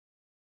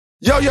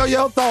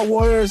Yo, Thought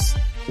Warriors.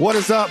 What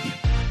is up?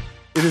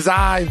 It is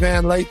I,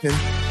 Van Lathan.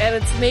 And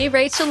it's me,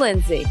 Rachel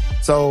Lindsay.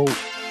 So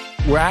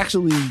we're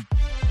actually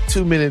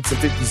 2 minutes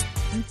and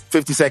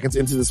 50 seconds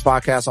into this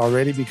podcast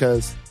already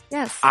because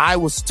I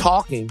was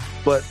talking,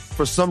 but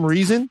for some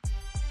reason,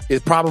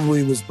 it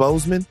probably was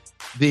Bozeman.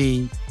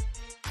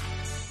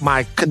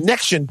 My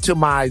connection to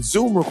my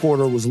Zoom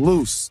recorder was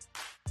loose.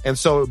 And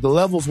so the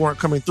levels weren't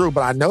coming through,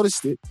 but I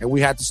noticed it and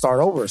we had to start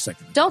over a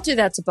second. Don't do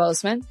that to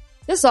Bozeman.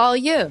 This is all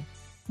you.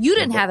 You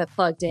didn't have it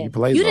plugged in.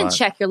 You didn't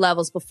check your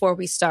levels before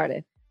we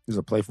started. He's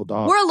a playful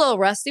dog. We're a little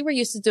rusty. We're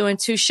used to doing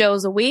 2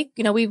 shows a week.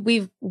 You know,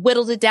 we've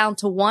whittled it down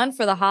to 1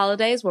 for the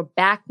holidays. We're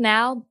back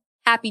now.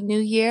 Happy New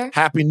Year.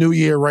 Happy New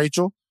Year,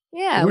 Rachel.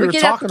 Yeah, we were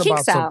talking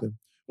about something. Out.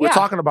 We were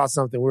talking about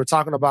something. We were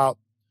talking about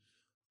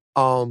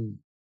an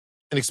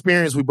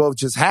experience we both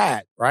just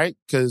had, right?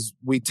 Because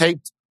we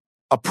taped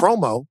a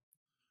promo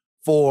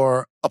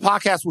for a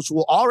podcast which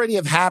will already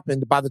have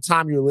happened by the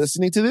time you're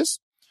listening to this.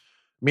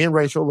 Me and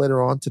Rachel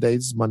later on, today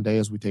is Monday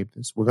as we tape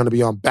this, we're going to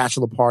be on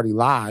Bachelor Party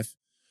Live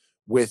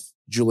with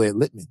Juliet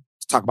Littman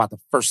to talk about the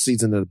first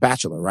season of The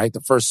Bachelor, right?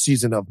 The first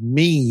season of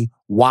me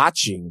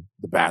watching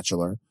The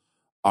Bachelor.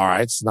 All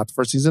right. It's not the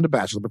first season of The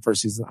Bachelor, but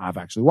first season I've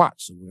actually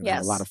watched. So we're going to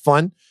have a lot of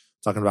fun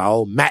talking about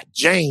old Matt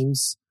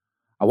James.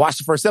 I watched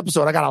the first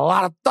episode. I got a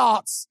lot of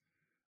thoughts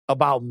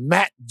about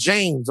Matt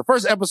James. The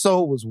first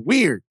episode was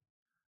weird.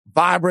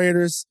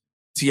 Vibrators,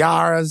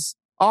 tiaras,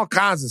 all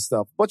kinds of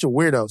stuff. Bunch of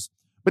weirdos.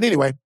 But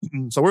anyway,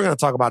 so we're going to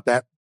talk about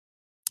that.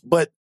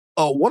 But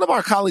one of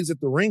our colleagues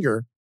at The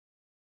Ringer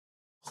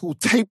who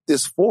taped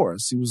this for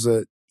us,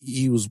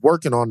 he was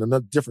working on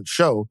another different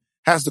show,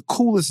 has the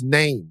coolest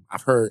name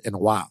I've heard in a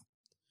while.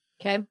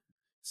 Okay.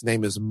 His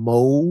name is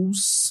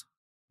Mose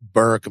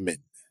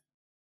Bergman.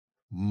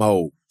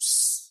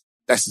 Mose.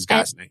 That's his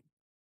guy's name.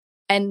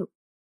 And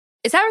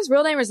is that his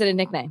real name or is it a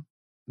nickname?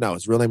 No,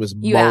 his real name is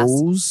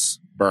Mose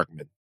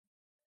Bergman.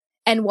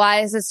 And why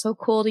is it so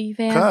cool to you,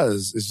 Van?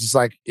 Because it's just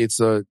like, it's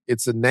a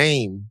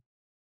name.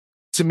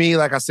 To me,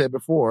 like I said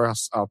before,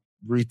 I'll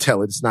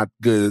retell it. It's not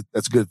good.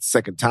 That's good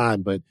second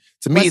time. But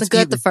to me, it's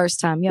good the first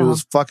time, yo. It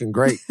was fucking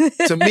great.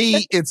 To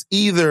me, it's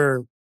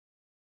either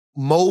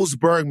Mose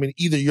Bergman,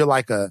 either you're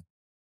like a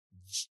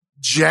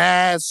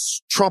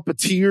jazz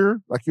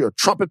trumpeter, like you're a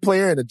trumpet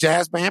player in a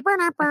jazz band,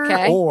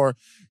 or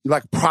you're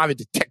like a private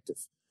detective.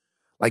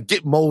 Like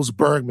get Mose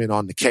Bergman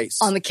on the case.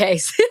 On the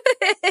case.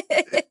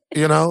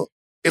 You know?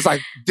 It's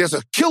like there's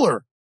a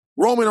killer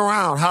roaming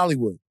around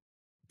Hollywood.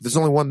 There's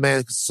only one man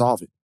who can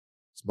solve it.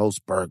 It's Mose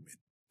Bergman.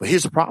 But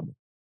here's the problem.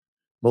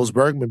 Mose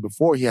Bergman,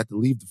 before he had to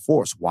leave the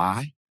force.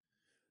 Why?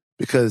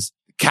 Because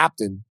the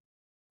captain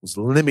was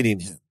limiting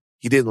him.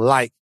 He didn't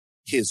like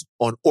his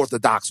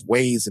unorthodox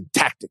ways and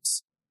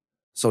tactics.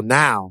 So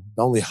now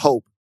the only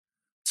hope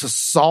to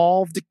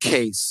solve the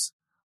case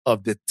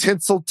of the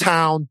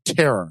Tinseltown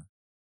Terror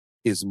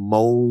is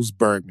Mose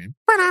Bergman.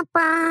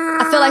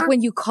 I feel like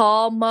when you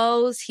call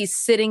Mose, he's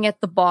sitting at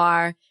the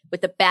bar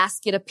with a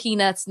basket of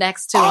peanuts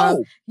next to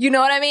him. You know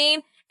what I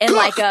mean? And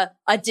like a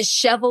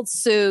disheveled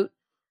suit.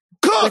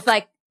 With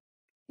like,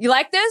 you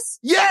like this?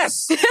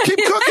 Yes! Keep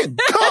cooking!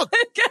 Cook!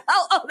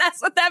 Oh,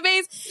 that's what that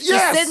means?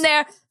 Yes! He's sitting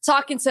there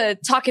talking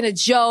to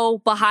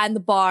Joe behind the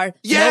bar.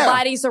 Yeah.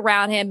 Nobody's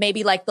around him.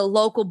 Maybe like the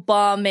local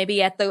bum,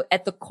 maybe at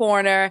the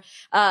corner.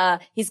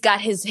 He's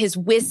got his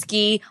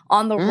whiskey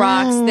on the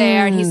rocks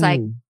there. And he's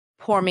like,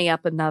 pour me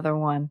up another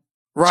one.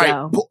 Right.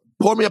 Joe.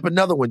 Pour me up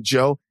another one,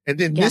 Joe. And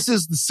then this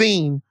is the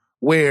scene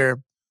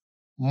where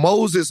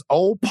Moses'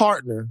 old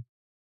partner,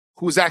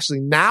 who's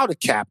actually now the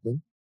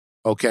captain,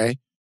 okay,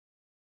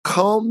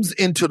 comes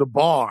into the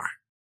bar.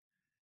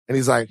 And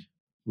he's like,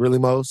 really,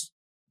 Mose?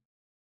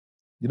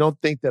 You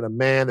don't think that a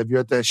man of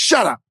your day,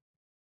 shut up.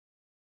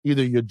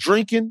 Either you're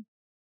drinking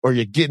or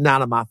you're getting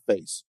out of my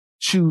face.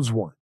 Choose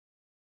one.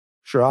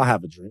 Sure, I'll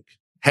have a drink.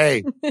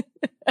 Hey.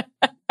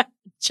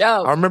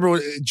 Joe. I remember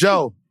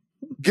Joe,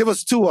 give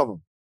us 2 of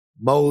them.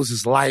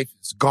 Moses' life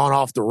has gone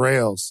off the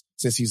rails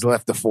since he's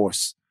left the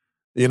force.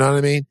 You know what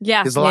I mean?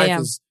 Yeah. His life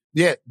is,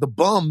 the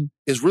bum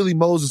is really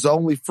Moses'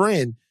 only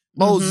friend.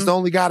 Moses is the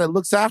only guy that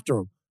looks after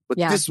him. But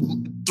this,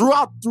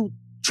 through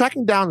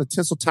tracking down the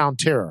Tinseltown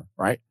Terror,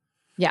 right?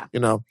 Yeah. You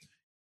know,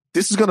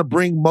 this is going to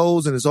bring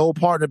Mose and his old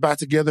partner back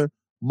together.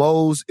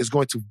 Mose is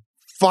going to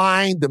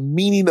find the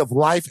meaning of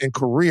life and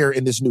career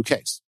in this new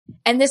case.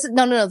 And this is,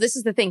 no. This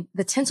is the thing.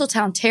 The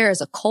Tinseltown Terror is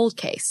a cold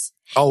case.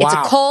 Oh, wow. It's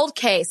a cold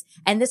case.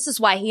 And this is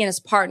why he and his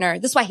partner,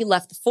 this is why he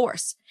left the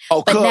force.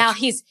 Oh, but cook. now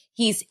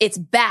it's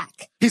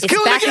back. It's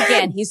killing back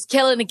again. He's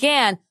killing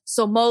again.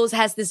 So Mose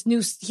has this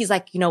new, he's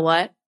like, you know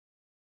what?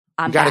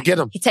 You gotta get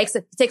him. He takes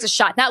a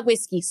shot, not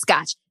whiskey,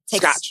 scotch.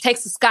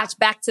 Takes the scotch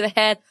back to the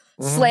head,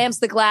 slams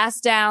the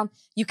glass down.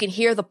 You can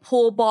hear the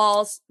pool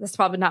balls. That's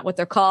probably not what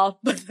they're called,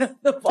 but the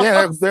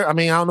balls. Yeah, I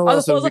mean, I don't know what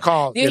else it would be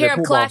called. You hear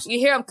him clack. You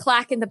hear him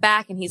clack in the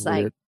back, and he's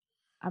like,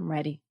 "I'm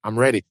ready. I'm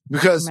ready."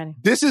 Because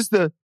this is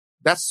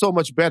that's so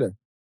much better.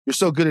 You're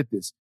so good at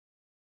this.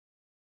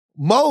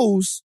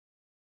 Mose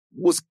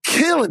was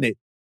killing it.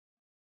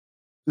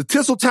 The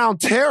Tinseltown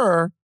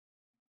Terror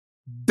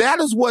That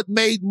is what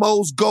made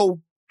Mose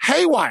go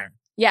haywire.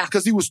 Yeah.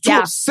 Because he was too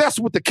obsessed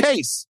with the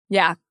case.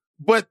 Yeah.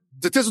 But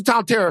the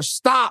Tinseltown Terror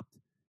stopped.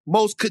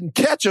 Mose couldn't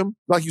catch him,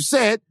 like you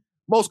said.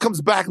 Mose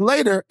comes back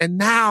later, and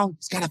now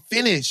he's got to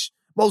finish.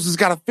 Mose has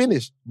got to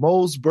finish.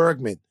 Mose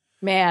Bergman.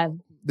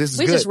 Man. This is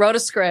We good. just wrote a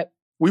script.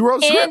 We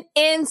wrote a script.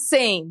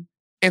 Insane.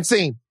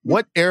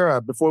 What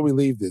era, before we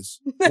leave this,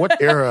 what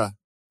era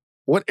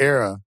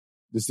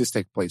does this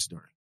take place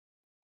during?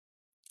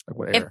 Like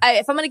what era?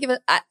 If I'm going to give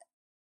it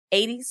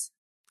 80s?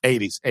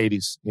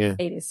 80s, yeah.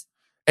 80s.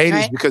 80s,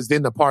 right? because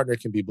then the partner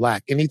can be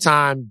black.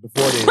 Anytime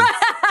before then.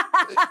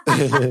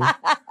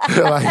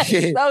 Like,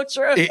 so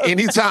true.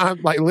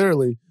 Anytime, like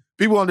literally,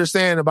 people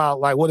understand about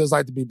like what it's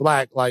like to be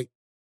black. Like,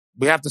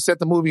 we have to set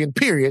the movie in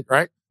period,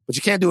 right? But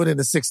you can't do it in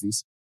the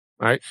 60s,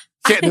 right?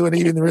 You can't do it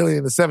even really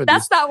in the 70s.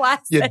 That's not why I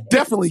said You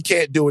definitely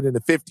can't do it in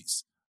the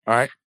 50s, all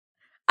right?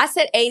 I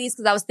said 80s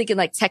because I was thinking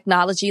like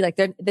technology, like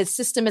the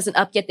system isn't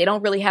up yet. They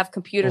don't really have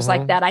computers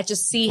like that. I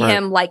just see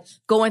him like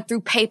going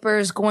through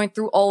papers, going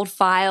through old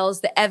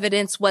files. The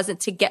evidence wasn't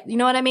to get, you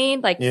know what I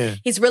mean? Like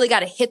he's really got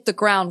to hit the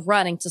ground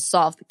running to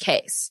solve the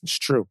case. It's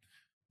true.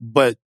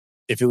 But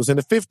if it was in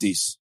the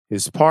 50s,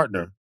 his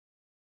partner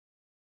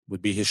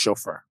would be his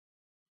chauffeur.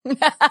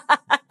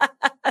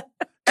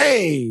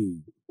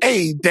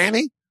 Hey,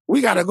 Danny,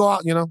 we got to go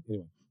out, you know?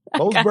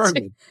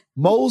 Anyway,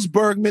 Mose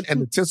Bergman and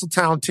the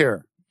Tinseltown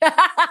Terror.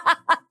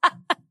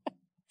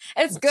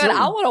 It's good.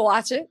 I want to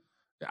watch it.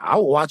 I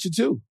will watch it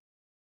too.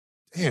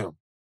 Damn.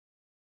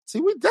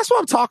 See, that's what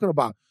I'm talking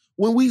about.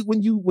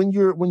 When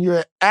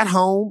you're at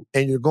home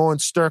and you're going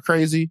stir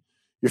crazy,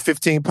 you're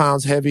 15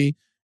 pounds heavy,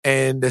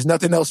 and there's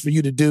nothing else for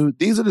you to do.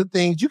 These are the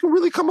things you can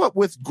really come up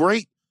with.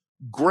 Great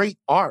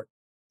art.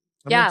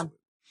 I'm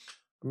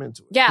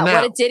into it. Yeah. Now,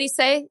 what did Diddy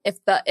say?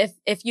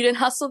 If you didn't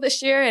hustle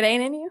this year, it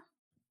ain't in you.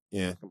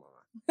 Yeah, come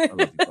on. I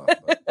love you, Puff.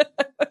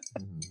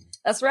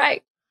 That's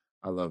right.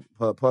 I love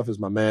Puff. Puff is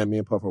my man. Me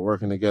and Puff are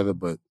working together,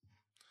 but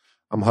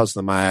I'm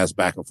hustling my ass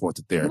back and forth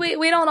to therapy.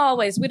 We don't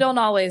always, get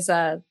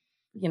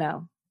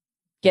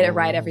it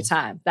right every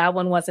time. That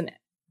one wasn't it.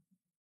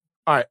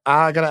 All right,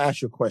 I gotta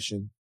ask you a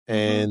question,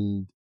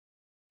 and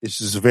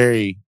this is a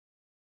very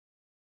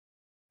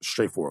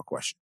straightforward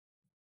question.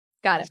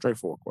 Got it.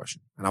 Straightforward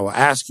question, and I will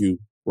ask you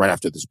right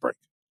after this break.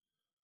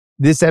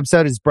 This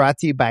episode is brought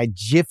to you by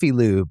Jiffy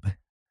Lube.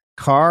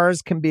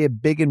 Cars can be a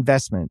big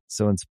investment,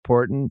 so it's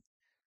important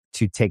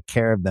to take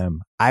care of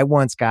them. I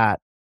once got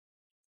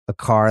a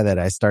car that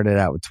I started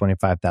out with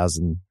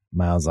 25,000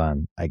 miles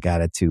on. I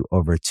got it to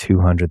over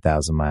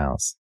 200,000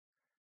 miles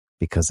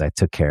because I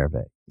took care of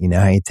it. You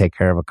know how you take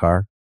care of a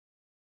car?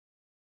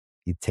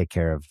 You take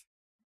care of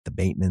the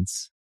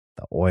maintenance,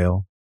 the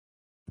oil,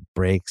 the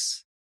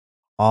brakes,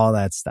 all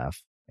that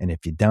stuff. And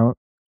if you don't,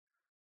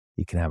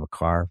 you can have a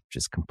car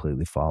just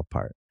completely fall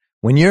apart.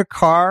 When your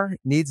car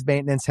needs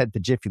maintenance, head to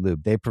Jiffy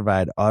Lube. They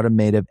provide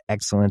automotive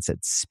excellence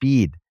at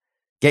speed.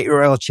 Get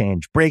your oil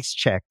change, brakes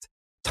checked,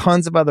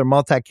 tons of other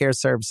multi-care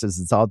services.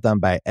 It's all done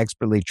by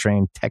expertly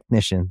trained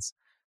technicians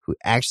who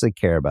actually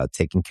care about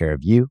taking care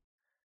of you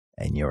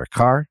and your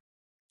car.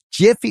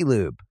 Jiffy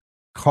Lube,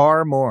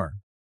 car more.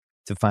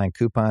 To find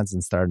coupons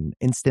and start an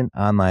instant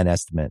online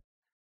estimate,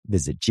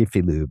 visit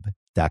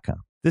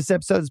jiffylube.com. This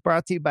episode is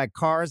brought to you by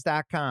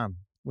Cars.com.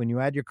 When you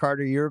add your car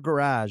to your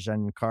garage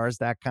on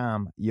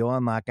Cars.com, you'll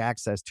unlock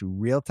access to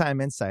real-time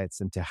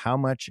insights into how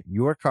much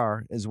your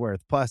car is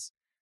worth. Plus,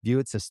 view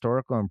its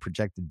historical and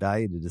projected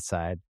value to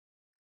decide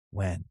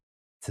when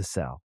to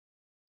sell.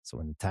 So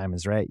when the time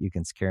is right, you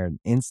can secure an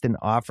instant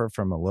offer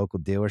from a local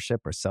dealership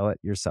or sell it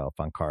yourself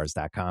on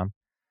Cars.com.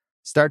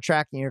 Start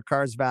tracking your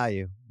car's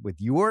value with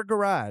your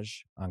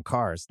garage on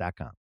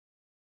Cars.com.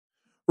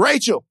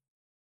 Rachel,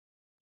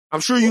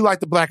 I'm sure you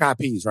like the Black Eyed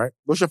Peas, right?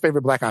 What's your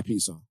favorite Black Eyed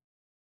Peas song?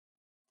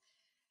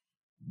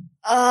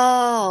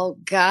 Oh,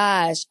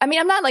 gosh. I mean,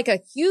 I'm not like a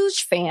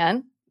huge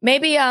fan.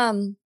 Maybe,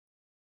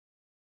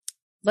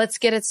 Let's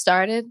Get It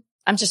Started.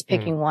 I'm just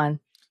picking one.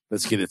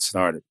 Let's Get It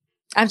Started.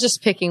 I'm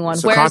just picking one.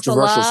 It's a Where's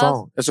controversial the love?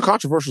 song. It's a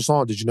controversial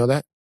song. Did you know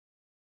that?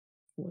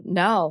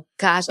 No.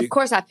 Gosh, of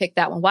course I picked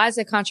that one. Why is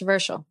it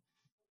controversial?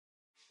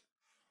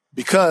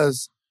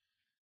 Because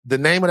the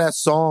name of that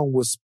song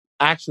was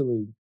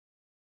actually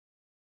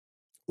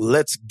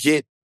Let's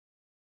Get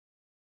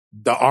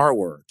the R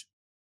Word.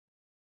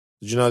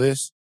 Did you know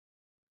this?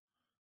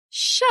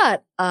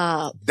 Shut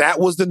up.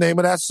 That was the name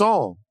of that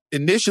song.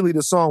 Initially,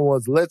 the song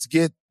was Let's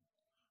Get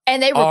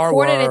And they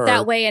recorded it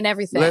that way and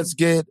everything. Let's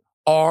get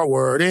R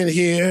Word in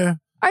here.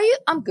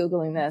 I'm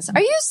Googling this.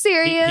 Are you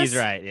serious? He's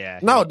right, yeah.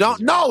 No,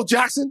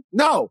 Jackson.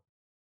 No.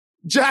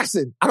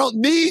 Jackson, I don't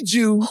need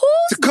you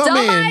to come dumb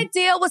in.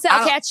 idea was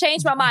that? Okay, I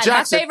changed my mind.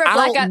 Jackson, My favorite I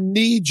Black don't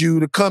need you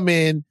to come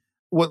in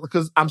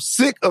because I'm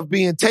sick of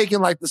being taken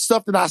like the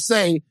stuff that I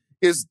say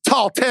is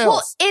tall tales.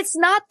 Well, it's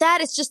not that.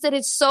 It's just that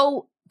it's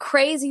so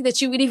crazy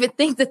that you would even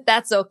think that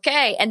that's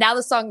okay. And now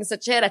the song is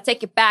such a hit. I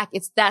take it back.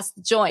 That's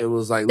the joint. It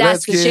was like, that's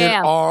let's the get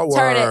jam. our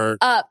Turn word. it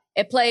up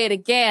and play it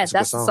again.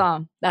 That's the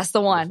song. That's the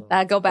one.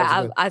 I go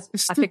back. I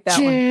picked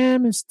that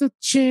one. It's the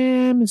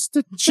jam. It's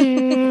the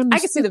jam. I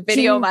can see the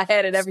video in my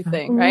head and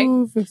everything, right?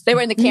 They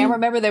were in the camera.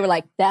 Remember, they were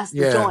like, that's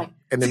the joint.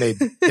 And then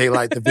they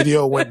like, the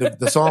video went,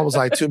 the song was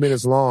like 2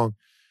 minutes long.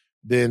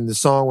 Then the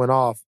song went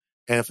off.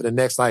 And for the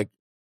next like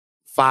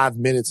 5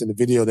 minutes in the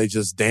video, they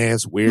just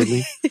danced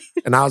weirdly.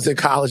 And I was in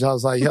college. I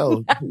was like,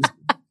 yo.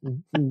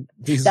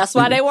 That's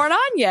why they weren't on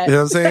yet. You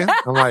know what I'm saying?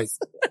 I'm like,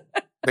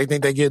 they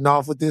think they're getting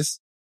off with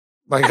this?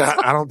 Like,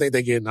 I don't think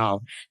they're getting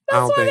off.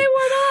 That's why they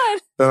weren't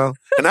on.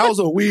 And that was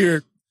a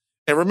weird,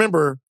 and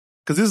remember,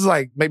 because this is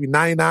like maybe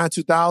 99,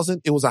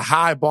 2000, it was a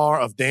high bar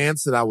of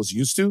dance that I was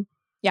used to.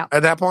 Yeah.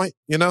 At that point,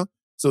 you know?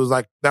 So it was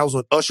like, that was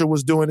when Usher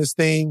was doing his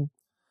thing.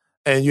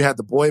 And you had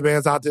the boy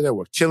bands out there that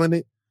were killing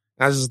it.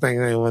 I was just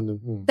thinking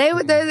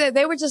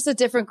they were just a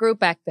different group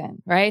back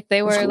then, right?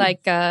 They were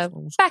like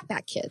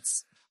backpack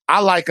kids. I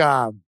like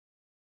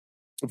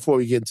before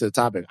we get into the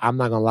topic, I'm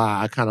not gonna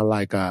lie, I kind of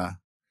like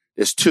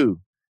there's two.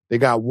 They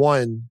got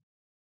one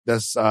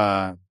that's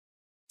they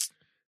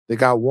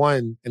got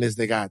one and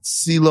they got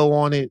CeeLo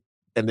on it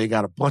and they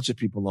got a bunch of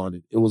people on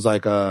it. It was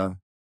like damn,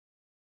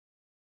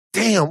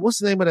 what's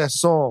the name of that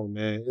song,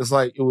 man? It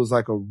was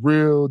like a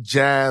real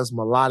jazz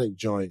melodic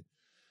joint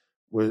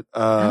with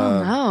I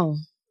don't know.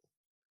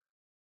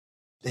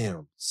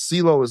 Damn,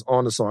 CeeLo is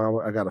on the song.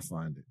 I gotta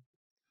find it.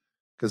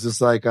 Cause it's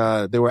like,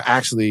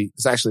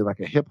 it's actually like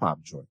a hip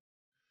hop joint.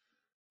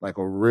 Like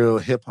a real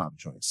hip hop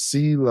joint.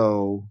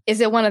 CeeLo.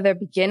 Is it one of their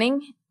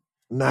beginning?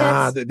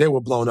 Nah, they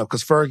were blown up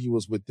cause Fergie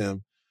was with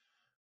them,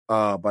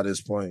 by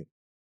this point.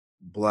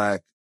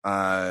 Black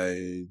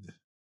Eyed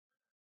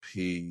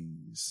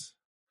Peas.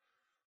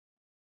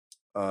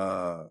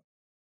 Black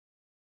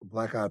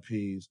Eyed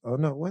Peas. Oh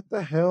no, what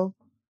the hell?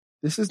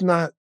 This is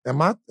not, am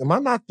I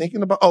not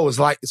thinking about,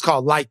 it's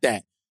called Like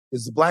That.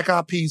 It's the Black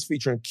Eyed Peas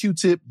featuring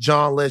Q-Tip,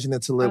 John Legend,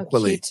 and Talib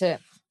Kweli.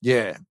 Q-Tip.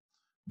 Yeah.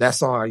 That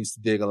song I used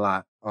to dig a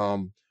lot.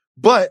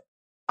 But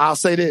I'll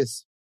say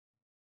this.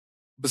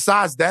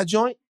 Besides that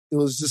joint, it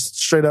was just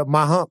straight up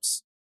my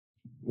humps.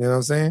 You know what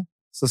I'm saying?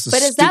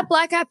 But is that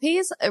Black Eyed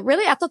Peas?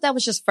 Really? I thought that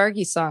was just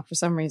Fergie's song for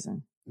some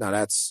reason. No,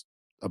 that's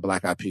a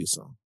Black Eyed Peas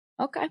song.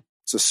 Okay.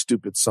 It's a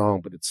stupid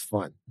song, but it's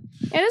fun.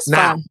 It is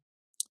fun.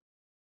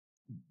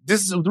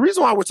 This is the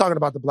reason why we're talking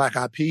about the Black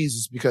Eyed Peas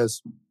is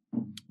because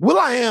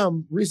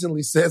will.i.am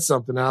recently said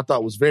something that I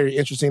thought was very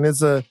interesting. It's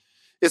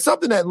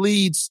something that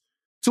leads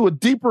to a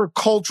deeper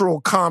cultural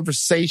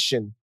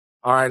conversation.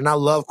 All right. And I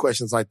love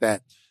questions like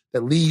that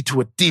lead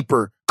to a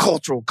deeper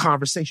cultural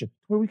conversation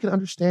where we can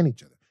understand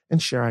each other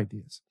and share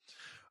ideas.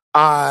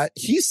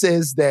 He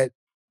says that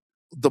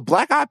the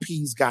Black Eyed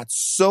Peas got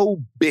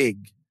so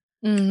big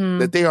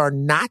that they are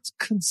not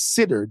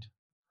considered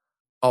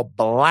a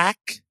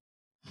black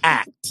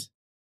act.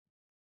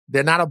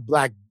 They're not a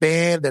black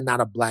band. They're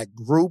not a black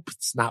group.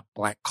 It's not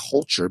black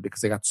culture because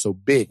they got so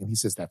big. And he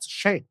says that's a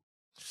shame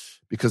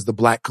because the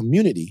black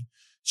community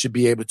should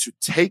be able to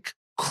take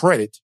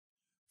credit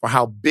for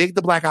how big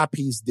the Black Eyed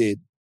Peas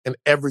did and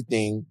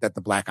everything that the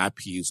Black Eyed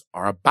Peas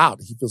are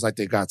about. He feels like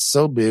they got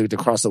so big, they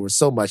crossed over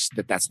so much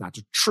that that's not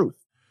the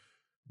truth.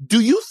 Do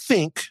you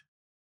think,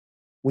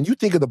 when you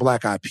think of the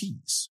Black Eyed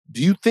Peas,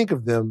 do you think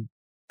of them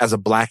as a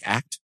black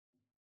act?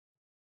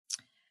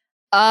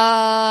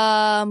 Mm-hmm.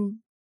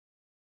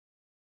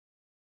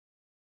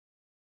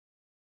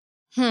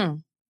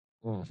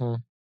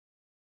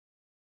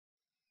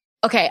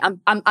 Okay,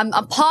 I'm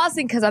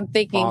pausing because I'm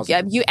thinking.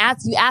 You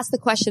asked the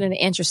question in an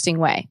interesting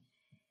way.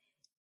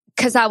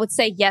 Because I would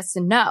say yes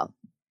and no.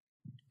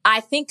 I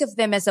think of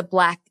them as a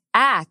black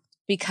act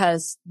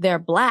because they're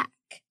black.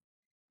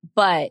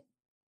 But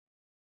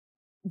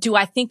do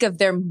I think of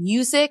their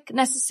music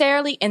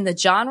necessarily in the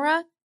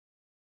genre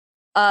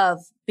of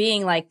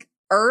being like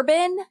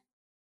urban?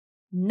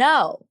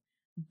 No.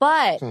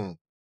 But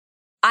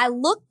I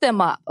looked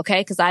them up, okay?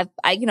 Because I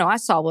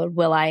saw what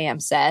will.i.am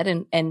said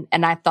and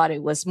I thought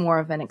it was more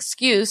of an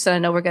excuse. And I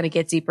know we're going to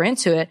get deeper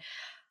into it.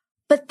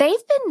 But they've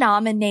been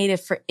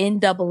nominated for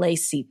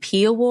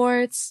NAACP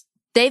awards.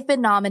 They've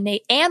been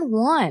nominated and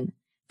won.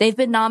 They've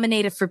been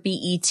nominated for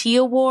BET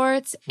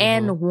awards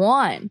and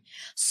won.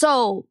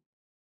 So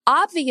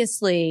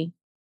obviously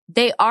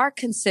they are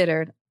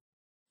considered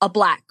a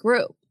black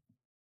group.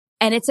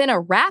 And it's in a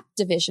rap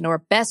division or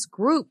best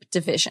group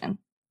division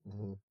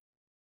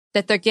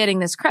that they're getting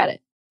this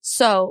credit.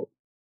 So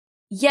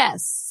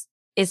yes,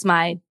 is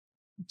my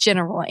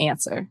general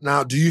answer.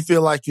 Now, do you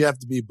feel like you have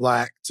to be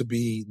black to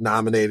be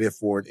nominated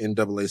for an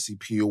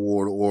NAACP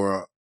award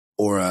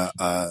or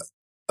a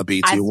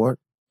BET award?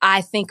 I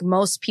think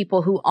most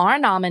people who are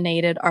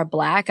nominated are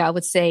black. I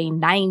would say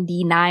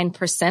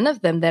 99%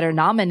 of them that are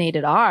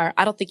nominated are.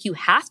 I don't think you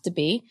have to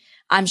be.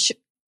 I'm sure.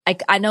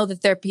 I know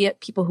that there are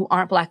people who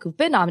aren't black who've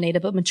been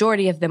nominated, but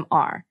majority of them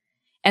are.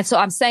 And so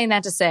I'm saying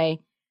that to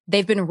say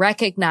they've been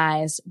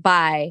recognized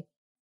by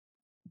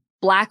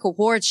black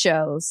award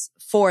shows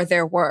for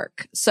their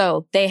work.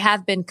 So they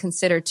have been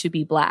considered to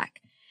be black.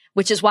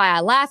 which is why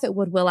I laugh at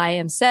what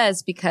will.i.am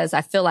says, because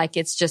I feel like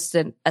it's just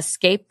a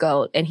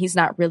scapegoat and he's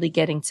not really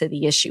getting to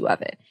the issue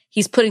of it.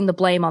 He's putting the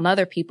blame on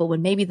other people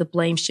when maybe the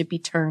blame should be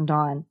turned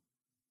on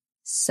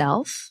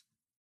self.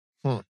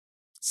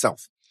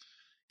 Self.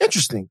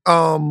 Interesting.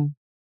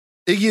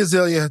 Iggy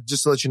Azalea,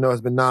 just to let you know,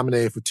 has been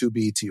nominated for 2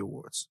 BET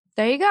Awards.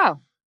 There you go.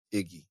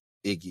 Iggy.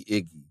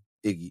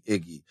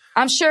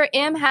 I'm sure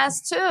M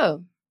has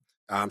too.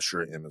 I'm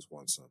sure M has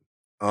won some.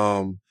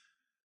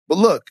 But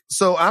look,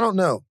 so I don't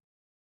know.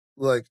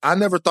 Like, I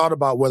never thought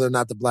about whether or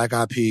not the Black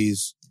Eyed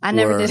Peas. I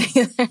never did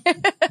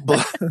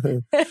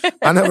either.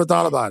 I never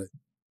thought about it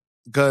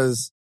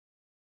because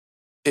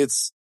it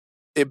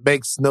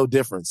makes no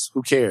difference.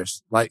 Who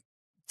cares? Like,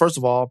 first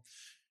of all,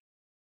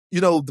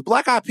 the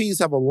Black Eyed Peas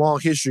have a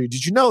long history.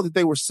 Did you know that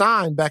they were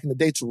signed back in the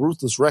day to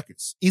Ruthless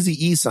Records?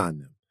 Eazy-E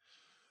signed them.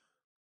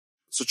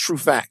 It's a true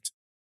fact.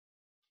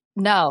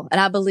 No,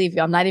 and I believe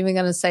you. I'm not even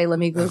going to say, let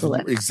me Google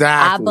it.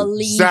 Exactly. I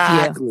believe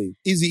you.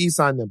 Eazy-E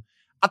signed them.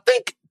 I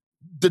think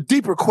the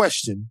deeper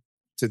question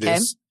to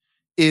this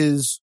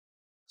is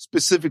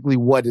specifically,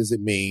 what does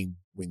it mean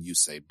when you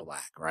say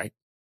black, right?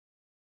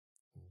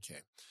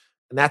 Okay.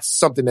 And that's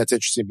something that's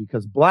interesting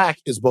because black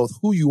is both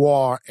who you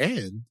are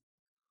and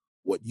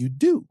what you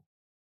do.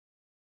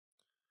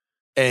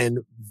 And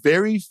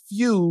very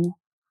few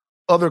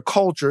other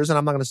cultures, and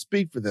I'm not going to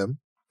speak for them.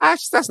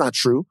 Actually, that's not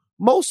true.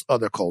 Most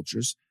other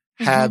cultures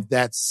have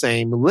that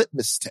same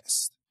litmus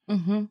test.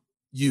 Mm-hmm.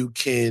 You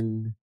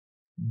can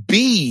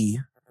be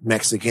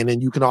Mexican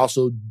and you can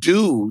also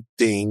do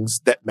things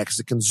that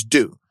Mexicans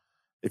do.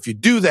 If you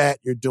do that,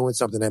 you're doing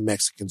something that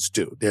Mexicans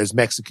do. There's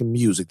Mexican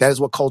music. That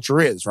is what culture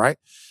is, right?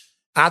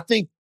 I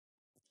think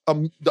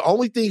the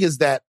only thing is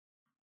that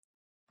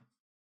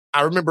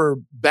I remember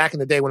back in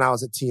the day when I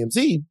was at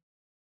TMZ,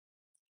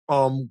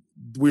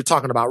 we were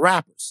talking about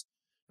rappers.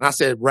 And I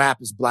said rap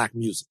is black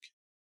music.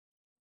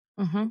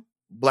 Mm-hmm.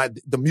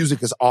 The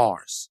music is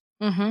ours.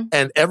 Mm-hmm.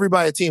 And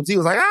everybody at TMZ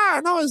was like,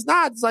 no, it's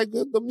not. It's like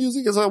the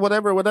music is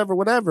whatever.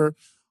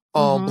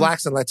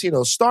 Blacks and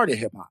Latinos started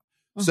hip hop.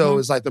 Mm-hmm. So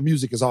it's like the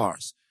music is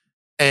ours.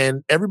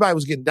 And everybody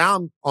was getting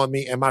down on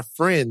me. And my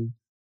friend,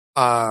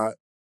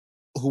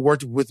 who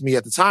worked with me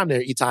at the time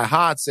there, Itai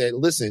Had, said,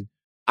 listen,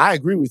 I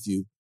agree with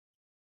you.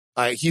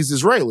 He's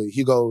Israeli.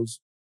 He goes,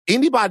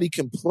 anybody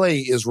can play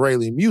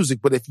Israeli music,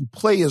 but if you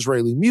play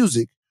Israeli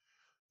music,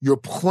 you're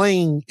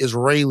playing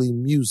Israeli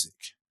music.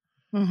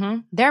 Mm-hmm.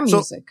 Their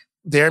music.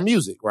 Their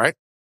music, right?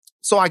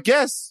 So I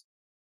guess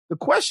the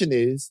question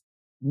is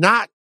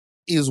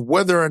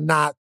whether or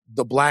not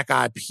the Black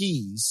Eyed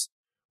Peas,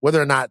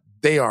 whether or not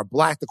they are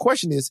black. The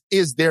question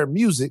is their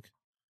music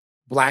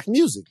black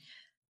music?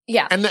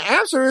 Yeah. And the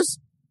answer is,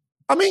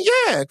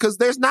 yeah, because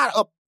there's not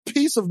a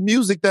piece of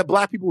music that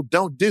black people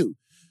don't do.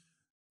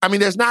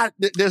 There's not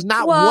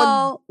one.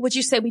 Well, would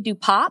you say we do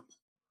pop?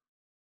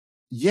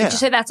 Yeah. Would you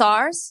say that's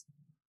ours?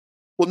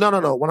 Well,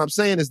 no. What I'm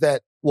saying is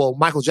that,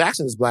 Michael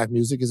Jackson is black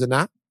music, is it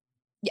not?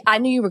 I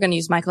knew you were going to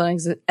use Michael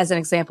as an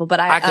example, but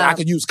I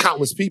could use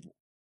countless people.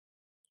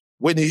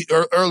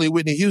 Early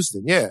Whitney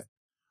Houston, yeah.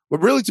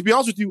 But really, to be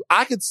honest with you,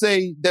 I could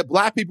say that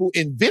black people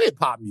invented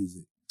pop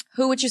music.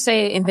 Who would you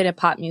say invented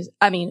pop music?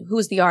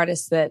 Who's the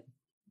artist that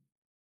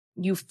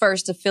you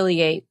first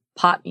associate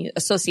pop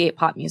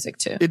music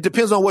to? It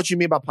depends on what you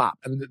mean by pop.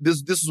 And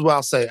this is what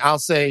I'll say. I'll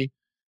say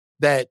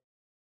that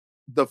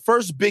the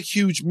first big,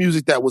 huge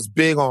music that was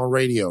big on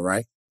radio,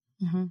 right?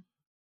 Mm-hmm.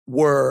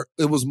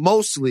 It was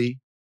mostly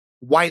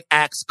white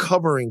acts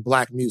covering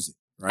black music,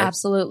 right?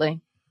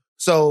 Absolutely.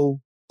 So,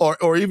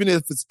 or even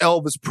if it's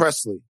Elvis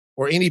Presley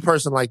or any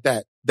person like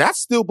that, that's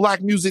still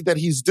black music that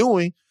he's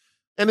doing,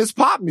 and it's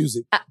pop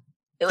music.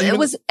 It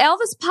was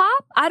Elvis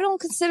pop? I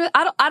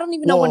don't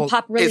even know when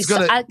pop really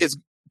started. It's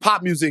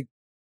pop music.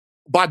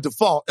 By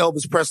default,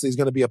 Elvis Presley is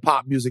going to be a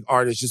pop music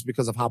artist just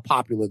because of how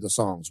popular the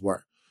songs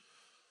were.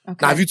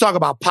 Okay. Now, if you talk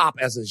about pop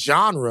as a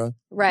genre,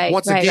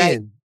 once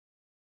again,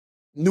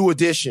 New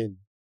Edition,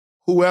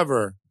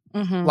 whoever,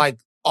 like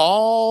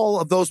all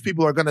of those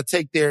people are going to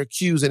take their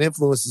cues and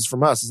influences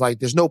from us. It's like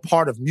there's no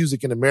part of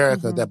music in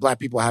America that black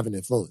people haven't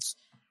influenced.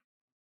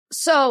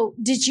 So,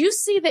 did you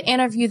see the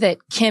interview that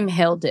Kim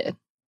Hill did?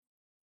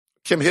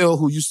 Kim Hill,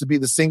 who used to be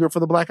the singer for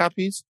the Black Eyed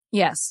Peas?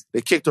 Yes.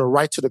 They kicked her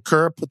right to the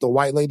curb, put the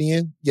white lady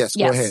in? Yes,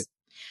 go ahead.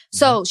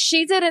 So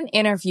she did an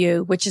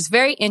interview, which is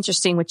very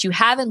interesting, which you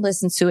haven't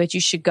listened to it, you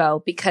should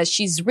go, because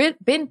she's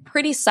been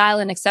pretty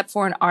silent except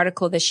for an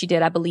article that she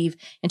did, I believe,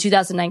 in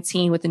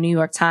 2019 with the New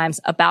York Times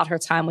about her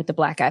time with the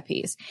Black Eyed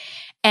Peas.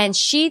 And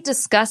she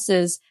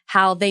discusses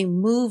how they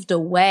moved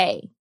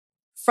away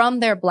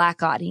from their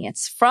black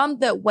audience, from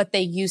what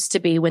they used to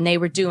be when they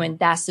were doing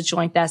That's the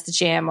Joint, That's the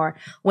Jam, or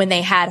when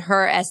they had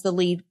her as the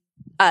lead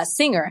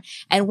singer.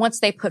 And once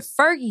they put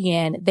Fergie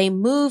in, they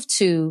moved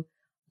to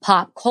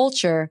pop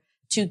culture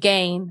to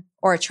gain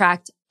or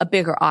attract a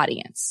bigger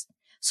audience.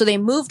 So they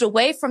moved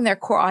away from their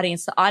core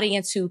audience, the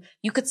audience who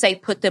you could say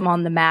put them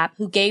on the map,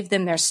 who gave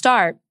them their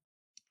start,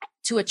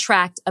 to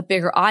attract a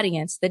bigger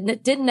audience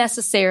that didn't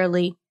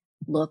necessarily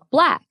look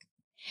black.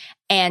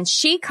 And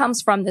she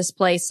comes from this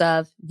place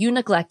of you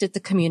neglected the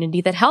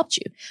community that helped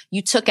you.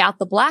 You took out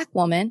the Black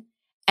woman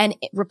and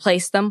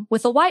replaced them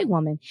with a white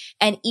woman.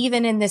 And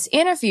even in this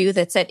interview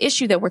that's at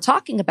issue that we're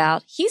talking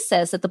about, he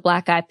says that the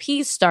Black Eyed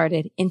Peas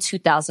started in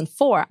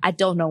 2004. I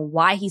don't know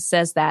why he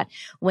says that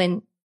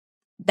when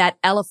that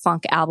Ella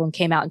Funk album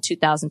came out in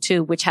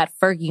 2002, which had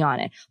Fergie on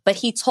it. But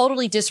he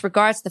totally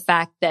disregards the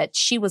fact that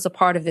she was a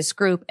part of this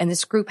group, and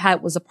this group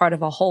was a part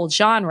of a whole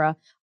genre,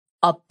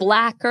 a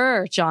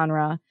blacker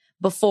genre,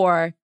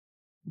 before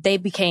they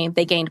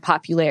gained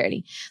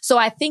popularity. So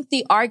I think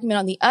the argument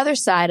on the other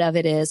side of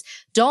it is,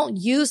 don't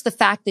use the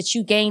fact that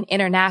you gained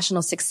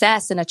international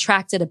success and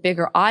attracted a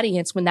bigger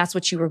audience when that's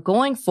what you were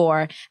going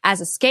for as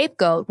a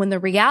scapegoat, when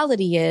the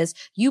reality is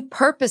you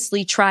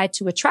purposely tried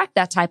to attract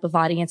that type of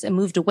audience and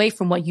moved away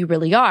from what you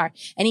really are.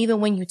 And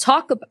even when you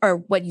talk, or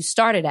what you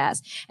started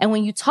as, and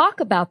when you talk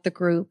about the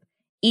group,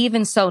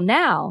 even so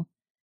now,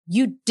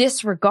 you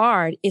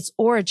disregard its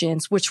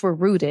origins, which were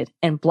rooted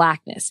in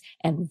Blackness.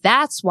 And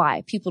that's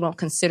why people don't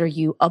consider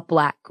you a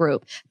Black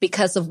group,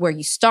 because of where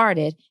you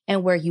started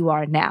and where you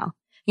are now.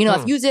 You know,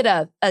 if you did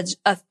a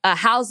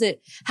how's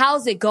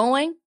it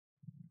going,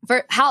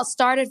 how it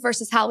started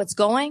versus how it's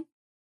going,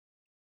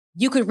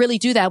 you could really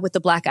do that with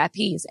the Black Eyed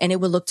Peas and it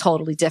would look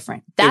totally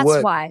different.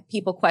 That's why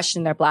people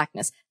question their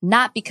Blackness,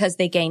 not because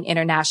they gain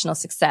international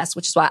success,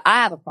 which is why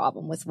I have a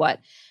problem with what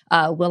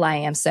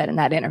will.i.am said in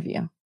that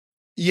interview.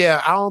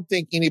 Yeah, I don't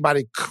think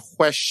anybody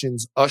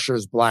questions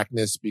Usher's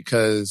Blackness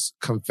because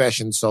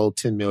Confession sold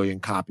 10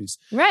 million copies.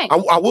 Right.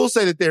 I will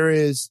say that there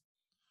is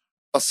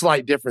a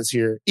slight difference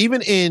here.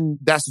 Even in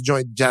That's the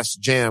Joint, That's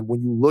the Jam,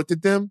 when you looked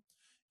at them,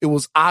 it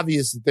was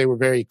obvious that they were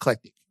very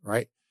eclectic,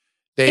 right?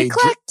 They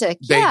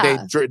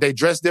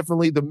dress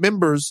differently. The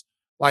members,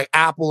 like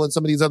Apple and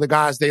some of these other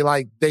guys, they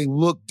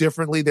look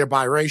differently. They're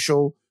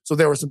biracial. So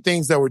there were some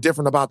things that were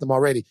different about them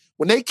already.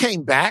 When they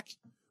came back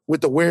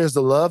with the Where's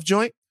the Love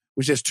joint,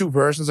 which has two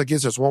versions. I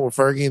guess there's one with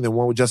Fergie and then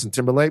one with Justin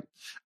Timberlake.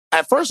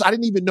 At first, I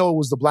didn't even know it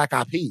was the Black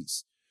Eyed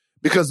Peas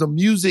because the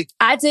music...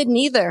 I didn't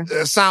either.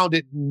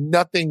 Sounded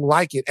nothing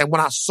like it. And when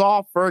I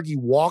saw Fergie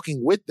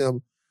walking with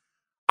them,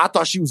 I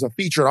thought she was a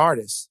featured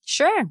artist.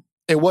 Sure.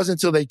 It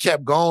wasn't until they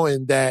kept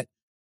going that,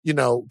 you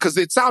know, because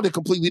it sounded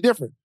completely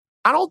different.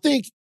 I don't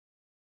think...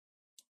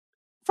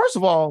 First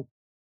of all,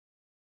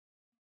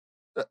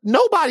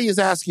 nobody is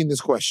asking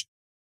this question.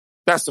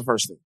 That's the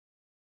first thing.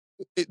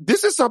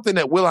 This is something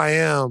that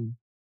will.i.am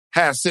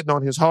has sitting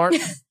on his heart.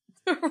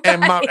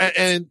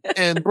 Right.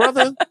 And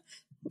brother,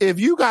 if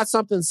you got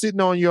something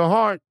sitting on your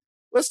heart,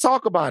 let's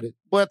talk about it.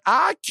 But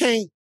I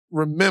can't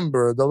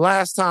remember the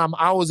last time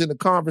I was in a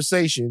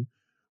conversation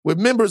with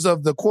members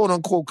of the quote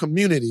unquote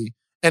community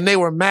and they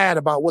were mad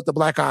about what the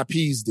Black Eyed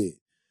Peas did.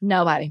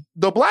 Nobody.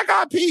 The Black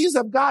Eyed Peas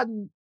have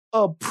gotten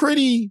a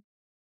pretty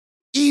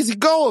easy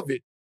go of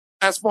it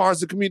as far as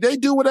the community. They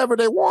do whatever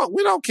they want.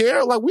 We don't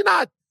care. Like, we're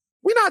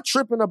not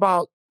tripping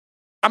about,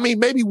 I mean,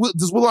 maybe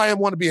does will.i.am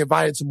want to be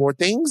invited to more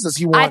things? Does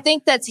he want? I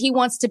think that he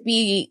wants to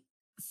be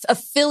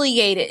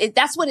affiliated.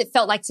 That's what it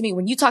felt like to me.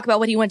 When you talk about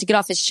what he wanted to get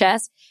off his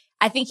chest,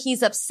 I think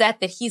he's upset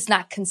that he's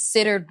not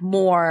considered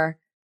more,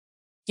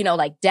 you know,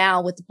 like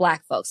down with the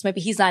Black folks. Maybe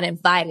he's not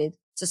invited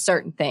to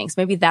certain things.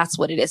 Maybe that's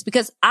what it is.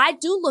 Because I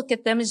do look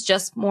at them as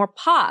just more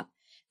pop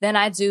than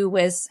I do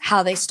as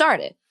how they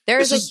started. There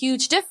is a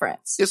huge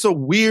difference. It's a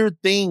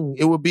weird thing.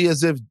 It would be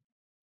as if,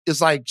 it's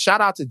like,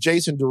 shout out to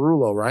Jason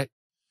Derulo, right?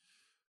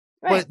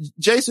 Right. But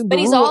Jason Derulo... But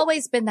he's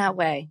always been that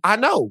way. I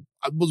know.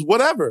 It was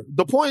whatever.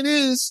 The point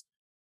is,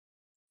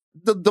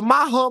 the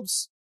My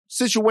Humps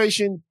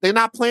situation, they're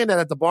not playing that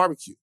at the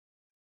barbecue.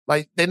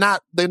 Like, they're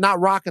not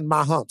rocking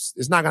My Humps.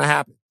 It's not going to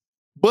happen.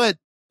 But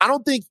I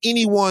don't think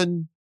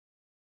anyone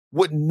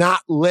would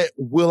not let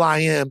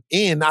will.i.am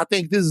in. I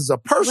think this is a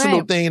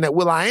personal thing that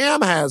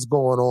will.i.am has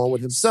going on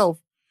with himself.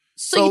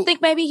 So you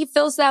think maybe he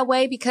feels that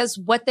way because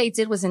what they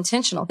did was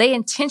intentional. They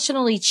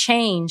intentionally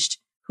changed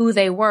who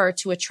they were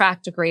to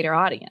attract a greater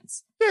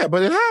audience. Yeah,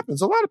 but it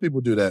happens. A lot of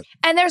people do that.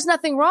 And there's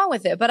nothing wrong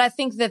with it. But I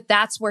think that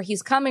that's where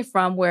he's coming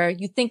from, where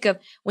you think of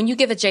when you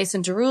give a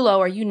Jason Derulo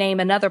or you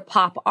name another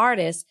pop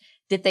artist,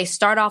 did they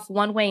start off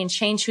one way and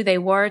change who they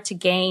were to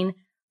gain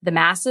the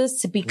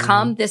masses, to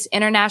become this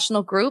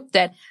international group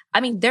that,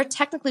 I mean, they're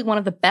technically one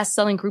of the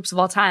best-selling groups of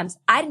all times.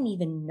 I didn't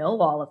even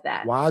know all of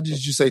that. Why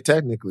did you say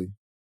technically?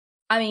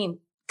 I mean,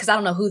 because I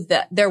don't know who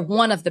they're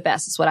one of the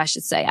best is what I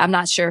should say. I'm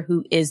not sure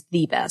who is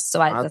the best. So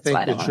I think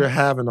that you're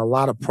having a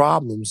lot of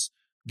problems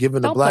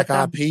giving the Black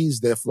Eyed Peas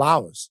their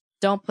flowers.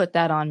 Don't put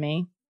that on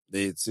me.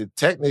 It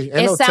technically.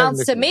 It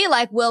sounds to me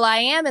like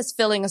will.i.am is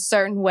feeling a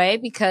certain way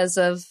because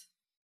of,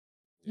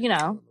 you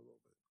know,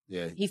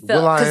 he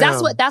felt,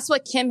 because that's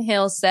what Kim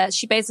Hill says.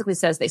 She basically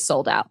says they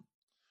sold out.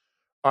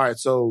 All right,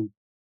 so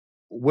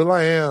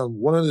will.i.am,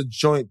 one of the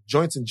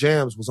joints and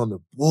jams was on the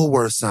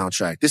Woolworth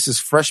soundtrack. This is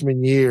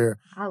freshman year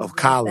of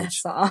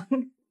college. That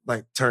song.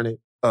 Like, turn it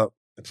up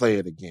and play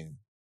it again.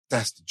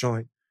 That's the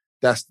joint.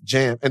 That's the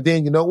jam. And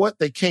then, you know what?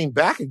 They came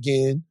back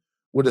again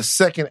with a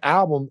second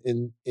album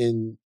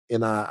in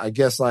I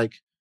guess, like,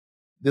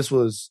 this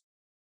was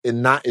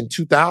in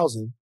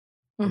 2000.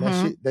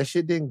 And that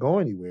shit didn't go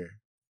anywhere.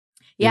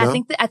 Yeah,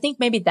 I think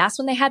maybe that's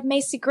when they had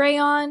Macy Gray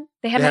on.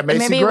 They had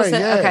Macy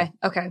Gray.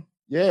 Okay.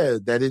 Yeah,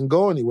 that didn't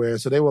go anywhere.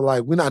 So they were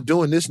like, we're not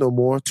doing this no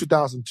more.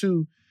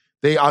 2002,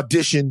 they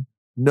auditioned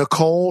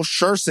Nicole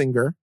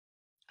Scherzinger.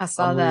 I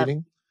saw that.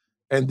 Reading.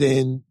 And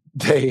then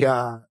they,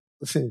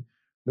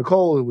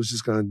 Nicole and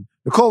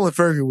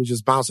Fergie was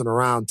just bouncing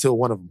around until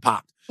one of them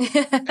popped.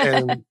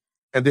 and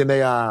then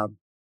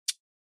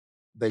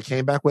they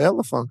came back with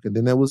Ella Funk, and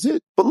then that was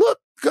it. But look,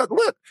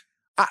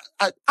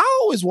 I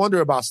always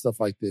wonder about stuff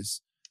like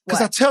this.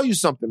 Because I tell you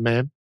something,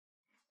 man.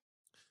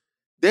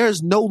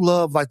 There's no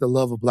love like the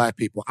love of Black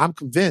people. I'm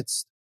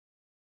convinced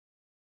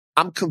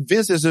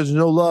there's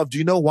no love. Do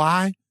you know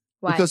why?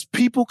 Why? Because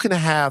people can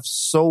have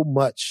so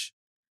much,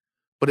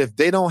 but if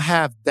they don't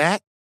have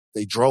that,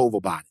 they drove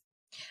about it.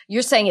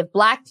 You're saying if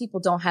Black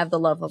people don't have the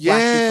love of Black people.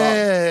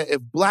 Yeah,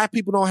 if Black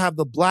people don't have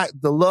the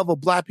love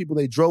of Black people,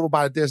 they drove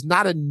about it. There's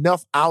not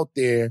enough out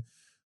there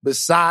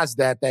besides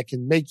that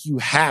can make you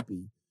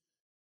happy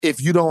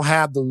if you don't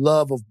have the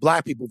love of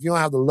Black people, if you don't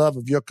have the love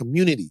of your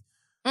community,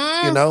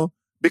 you know?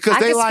 Because I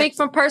can speak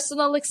from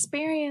personal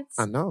experience.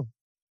 I know.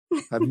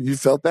 Have you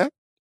felt that?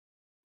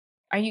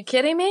 Are you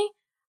kidding me?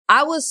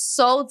 I was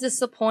so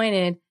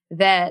disappointed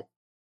that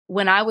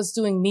when I was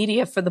doing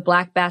media for the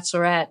Black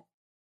Bachelorette,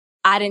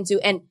 I didn't do,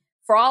 and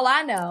for all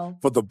I know.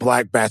 For the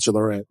Black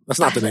Bachelorette. That's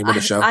not the name of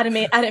the show. I didn't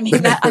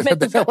mean that. I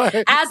meant as the Black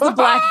Bachelorette. As the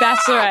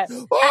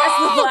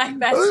Black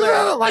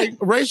Bachelorette. Like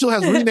Rachel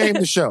has renamed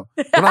the show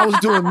when I was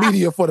doing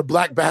media for the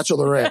Black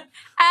Bachelorette.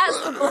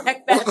 As the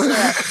Black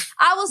Bachelorette.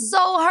 I was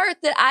so hurt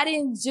that I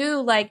didn't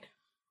do like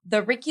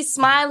the Ricky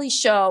Smiley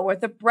show or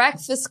the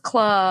Breakfast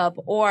Club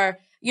or,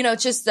 you know,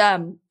 just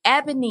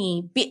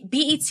Ebony.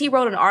 BET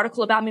wrote an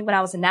article about me when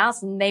I was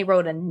announced, and they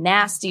wrote a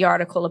nasty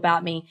article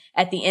about me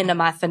at the end of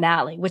my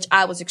finale, which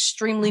I was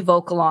extremely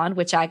vocal on,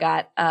 which I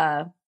got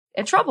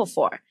in trouble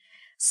for.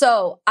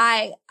 So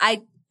I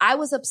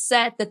was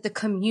upset that the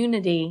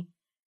community,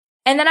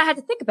 and then I had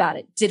to think about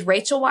it. Did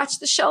Rachel watch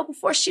the show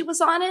before she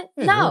was on it?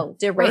 No.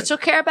 Did Rachel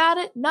care about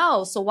it?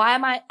 No. So why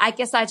am I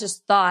guess I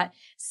just thought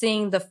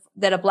seeing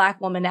that a Black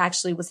woman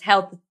actually was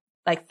held,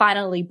 like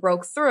finally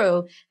broke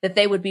through, that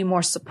they would be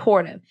more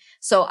supportive.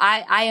 So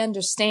I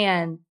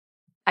understand,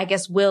 I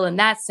guess, Will, in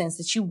that sense,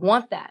 that you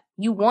want that.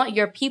 You want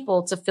your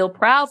people to feel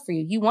proud for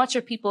you. You want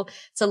your people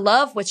to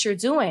love what you're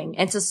doing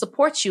and to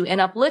support you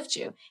and uplift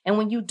you. And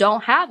when you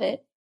don't have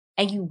it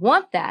and you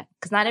want that,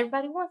 because not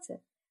everybody wants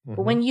it,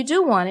 but when you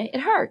do want it,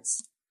 it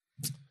hurts.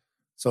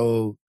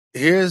 So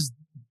here's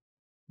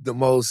the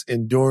most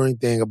enduring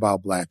thing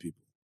about Black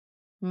people.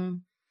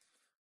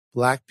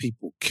 Black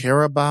people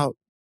care about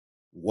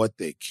what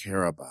they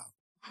care about.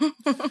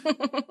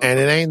 And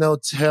it ain't no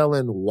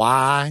telling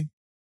why.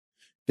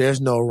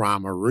 There's no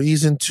rhyme or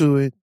reason to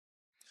it.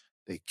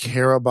 They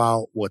care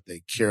about what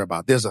they care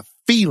about. There's a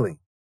feeling.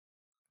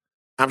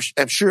 I'm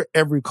sure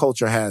every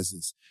culture has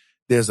this.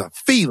 There's a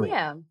feeling,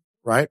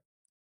 right?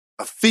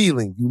 A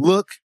feeling. You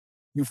look,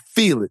 you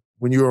feel it.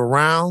 When you're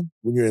around,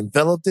 when you're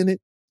enveloped in it,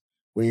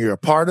 when you're a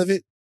part of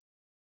it,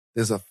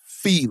 there's a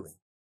feeling.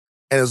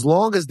 And as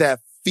long as that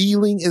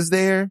feeling is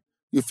there,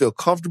 you feel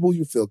comfortable,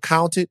 you feel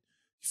counted,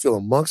 you feel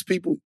amongst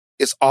people,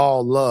 it's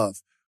all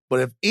love. But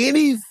if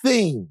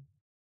anything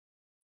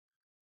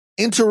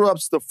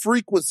interrupts the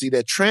frequency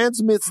that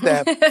transmits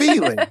that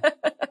feeling,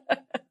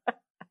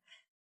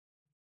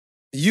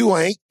 you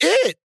ain't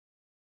it.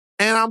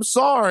 And I'm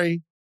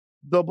sorry,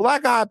 the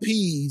Black Eyed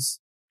Peas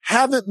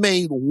haven't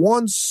made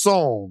one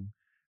song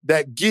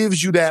that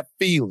gives you that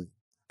feeling.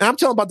 And I'm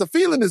talking about the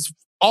feeling is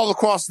all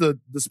across the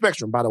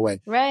spectrum, by the way.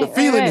 Right. The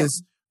feeling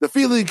is, the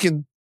feeling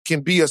can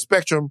be a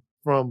spectrum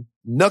from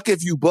Knuck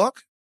If You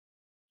Buck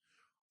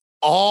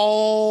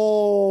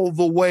all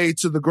the way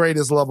to the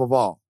greatest love of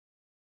all.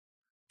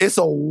 It's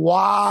a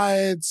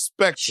wide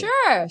spectrum.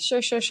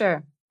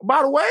 Sure.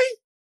 By the way,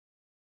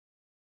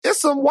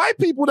 it's some white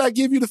people that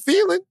give you the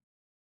feeling.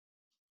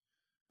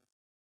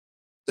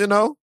 You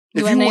know?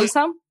 You want to name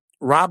some?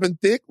 Robin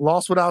Thicke,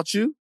 Lost Without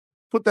You.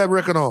 Put that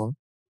record on.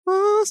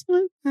 Lost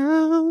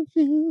without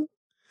you.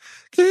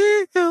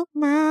 Can't help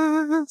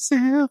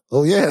myself.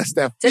 Oh, yeah, that's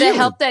that feeling. Did it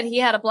help that he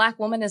had a Black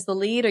woman as the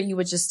lead, or you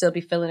would just still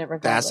be feeling it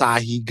regardless? That's how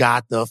he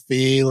got the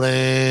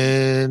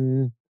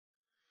feeling.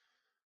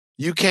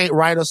 You can't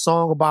write a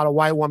song about a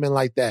white woman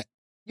like that.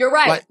 You're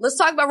right. Like, let's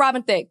talk about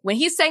Robin Thicke. When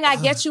he sang I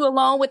Get You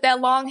Alone with that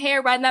long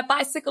hair riding that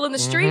bicycle in the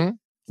street,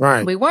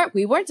 right? We weren't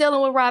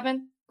dealing with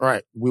Robin.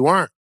 Right. We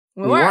weren't.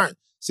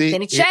 See,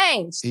 then he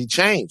changed. He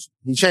changed.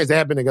 They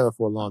had been together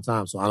for a long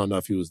time, so I don't know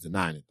if he was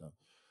denying it, though.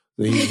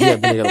 He had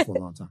been together for a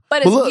long time.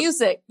 But it's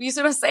music. You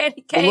see what I'm saying?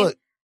 He came. Look,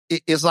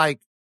 it's like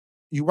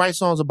you write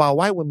songs about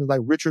white women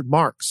like Richard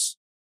Marx.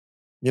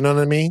 You know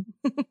what I mean?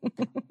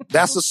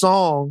 That's a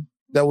song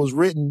that was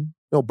written,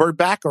 Burt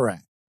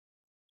Bacharach.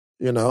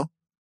 You know?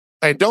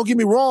 And don't get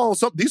me wrong,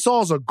 these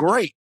songs are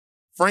great.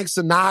 Frank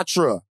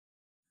Sinatra.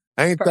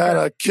 Ain't that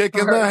a kick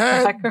in the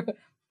head?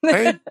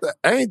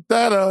 Ain't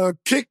that a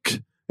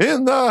kick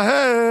in the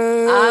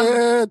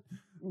head?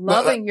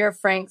 Loving your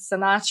Frank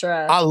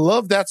Sinatra. I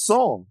love that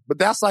song, but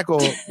that's like a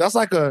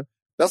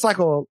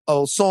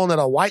song that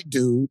a white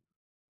dude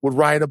would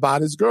write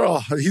about his girl.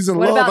 He's in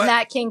love. What about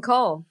Nat King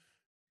Cole?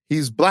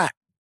 He's black.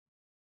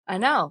 I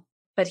know,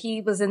 but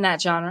he was in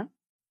that genre.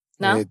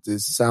 No, it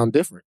sound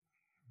different.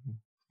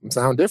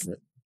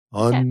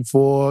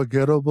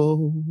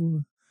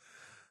 Unforgettable.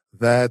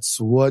 That's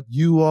what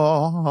you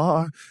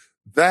are.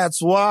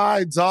 That's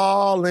why,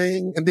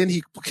 darling. And then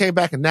he came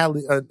back and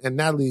Natalie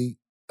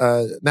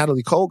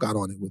Cole got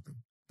on it with him.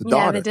 The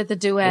daughter. They did the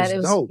duet. It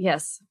was dope.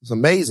 Yes. It was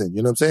amazing.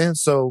 You know what I'm saying?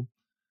 So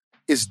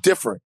it's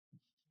different.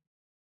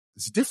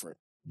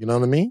 You know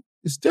what I mean?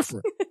 It's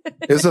different.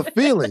 It's a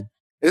feeling.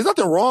 There's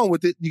nothing wrong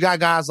with it. You got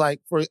guys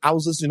like, I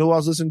was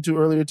listening to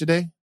earlier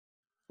today?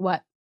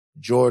 What?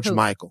 George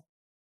Michael.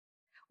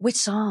 Which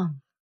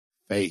song?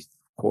 Faith,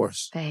 of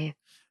course. Faith.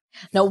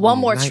 No, One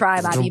More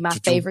Try might be my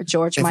favorite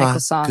George Michael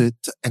song.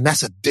 And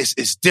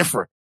it's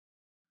different.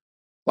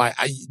 Like,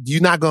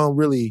 you're not going to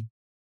really,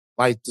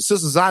 like the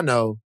sisters I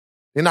know,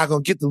 they're not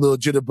going to get the little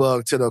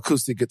jitterbug to the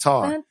acoustic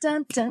guitar. Dun,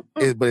 dun, dun.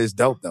 But it's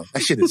dope, though.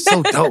 That shit is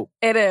so dope.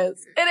 It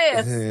is.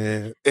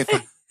 If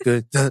I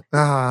could turn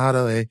all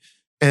the way,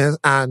 and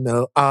I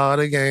know all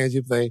the games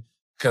you play.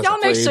 Y'all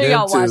make sure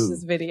y'all watch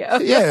this video.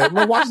 Yeah,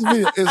 watch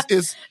the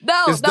video.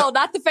 No,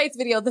 not the Faith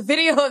video. The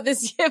video of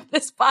this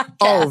podcast.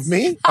 Oh, of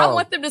me? I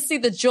want them to see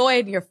the joy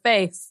in your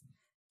face.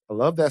 I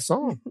love that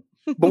song.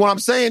 But what I'm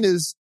saying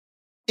is,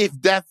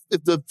 if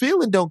the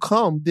feeling don't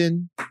come,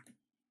 then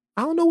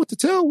I don't know what to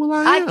tell Will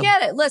I Am. I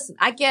get it. Listen,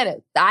 I get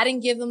it. I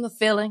didn't give them the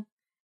feeling.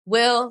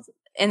 Will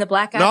and the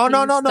Black Eyed Peas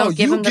No. Don't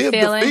give them the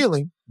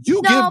feeling.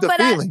 You give the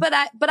feeling.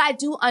 But I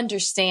do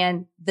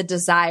understand the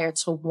desire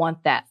to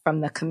want that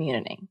from the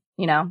community.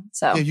 You know,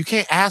 so yeah, you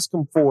can't ask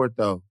them for it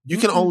though. You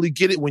can only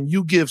get it when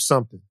you give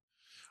something.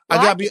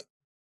 I'll be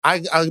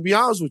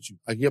honest with you.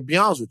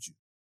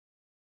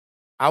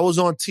 I was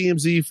on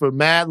TMZ for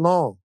mad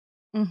long.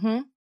 Mm-hmm.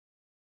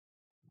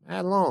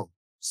 Mad long.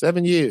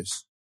 7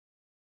 years.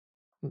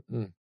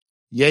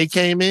 Ye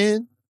came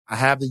in. I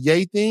have the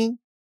Ye thing.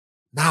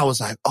 Now it's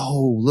like,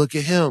 oh, look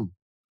at him.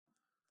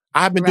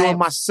 I've been doing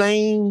my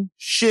same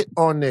shit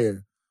on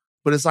there.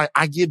 But it's like,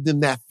 I give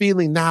them that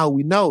feeling now.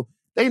 We know.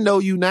 They know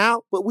you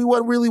now, but we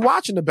weren't really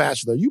watching The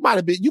Bachelor. You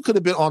could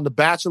have been on The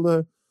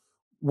Bachelor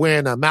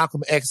wearing a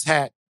Malcolm X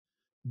hat,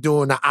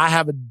 doing the I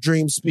Have a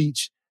Dream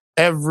speech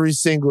every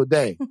single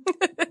day.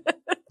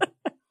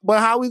 But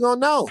how we gonna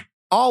know?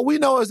 All we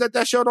know is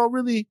that show don't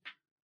really,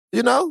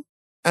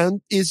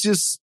 and it's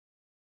just,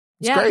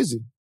 it's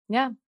crazy.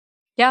 Yeah.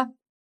 Yeah.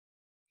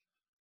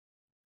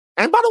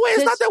 And by the way,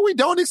 it's not that we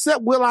don't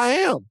accept Will I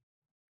Am.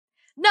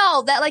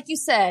 No, that, like you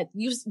said,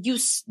 you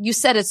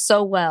said it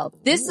so well.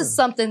 This is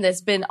something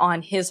that's been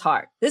on his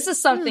heart. This is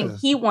something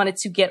he wanted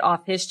to get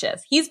off his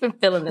chest. He's been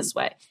feeling this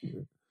way.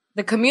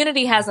 The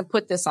community hasn't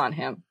put this on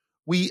him.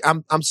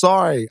 I'm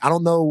sorry. I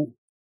don't know.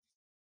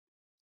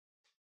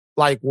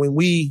 Like when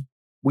we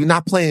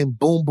not playing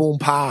Boom Boom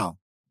Pow.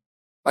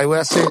 Like what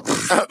I said,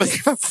 I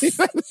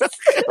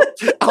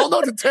don't know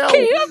what to tell.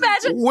 Can you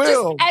imagine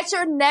Will, just at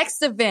your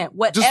next event,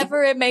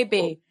 whatever it may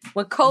be,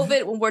 when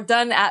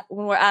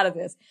we're out of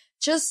this,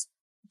 just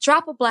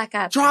drop a Black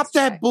Eyed Peas. Drop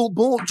that boom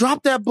boom pow.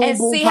 And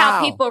see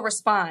how people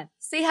respond.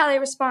 See how they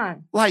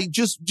respond. Like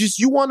just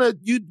you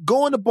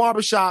go in the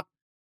barbershop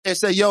and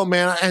say, yo,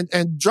 man,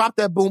 and drop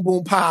that boom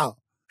boom pow.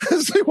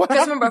 Because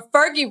remember,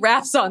 Fergie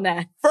raps on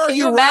that. Can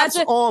you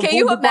imagine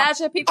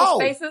people's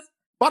faces?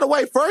 By the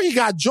way, Fergie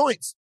got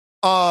joints.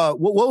 What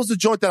was the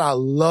joint that I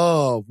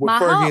love with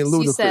Fergie and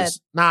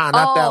Ludacris? Nah,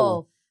 not that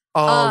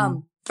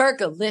one.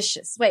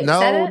 Fergalicious. Wait, no.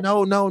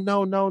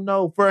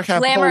 Ferg had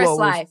Glamorous Polo.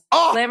 Life.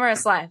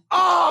 Glamorous Life.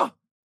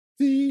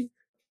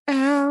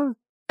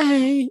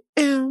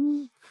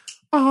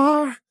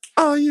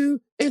 GLAMROU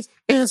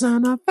is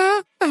on a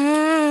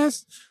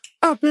fast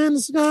up in the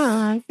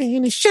sky,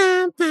 finish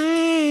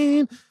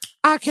champagne.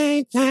 I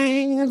can't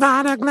think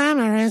about the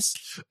glamorous.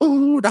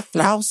 Ooh, the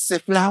flousy.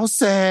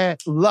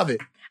 Love it.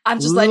 I'm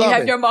just letting you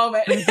have your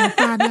moment. It's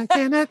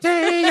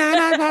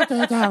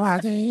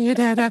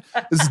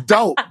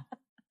dope.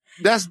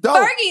 That's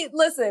dope.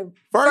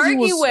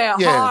 Fergie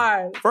went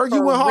hard.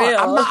 Fergie went hard.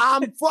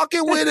 I'm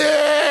fucking with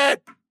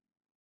it.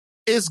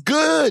 It's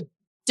good.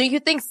 Do you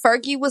think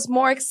Fergie was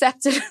more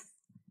accepted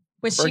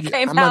when she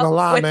came out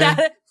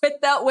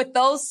with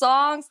those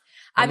songs?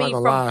 I mean,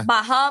 from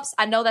My Humps,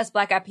 I know that's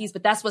Black Eyed Peas,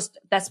 but that's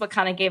what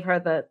kind of gave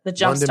her the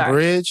jump start. London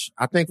Bridge,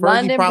 I think.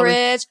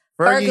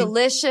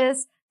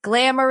 Fergalicious,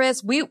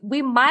 Glamorous.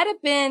 We might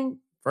have been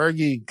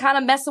Fergie kind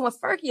of messing with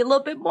Fergie a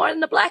little bit more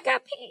than the Black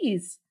Eyed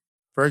Peas.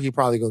 Fergie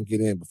probably gonna get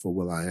in before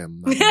Will I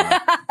Am.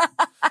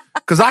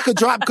 Because I could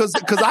drop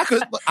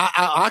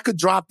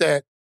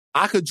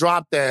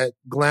that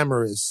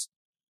Glamorous,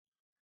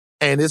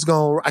 and it's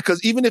gonna,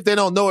 because even if they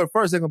don't know it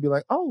first, they're gonna be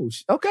like, oh,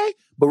 okay.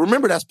 But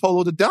remember, that's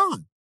Polo the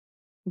Don.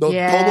 Polo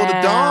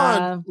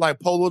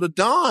the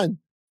Don.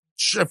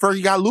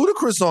 Fergie got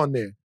Ludacris on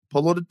there.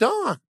 Polo the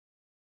Don.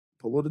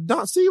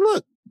 See,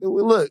 look,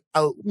 Look,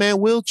 man,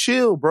 Will,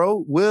 chill,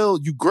 bro. Will,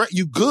 you great.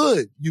 You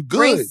good.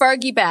 Bring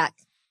Fergie back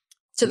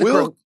to the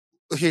group.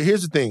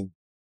 Here's the thing.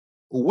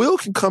 Will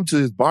can come to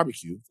his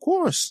barbecue, of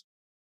course.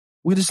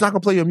 We just not gonna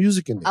play your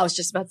music in there. I was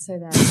just about to say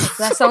that.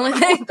 That's the only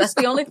thing. That's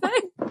the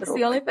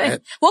only thing.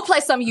 We'll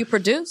play some you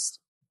produced.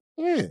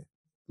 Yeah,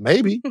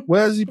 maybe.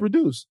 Where has he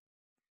produced?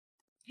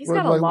 He's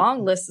got a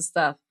long list of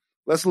stuff.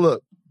 Let's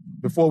look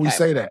before we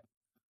say that.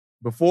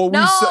 Before we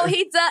say,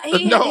 he does.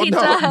 He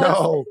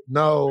does.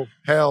 No,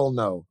 hell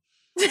no.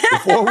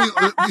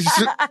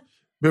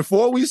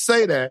 Before we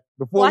say that,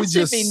 we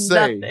just say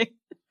nothing.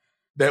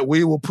 That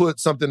we will put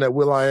something that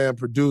Will.i.am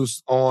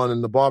produced on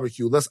in the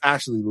barbecue, let's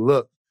actually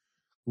look.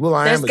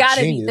 Will.i.am is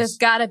genius. There's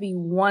gotta be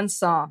one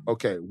song.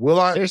 Okay,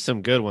 There's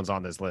some good ones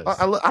on this list.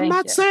 I'm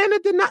not saying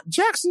that they're not.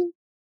 Jackson.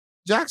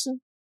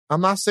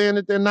 I'm not saying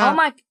that they're not. Oh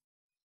my.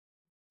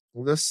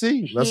 Let's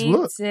see. Let's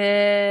look.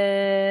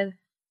 Did.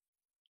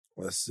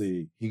 Let's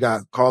see. He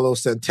got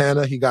Carlos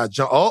Santana. He got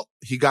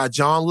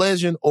John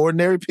Legend,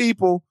 Ordinary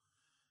People.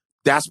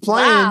 That's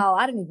playing. Wow,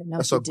 I didn't even know.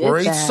 That's a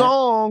great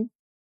song.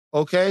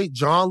 Okay,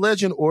 John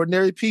Legend,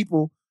 Ordinary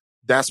People.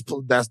 That's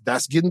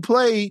getting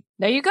played.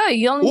 There you go.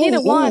 You only needed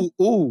one.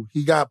 Ooh,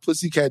 he got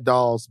Pussycat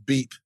Dolls,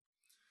 Beep.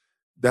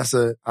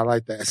 I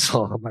like that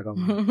song. I'm not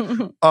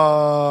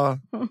gonna.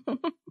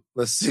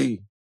 Let's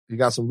see. He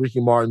got some Ricky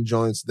Martin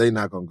joints. They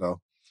not gonna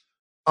go.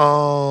 I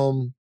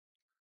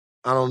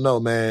don't know,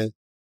 man.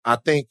 I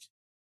think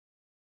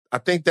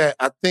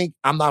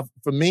I'm not,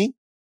 for me,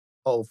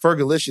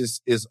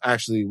 Fergalicious is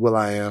actually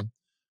Will.i.am.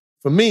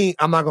 For me,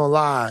 I'm not gonna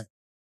lie.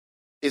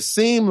 It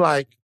seemed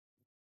like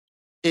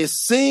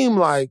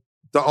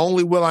the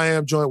only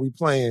Will.i.am joint we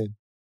playing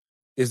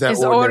is that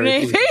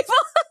Ordinary People.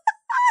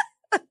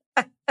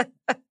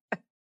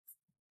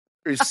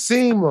 It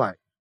seemed like,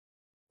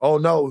 oh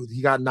no,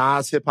 he got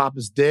Nas, Hip Hop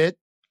is Dead.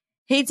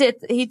 He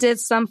did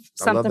something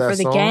for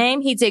the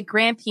game. He did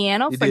Grand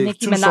Piano for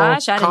Nicki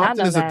Minaj. I did not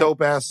know that. is a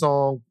dope ass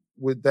song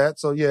with that.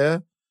 So yeah,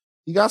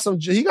 he got some.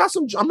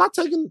 I'm not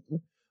taking.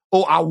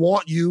 Oh, I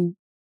Want You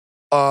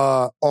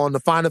on the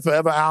Find It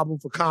Forever album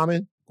for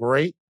Common.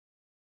 Great.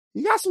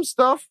 He got some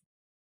stuff.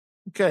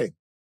 Okay.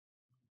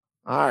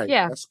 All right.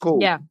 Yeah. That's cool.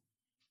 Yeah.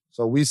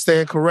 So we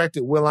stand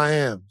corrected,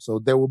 Will.i.am. So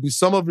there will be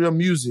some of your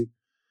music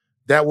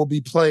that will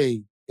be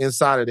played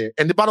inside of there.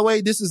 And by the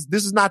way, this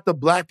is not the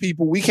black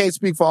people. We can't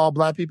speak for all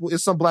black people.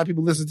 It's some black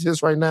people listening to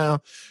this right now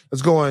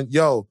that's going,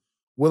 yo,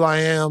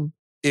 Will.i.am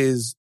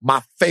is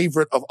my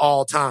favorite of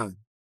all time.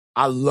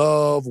 I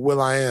love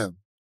Will.i.am.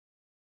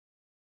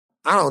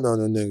 I don't know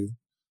no nigga.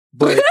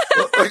 But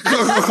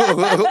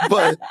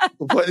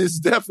but it's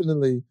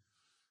definitely,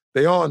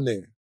 they on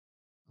there.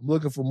 I'm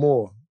looking for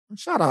more.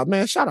 Shout out,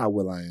 man. Shout out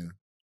Will.i.am.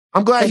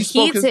 I'm glad he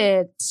spoke.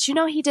 Did you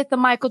know he did the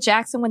Michael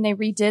Jackson when they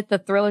redid the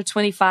Thriller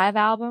 25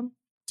 album?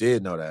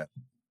 Did know that.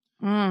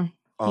 He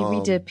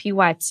redid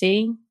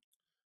PYT.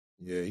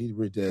 Yeah, he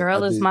redid.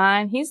 Girl Is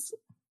Mine. He's.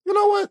 You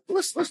know what?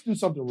 Let's do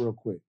something real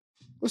quick.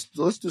 Let's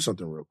do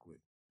something real quick.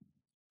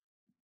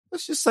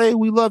 Let's just say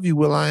we love you,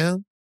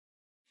 Will.i.am.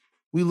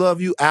 We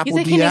love you, Apple. You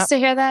think he needs to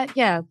hear that?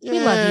 Yeah, we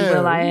love you,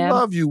 Will.i.am. We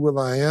love you,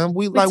 Will.i.am.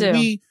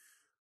 We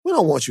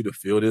don't want you to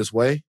feel this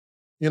way,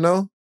 you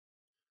know?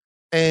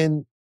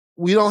 And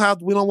we don't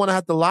want to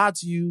have to lie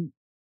to you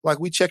like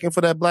we checking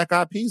for that Black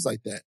Eyed Peas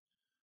like that.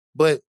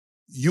 But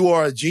you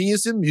are a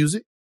genius in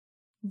music.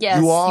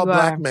 Yes, you are a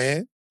black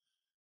man.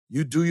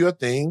 You do your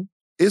thing.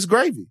 It's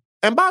gravy.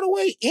 And by the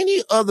way,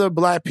 any other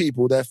black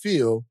people that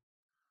feel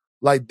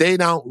like they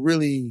don't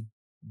really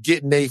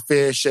getting their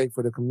fair shake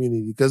for the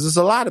community, because there's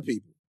a lot of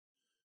people,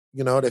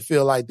 you know, that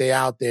feel like they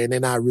out there and they're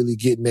not really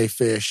getting their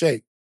fair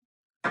shake.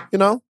 You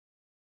know,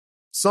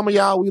 some of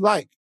y'all we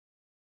like.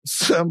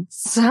 Some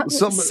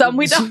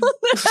we don't.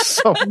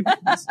 some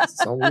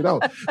we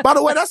don't. By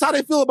the way, that's how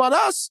they feel about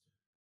us.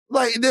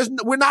 Like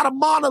we're not a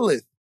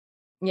monolith.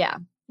 Yeah,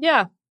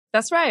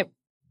 that's right.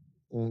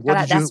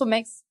 That's what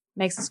makes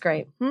us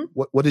great.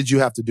 What did you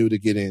have to do to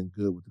get in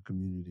good with the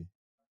community?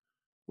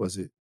 Was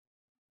it?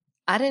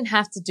 I didn't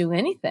have to do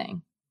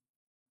anything.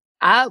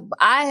 I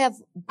have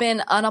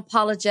been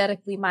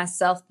unapologetically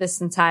myself this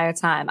entire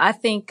time. I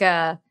think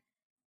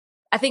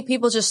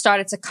people just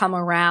started to come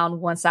around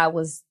once I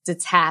was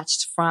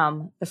detached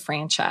from the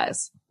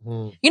franchise.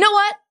 You know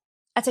what?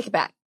 I take it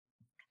back.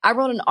 I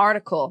wrote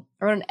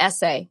an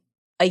essay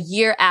a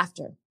year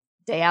after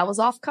the day I was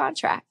off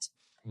contract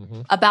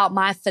about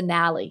my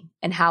finale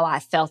and how I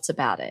felt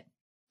about it.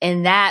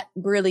 And that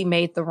really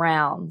made the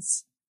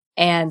rounds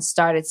and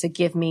started to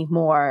give me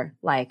more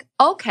like,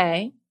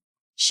 okay,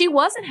 she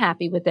wasn't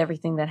happy with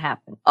everything that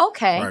happened.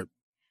 Okay. Right.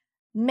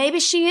 Maybe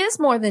she is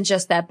more than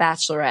just that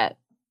bachelorette.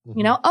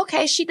 You know,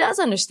 okay, she does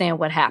understand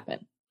what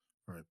happened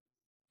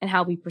and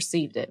how we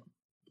perceived it.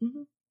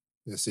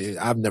 Yeah, see,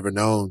 I've never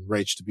known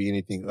Rach to be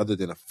anything other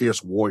than a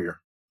fierce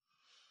warrior.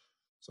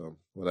 So,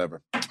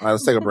 whatever. All right,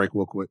 let's take a break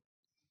real quick.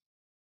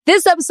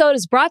 This episode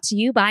is brought to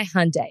you by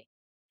Hyundai.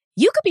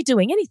 You could be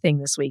doing anything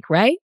this week,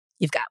 right?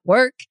 You've got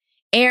work,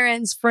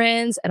 errands,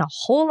 friends, and a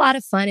whole lot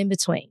of fun in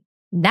between.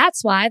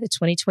 That's why the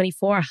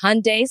 2024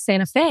 Hyundai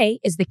Santa Fe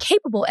is the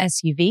capable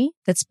SUV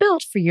that's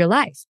built for your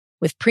life.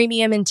 With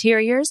premium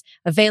interiors,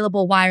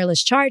 available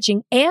wireless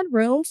charging, and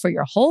room for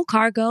your whole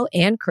cargo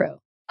and crew.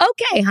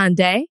 Okay,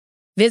 Hyundai.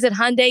 Visit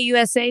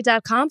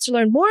HyundaiUSA.com to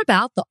learn more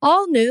about the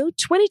all-new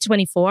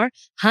 2024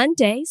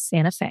 Hyundai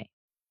Santa Fe.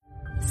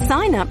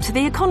 Sign up to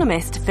The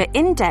Economist for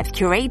in-depth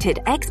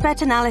curated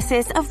expert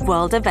analysis of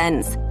world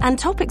events and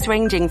topics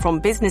ranging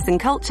from business and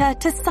culture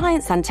to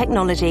science and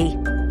technology.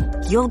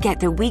 You'll get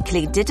the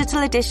weekly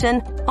digital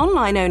edition,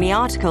 online-only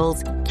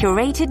articles,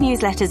 curated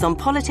newsletters on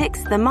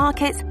politics, the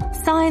markets,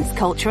 science,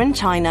 culture, and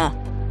China,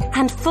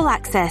 and full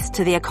access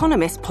to The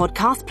Economist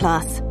Podcast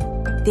Plus.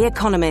 The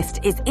Economist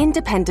is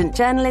independent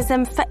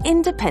journalism for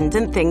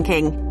independent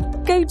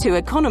thinking. Go to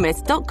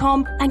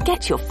economist.com and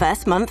get your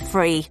first month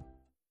free.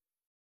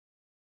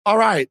 All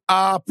right.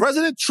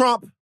 President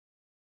Trump.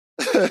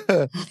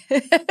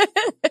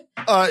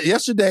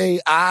 Yesterday,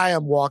 I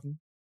am walking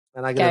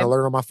and I get an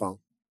alert on my phone.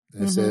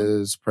 It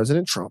says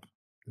President Trump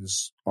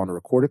is on a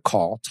recorded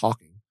call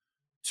talking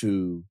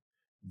to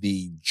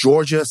the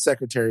Georgia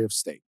Secretary of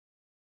State.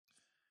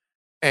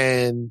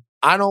 And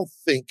I don't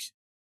think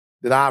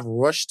that I've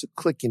rushed to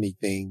click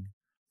anything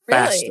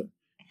faster.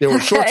 There were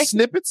short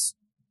snippets.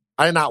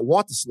 I did not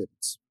want the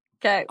snippets.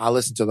 Okay. I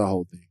listened to the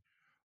whole thing.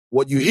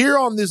 What you hear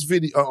on this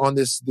video, on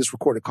this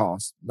recorded call,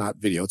 not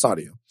video, it's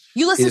audio.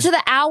 You listened to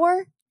the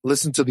hour?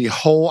 Listen to the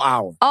whole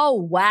hour. Oh,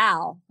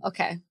 wow.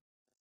 Okay.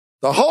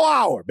 The whole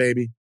hour,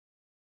 baby.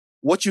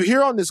 What you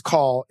hear on this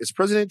call is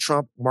President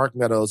Trump, Mark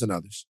Meadows, and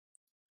others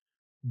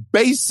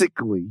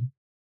basically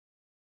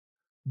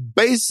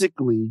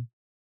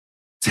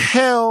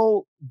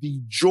tell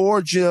the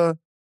Georgia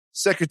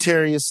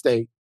Secretary of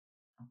State,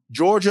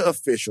 Georgia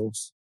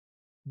officials,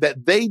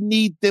 that they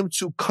need them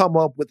to come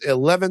up with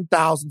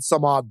 11,000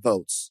 some odd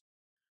votes,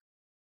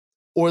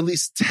 or at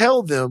least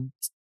tell them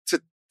to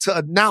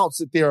announce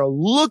that they are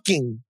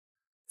looking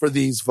for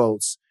these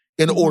votes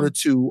in order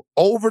to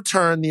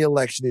overturn the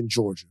election in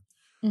Georgia.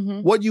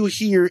 What you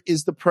hear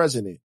is the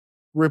president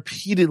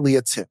repeatedly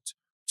attempt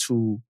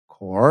to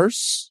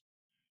coerce,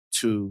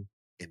 to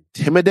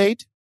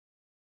intimidate,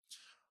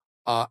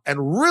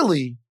 and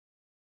really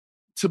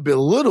to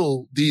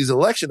belittle these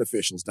election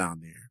officials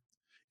down there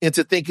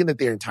into thinking that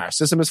their entire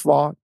system is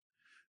flawed,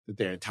 that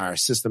their entire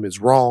system is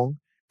wrong,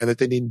 and that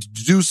they need to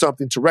do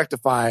something to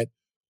rectify it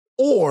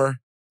or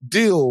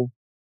deal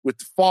with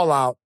the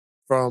fallout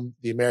from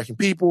the American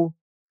people,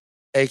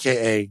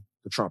 aka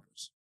the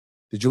Trumpers.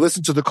 Did you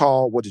listen to the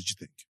call? What did you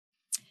think?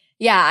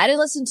 Yeah, I didn't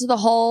listen to the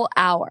whole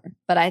hour,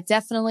 but I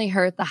definitely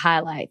heard the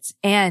highlights.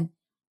 And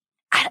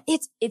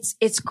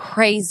it's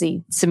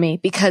crazy to me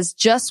because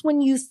just when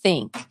you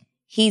think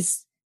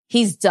he's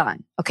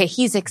done, okay,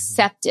 he's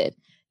accepted.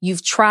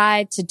 You've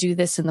tried to do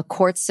this in the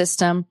court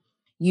system.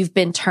 You've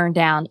been turned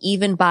down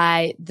even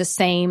by the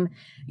same,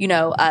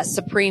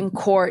 Supreme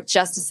Court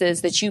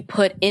justices that you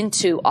put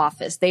into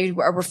office. They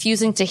are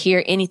refusing to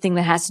hear anything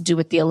that has to do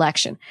with the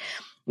election.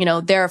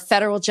 There are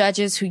federal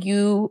judges who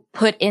you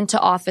put into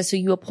office, who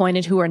you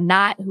appointed, who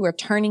are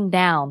turning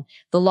down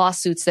the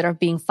lawsuits that are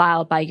being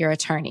filed by your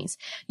attorneys.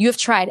 You have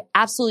tried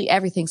absolutely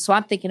everything. So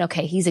I'm thinking,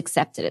 okay, he's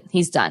accepted it.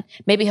 He's done.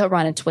 Maybe he'll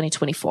run in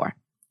 2024.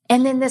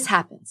 And then this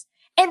happens.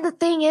 And the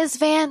thing is,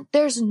 Van,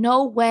 there's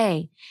no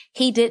way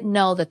he didn't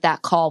know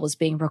that call was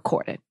being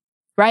recorded,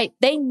 right?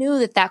 They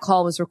knew that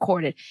call was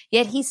recorded,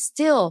 yet he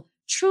still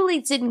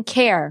truly didn't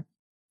care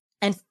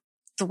and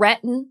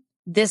threatened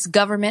this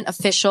government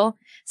official,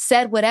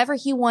 said whatever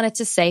he wanted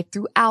to say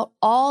throughout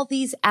all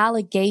these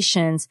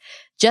allegations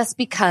just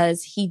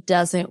because he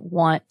doesn't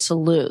want to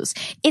lose.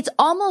 It's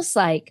almost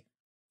like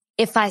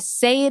if I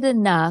say it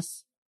enough,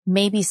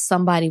 maybe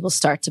somebody will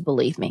start to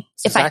believe me.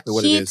 That's exactly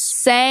if I keep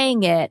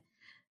saying it,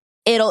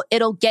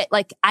 it'll get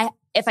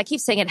if I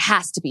keep saying it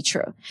has to be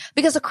true.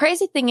 Because the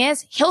crazy thing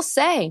is he'll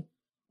say,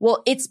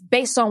 well, it's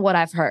based on what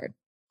I've heard.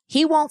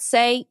 He won't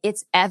say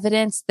it's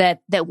evidence that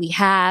we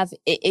have.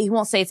 He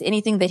won't say it's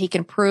anything that he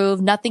can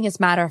prove. Nothing is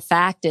matter of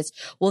fact. It's,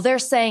 well, they're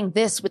saying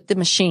this with the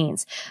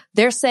machines.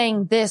 They're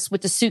saying this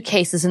with the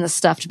suitcases and the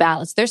stuffed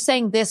ballots. They're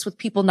saying this with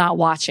people not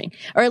watching,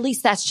 or at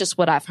least that's just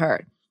what I've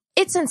heard.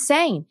 It's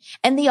insane.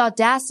 And the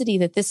audacity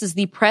that this is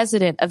the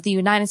president of the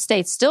United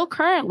States still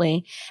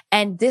currently,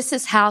 and this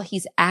is how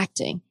he's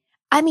acting.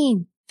 I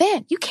mean,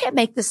 Van, you can't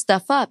make this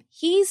stuff up.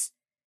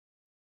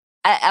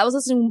 I was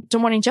listening to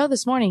Morning Joe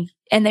this morning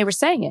and they were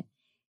saying it.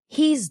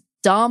 He's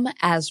dumb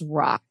as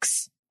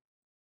rocks.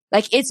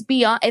 Like it's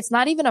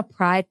not even a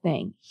pride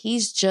thing.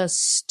 He's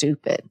just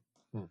stupid.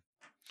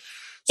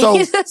 So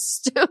he's just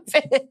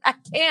stupid. I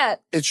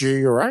can't.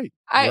 You're right.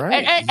 You're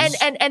right.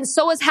 And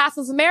so is half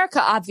of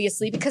America,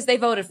 obviously, because they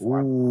voted for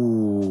him.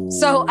 Ooh.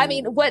 So, I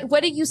mean,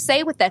 what do you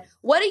say with that?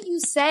 What do you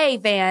say,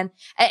 Van?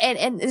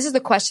 And this is the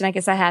question I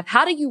guess I have.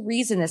 How do you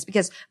reason this?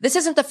 Because this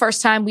isn't the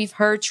first time we've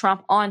heard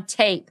Trump on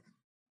tape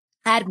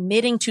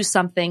admitting to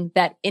something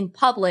that in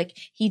public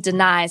he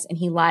denies and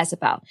he lies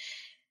about.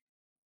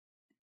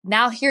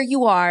 Now here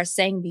you are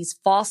saying these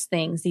false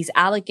things, these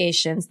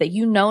allegations that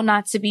you know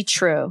not to be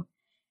true.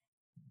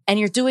 and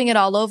you're doing it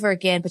all over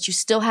again, but you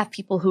still have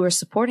people who are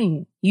supporting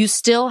you. You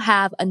still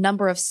have a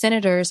number of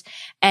senators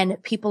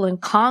and people in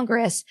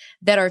Congress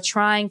that are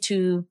trying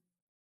to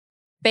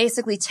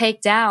basically take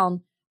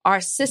down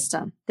our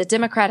system, the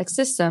democratic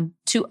system,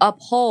 to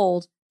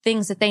uphold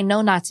things that they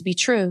know not to be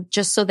true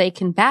just so they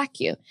can back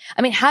you.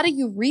 I mean, how do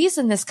you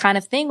reason this kind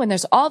of thing when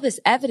there's all this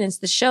evidence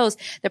that shows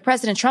that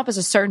President Trump is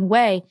a certain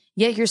way,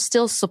 yet you're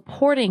still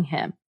supporting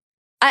him?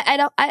 I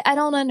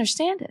don't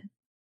understand it.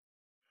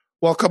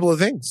 Well, a couple of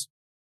things.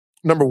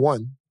 Number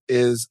one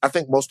is I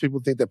think most people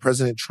think that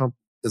President Trump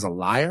is a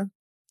liar,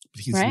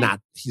 but he's not.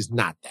 He's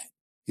not that.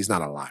 He's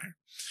not a liar.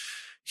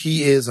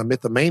 He is a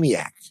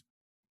mythomaniac.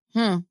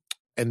 And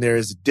there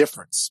is a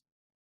difference.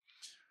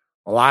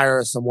 A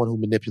liar is someone who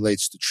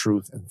manipulates the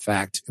truth and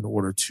fact in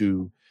order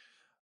to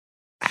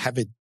have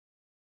it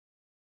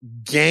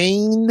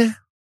gain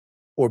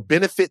or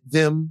benefit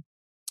them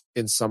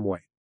in some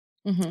way.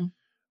 Mm-hmm.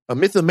 A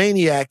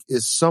mythomaniac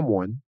is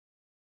someone,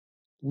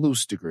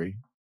 loose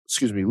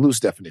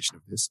definition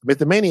of this. A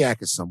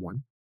mythomaniac is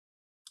someone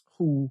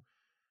who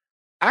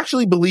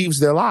actually believes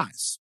their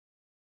lies.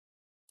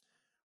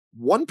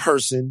 One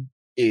person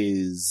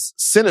is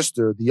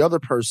sinister. The other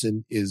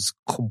person is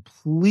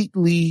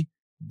completely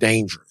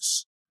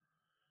dangerous.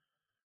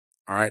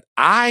 All right.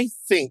 I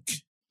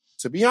think,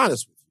 to be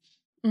honest with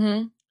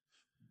you,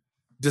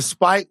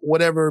 despite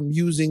whatever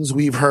musings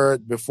we've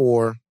heard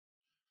before,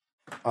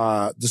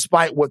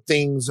 despite what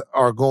things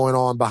are going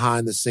on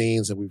behind the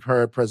scenes, and we've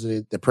heard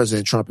that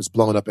President Trump is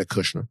blowing up at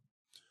Kushner.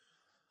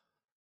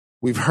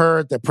 We've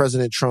heard that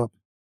President Trump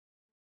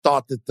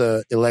thought that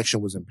the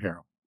election was in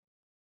peril.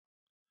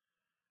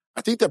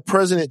 I think that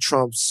President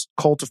Trump's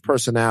cult of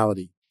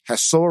personality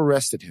has so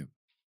arrested him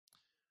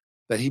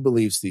that he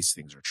believes these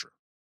things are true.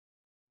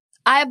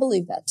 I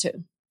believe that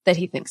too, that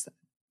he thinks that.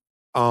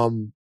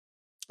 I'm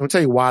going to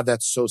tell you why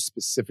that's so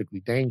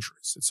specifically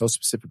dangerous. It's so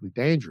specifically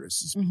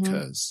dangerous is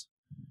because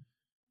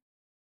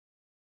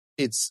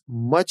it's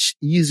much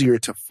easier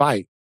to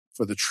fight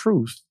for the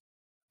truth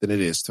than it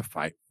is to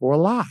fight for a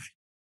lie.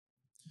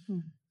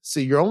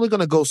 See, you're only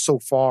going to go so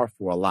far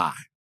for a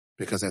lie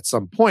because at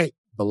some point,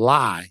 the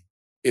lie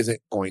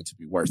isn't going to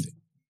be worth it.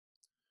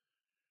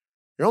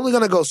 You're only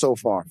going to go so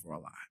far for a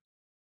lie.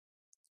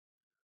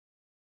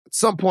 At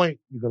some point,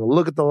 you're going to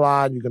look at the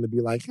lie and you're going to be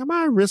like, am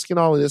I risking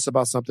all of this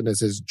about something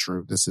that isn't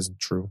true? This isn't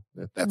true.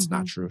 That's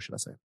not true, should I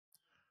say.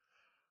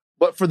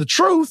 But for the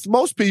truth,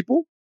 most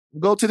people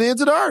go to the ends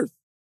of the earth.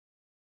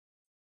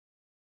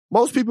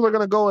 Most people are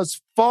going to go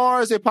as far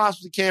as they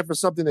possibly can for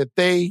something that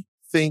they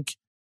think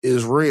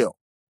is real.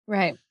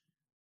 Right.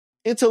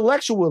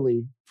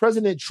 Intellectually,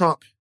 President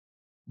Trump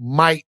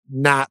might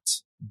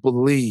not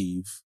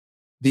believe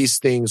these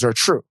things are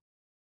true.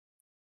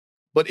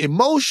 But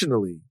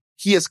emotionally,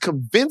 he has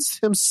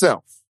convinced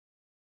himself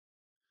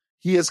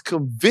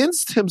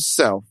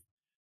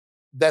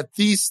that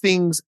these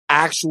things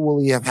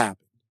actually have happened.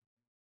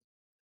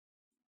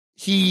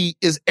 He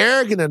is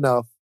arrogant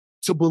enough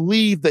to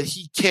believe that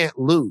he can't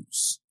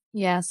lose.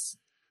 Yes.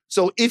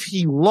 So if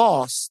he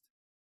lost,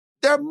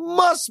 there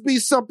must be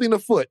something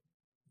afoot.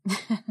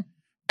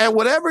 And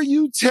whatever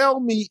you tell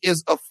me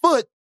is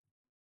afoot,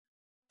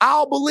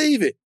 I'll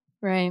believe it.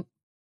 Right.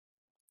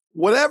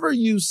 Whatever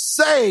you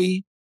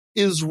say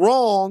is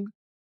wrong,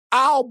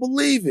 I'll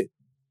believe it.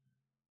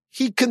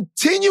 He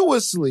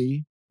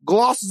continuously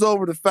glosses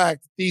over the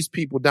fact that these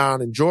people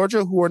down in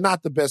Georgia, who are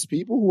not the best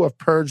people, who have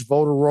purged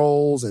voter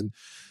rolls and,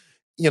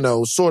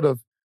 sort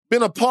of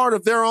been a part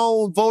of their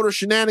own voter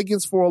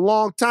shenanigans for a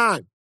long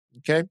time.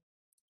 Okay.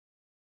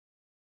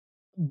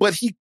 But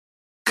he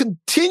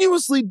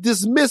continuously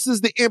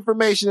dismisses the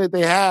information that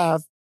they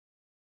have,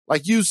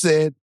 like you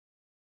said,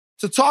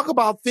 to talk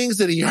about things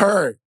that he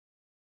heard.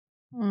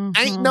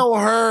 Ain't no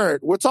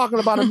heard. We're talking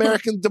about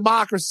American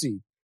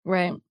democracy.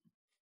 Right.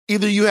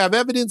 Either you have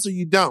evidence or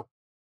you don't.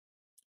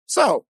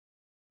 So,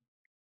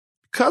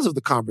 because of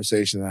the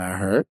conversation that I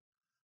heard,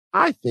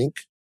 I think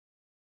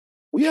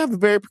we have a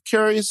very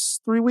precarious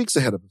 3 weeks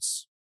ahead of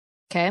us.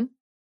 Okay.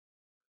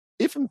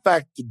 If, in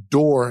fact, the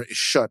door is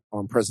shut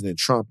on President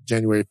Trump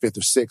January 5th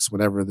or 6th,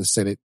 whenever the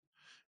Senate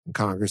and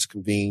Congress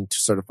convene to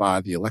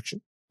certify the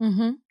election,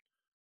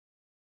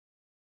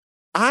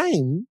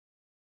 I'm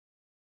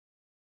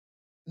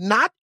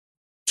not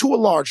to a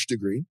large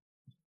degree,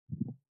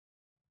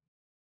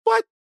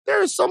 but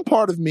there is some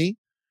part of me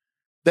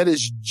that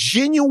is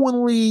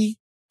genuinely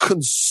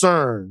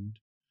concerned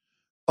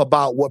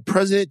about what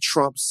President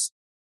Trump's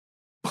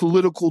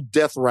political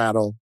death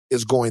rattle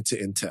is going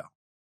to entail.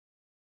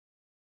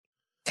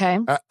 Okay.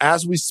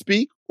 As we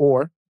speak,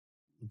 or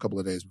a couple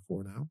of days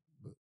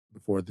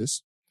before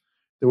this,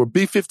 there were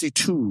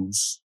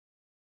B-52s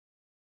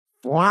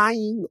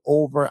flying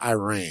over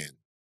Iran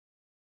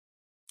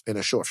in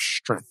a show of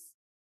strength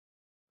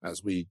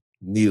as we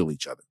needle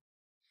each other.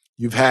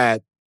 You've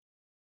had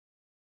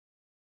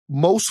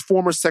most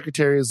former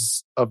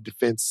secretaries of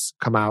defense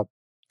come out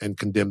and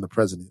condemn the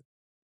president.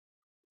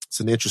 It's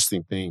an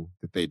interesting thing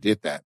that they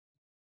did that.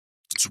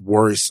 It's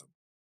worrisome.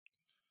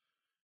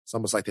 It's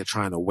almost like they're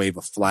trying to wave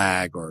a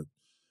flag or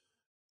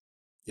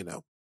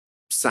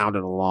sound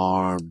an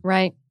alarm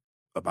right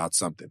about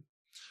something.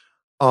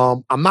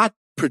 I'm not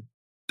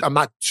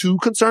too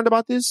concerned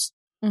about this,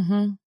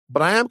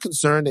 but I am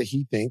concerned that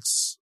he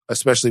thinks,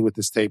 especially with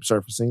this tape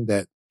surfacing,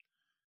 that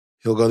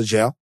he'll go to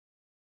jail.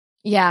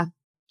 Yeah,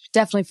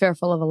 definitely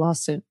fearful of a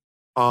lawsuit.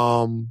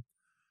 And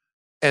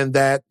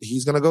that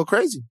he's going to go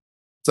crazy.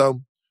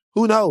 So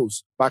who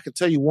knows? But I can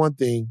tell you one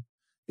thing.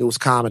 It was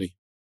comedy.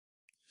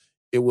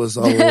 It was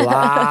a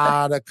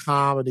lot of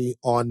comedy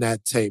on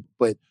that tape.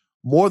 But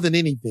more than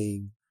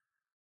anything,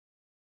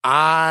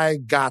 I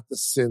got the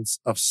sense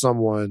of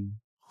someone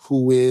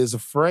who is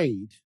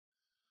afraid,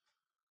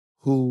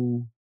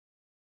 who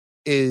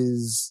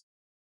is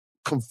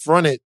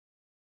confronted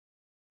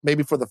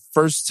maybe for the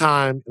first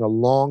time in a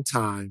long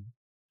time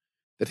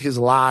that his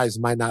lies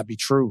might not be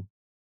true,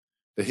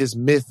 that his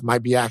myth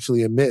might be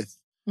actually a myth.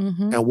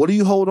 And what do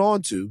you hold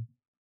on to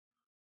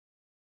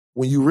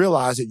when you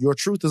realize that your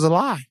truth is a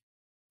lie?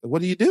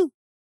 What do you do?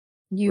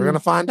 We're going to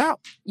find out.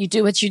 You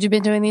do what you've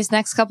been doing these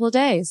next couple of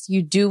days.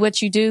 You do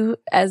what you do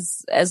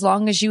as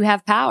long as you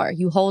have power.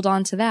 You hold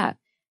on to that.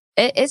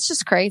 It's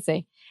just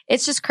crazy.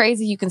 It's just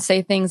crazy. You can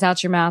say things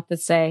out your mouth that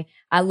say,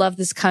 I love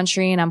this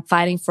country and I'm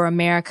fighting for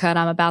America and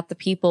I'm about the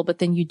people. But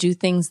then you do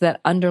things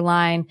that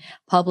undermine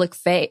public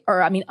faith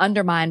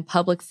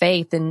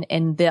in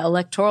the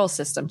electoral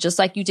system, just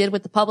like you did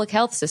with the public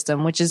health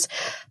system, which is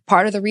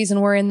part of the reason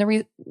we're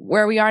in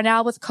where we are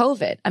now with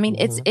COVID. I mean,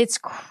 it's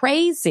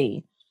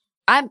crazy.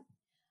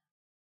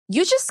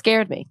 You just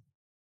scared me.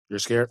 You're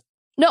scared?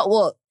 No,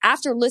 well,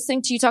 after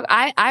listening to you talk,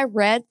 I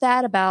read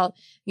that about,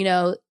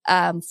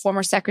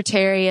 former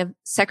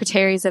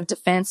secretaries of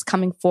defense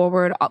coming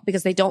forward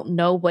because they don't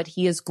know what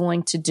he is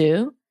going to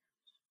do.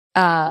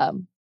 But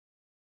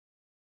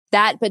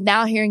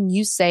now hearing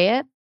you say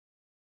it,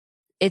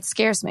 it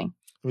scares me.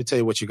 Let me tell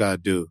you what you got to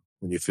do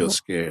when you feel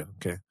scared.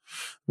 Okay.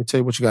 Let me tell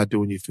you what you got to do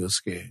when you feel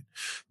scared.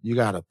 You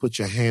got to put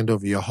your hand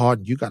over your heart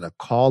and you got to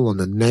call on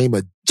the name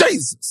of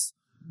Jesus.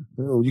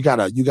 You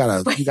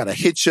gotta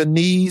hit your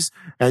knees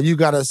and you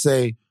gotta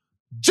say,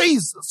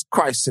 Jesus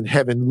Christ in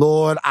heaven,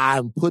 Lord,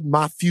 I'm putting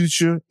my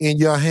future in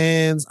your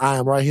hands. I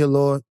am right here,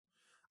 Lord.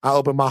 I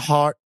open my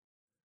heart.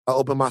 I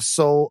open my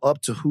soul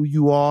up to who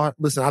you are.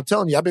 Listen, I'm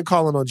telling you, I've been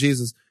calling on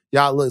Jesus.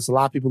 Y'all, look, it's a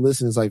lot of people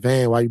listening. It's like,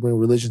 Van, why you bring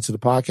religion to the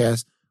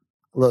podcast?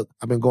 Look,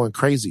 I've been going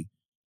crazy.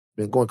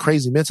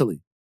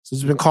 Mentally. So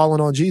I've been calling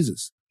on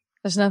Jesus.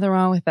 There's nothing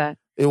wrong with that.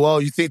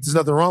 Well, you think there's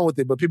nothing wrong with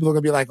it, but people are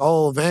going to be like,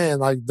 oh, Van,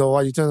 why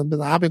you telling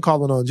them? I've been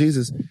calling on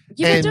Jesus.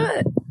 You can do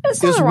it.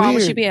 There's nothing wrong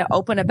with you being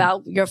open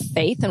about your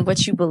faith and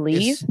what you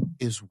believe.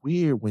 It's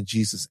weird when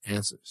Jesus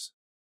answers.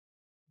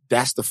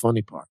 That's the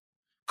funny part.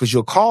 Because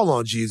you'll call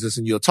on Jesus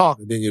and you'll talk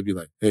and then you'll be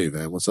like, hey,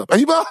 man, what's up? And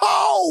you'll be like,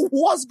 oh,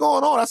 what's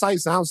going on? That's how he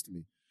sounds to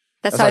me.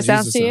 That's how he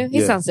sounds to you?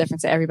 He sounds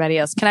different to everybody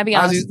else. Can I be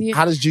honest with you?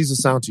 How does Jesus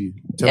sound to you?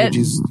 Tell me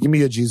Jesus. Give me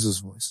your Jesus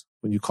voice.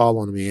 When you call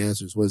on him, he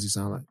answers. What does he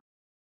sound like?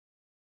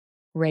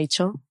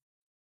 Rachel.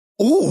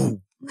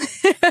 Ooh.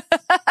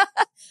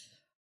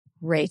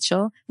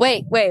 Rachel.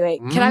 Wait.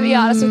 Can I be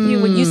honest with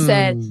you? When you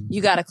said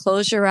you got to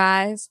close your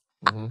eyes,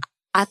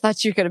 I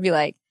thought you were going to be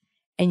like,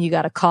 and you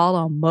got to call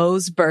on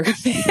Mose Bergman.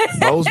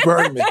 Mose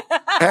Bergman.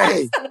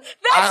 Hey,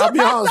 I'll be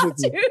honest with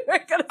you.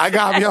 I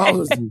got to be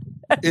honest with you.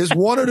 It's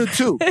one of the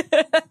two.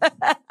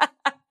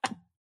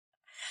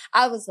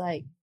 I was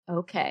like,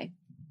 okay.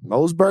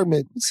 Mose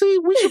Bergman. See,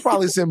 we should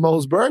probably send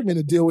Mose Bergman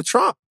to deal with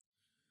Trump.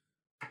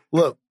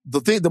 Look,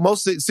 the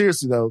most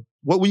seriously though,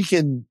 what we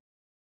can,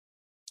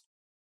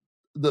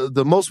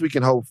 the most we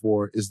can hope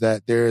for is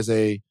that there is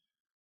a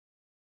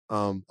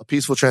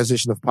peaceful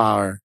transition of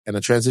power and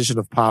a transition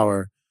of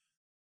power,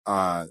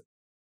 that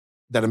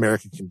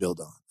America can build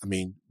on. I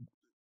mean,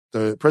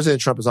 President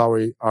Trump has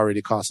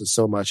already cost us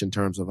so much in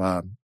terms of,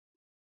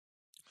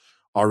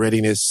 our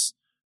readiness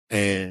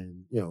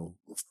and,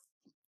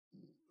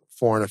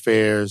 foreign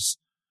affairs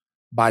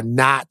by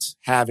not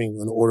having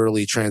an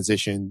orderly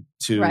transition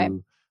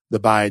to the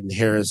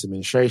Biden-Harris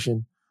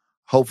administration.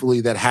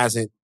 Hopefully that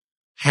hasn't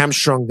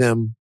hamstrung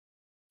them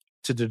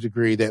to the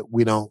degree that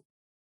we don't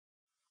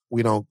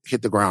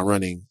hit the ground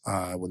running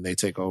when they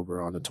take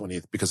over on the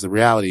 20th, because the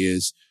reality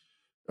is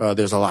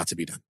there's a lot to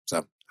be done.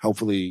 So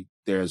hopefully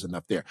there's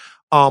enough there.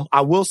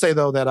 I will say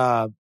though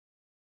that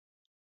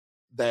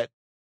that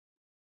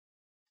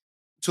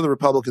to the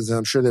Republicans, and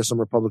I'm sure there's some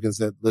Republicans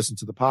that listen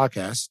to the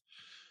podcast,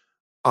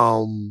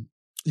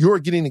 you're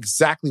getting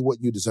exactly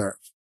what you deserve.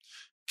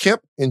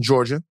 Kemp in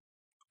Georgia,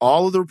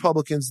 all of the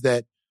Republicans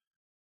that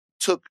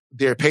took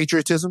their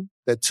patriotism,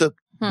 that took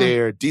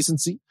their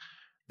decency,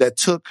 that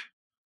took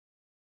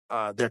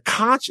their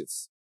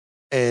conscience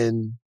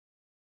and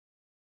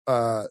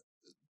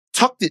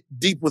tucked it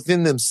deep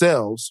within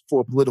themselves for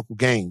a political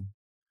gain.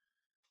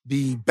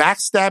 The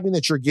backstabbing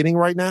that you're getting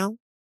right now,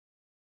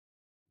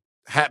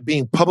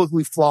 being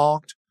publicly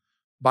flogged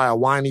by a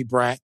whiny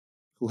brat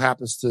who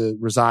happens to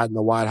reside in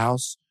the White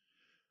House,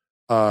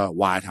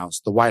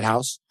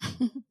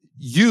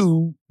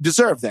 you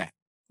deserve that.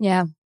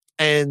 Yeah.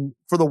 And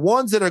for the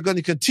ones that are going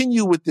to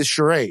continue with this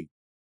charade,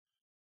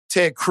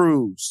 Ted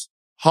Cruz,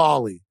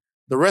 Hawley,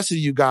 the rest of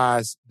you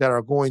guys that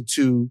are going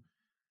to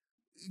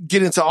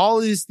get into all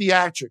of these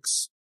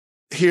theatrics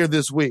here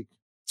this week,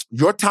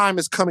 your time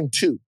is coming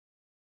too.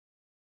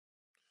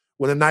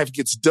 When a knife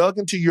gets dug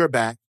into your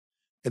back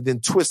and then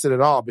twisted at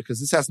all, because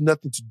this has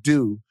nothing to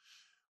do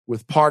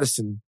with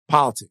partisan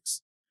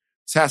politics.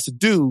 This has to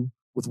do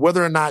with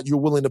whether or not you're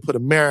willing to put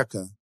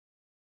America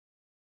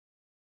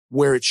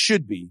where it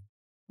should be,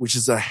 which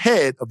is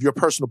ahead of your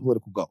personal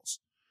political goals.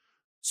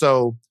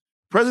 So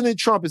President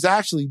Trump is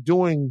actually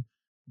doing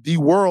the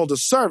world a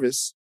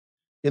service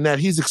in that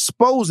he's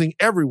exposing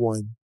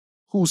everyone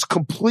who's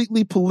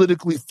completely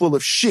politically full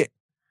of shit.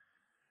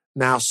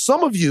 Now,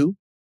 some of you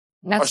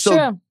are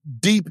so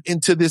deep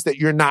into this that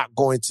you're not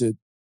going to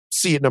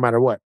see it no matter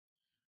what.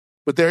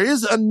 But there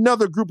is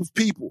another group of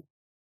people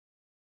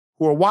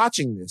who are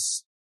watching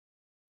this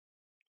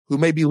who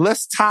may be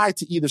less tied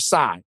to either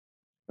side.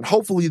 And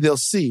hopefully they'll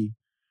see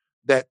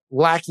that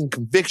lacking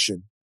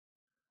conviction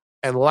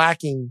and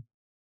lacking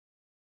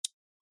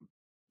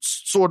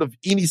sort of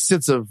any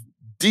sense of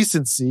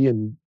decency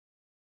and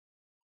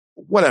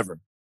whatever.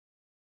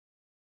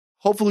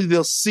 Hopefully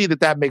they'll see that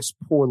that makes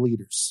poor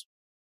leaders.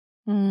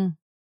 You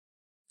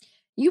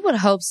would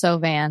hope so,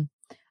 Van.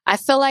 I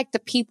feel like the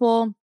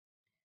people,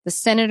 the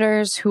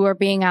senators who are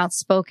being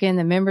outspoken,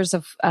 the members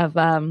of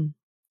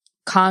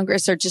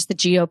Congress or just the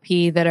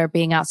GOP that are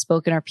being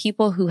outspoken are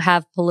people who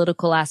have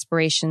political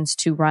aspirations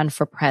to run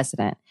for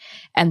president.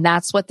 And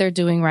that's what they're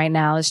doing right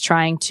now, is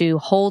trying to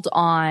hold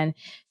on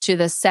to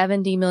the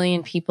 70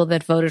 million people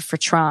that voted for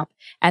Trump.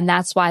 And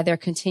that's why they're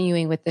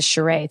continuing with the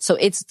charade. So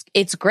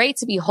it's great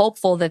to be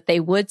hopeful that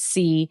they would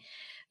see,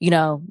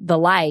 the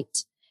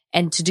light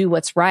and to do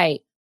what's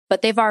right.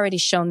 But they've already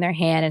shown their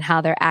hand in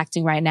how they're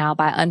acting right now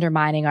by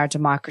undermining our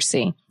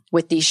democracy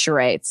with these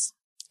charades.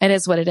 It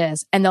is what it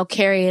is. And they'll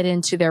carry it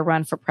into their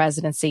run for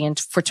presidency and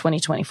for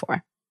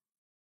 2024.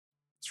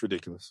 It's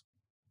ridiculous.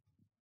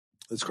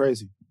 It's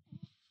crazy.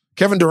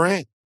 Kevin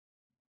Durant.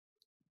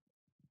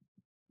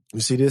 You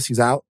see this? He's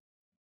out.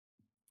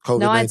 COVID-19.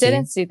 No, I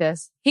didn't see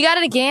this. He got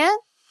it again?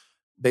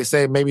 They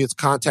say maybe it's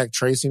contact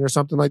tracing or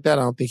something like that.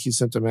 I don't think he's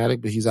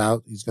symptomatic, but he's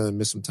out. He's going to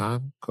miss some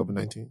time.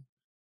 COVID-19.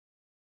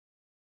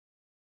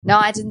 No,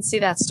 I didn't see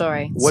that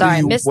story. Sorry,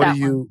 I missed that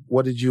one.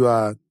 What are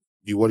your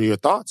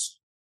thoughts?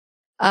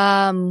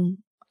 I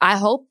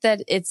hope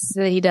that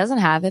that he doesn't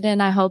have it,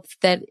 and I hope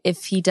that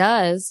if he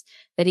does,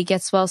 that he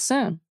gets well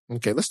soon.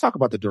 Okay, let's talk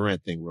about the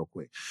Durant thing real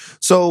quick.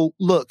 So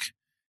look,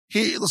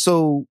 let's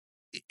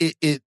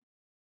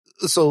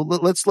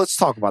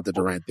talk about the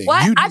Durant thing.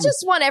 Well, I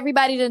just want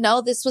everybody to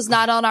know this was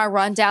not on our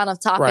rundown of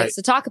topics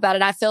to talk about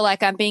it. I feel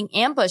like I'm being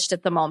ambushed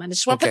at the moment. I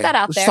just want to put that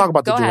out there. Let's talk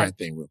about the Durant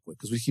thing real quick,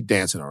 because we keep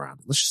dancing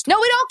around it. No,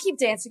 we don't keep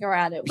dancing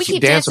around it. We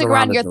keep dancing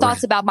around your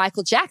thoughts about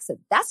Michael Jackson.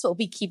 That's what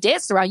we keep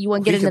dancing around. You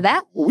want to get into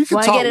that? We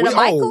can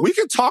talk. We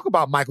can talk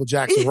about Michael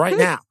Jackson right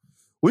now.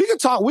 We can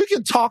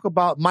talk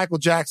about Michael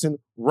Jackson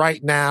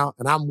right now,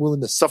 and I'm willing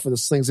to suffer the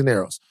slings and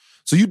arrows.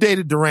 So you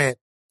dated Durant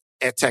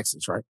at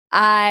Texas, right?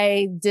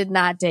 I did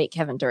not date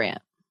Kevin Durant.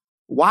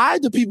 Why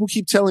do people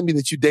keep telling me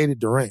that you dated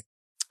Durant?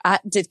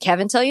 Did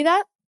Kevin tell you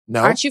that?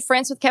 No. Aren't you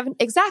friends with Kevin?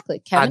 Exactly.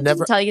 Kevin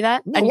didn't tell you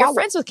that. And you're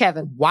friends with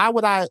Kevin. Why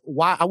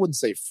I wouldn't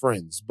say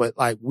friends, but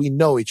like we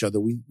know each other.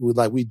 We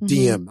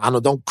DM. I know,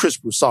 don't Chris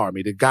Broussard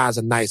me. The guy's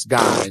a nice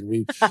guy. And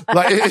we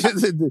like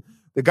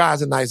the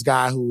guy's a nice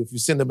guy who, if you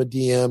send him a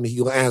DM,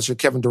 he'll answer.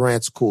 Kevin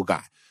Durant's a cool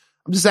guy.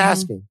 I'm just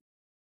asking.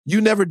 You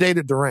never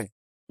dated Durant.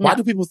 Why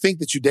do people think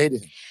that you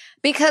dated him?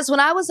 Because when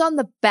I was on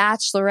The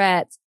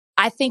Bachelorette,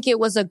 I think it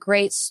was a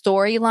great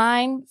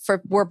storyline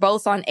we're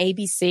both on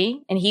ABC,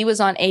 and he was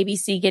on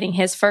ABC getting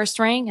his first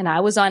ring, and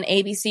I was on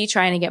ABC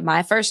trying to get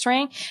my first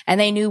ring. And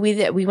they knew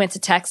that we went to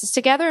Texas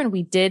together, and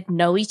we did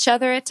know each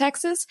other at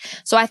Texas.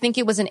 So I think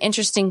it was an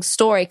interesting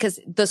story, because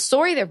the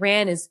story that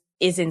ran is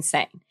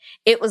insane.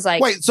 It was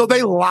like, wait, so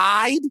they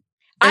lied?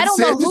 I don't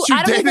know who.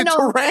 I don't even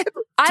know. Durant?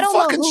 I don't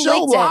know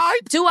who leaked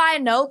it. Do I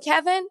know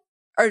Kevin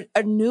or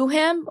knew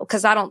him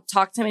because I don't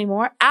talk to him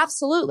anymore?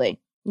 Absolutely.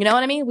 You know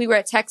what I mean? We were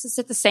at Texas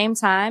at the same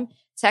time.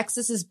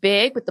 Texas is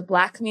big, but the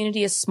Black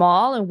community is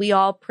small, and we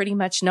all pretty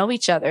much know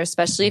each other,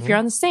 especially if you're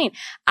on the scene.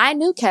 I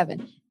knew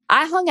Kevin.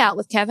 I hung out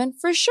with Kevin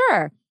for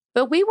sure,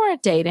 but we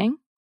weren't dating.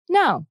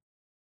 No.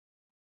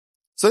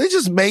 So they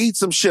just made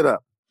some shit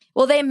up.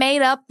 Well, they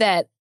made up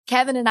that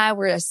Kevin and I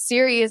were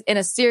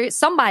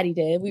somebody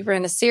did. We were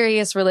in a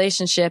serious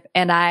relationship,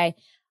 and I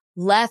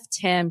left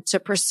him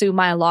to pursue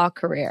my law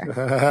career,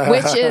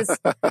 which is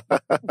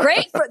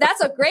great.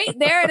 That's a great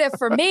narrative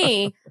for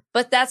me,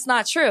 but that's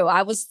not true.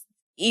 I was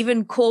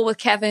even cool with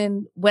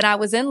Kevin when I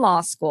was in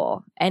law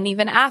school and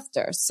even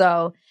after.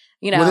 So,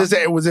 was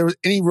there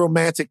any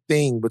romantic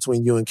thing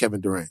between you and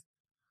Kevin Durant?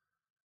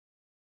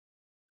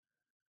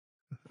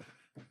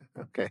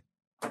 Okay.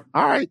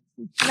 All right.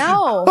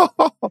 No.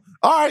 All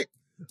right.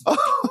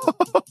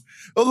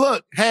 Well,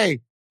 look, hey,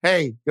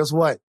 guess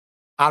what?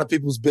 Out of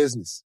people's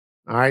business.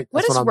 All right.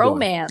 What is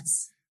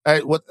romance? Hey,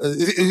 what?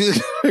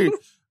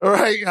 All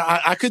right.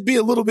 I could be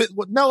a little bit.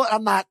 No,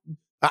 I'm not.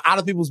 Out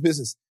of people's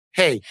business.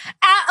 Hey.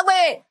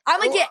 Wait. I'm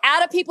going to get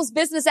out of people's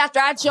business after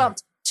I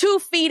jumped 2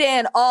 feet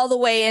in all the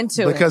way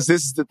into it. Because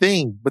this is the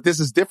thing. But this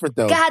is different,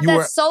 though. God,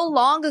 that's so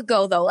long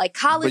ago, though. Like,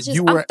 college is,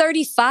 I'm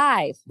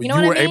 35. You know what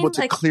I mean? You were able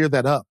to clear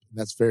that up.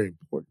 That's very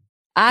important.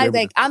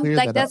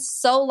 That's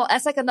so long.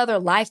 That's like another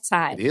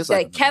lifetime. It is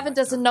like Kevin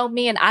doesn't know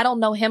me and I don't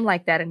know him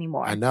like that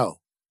anymore. I know.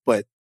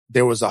 But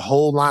there was a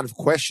whole line of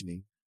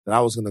questioning that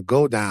I was going to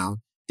go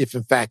down if,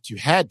 in fact, you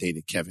had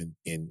dated Kevin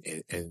in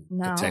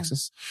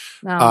Texas.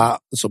 No.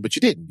 But you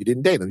didn't. You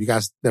didn't date him. You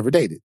guys never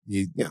dated.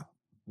 You know,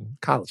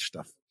 college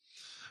stuff.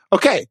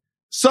 Okay.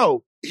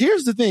 So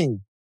here's the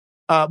thing.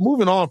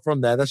 Moving on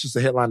from that, that's just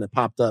a headline that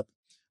popped up.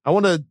 I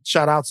want to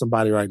shout out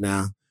somebody right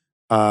now.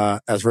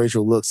 As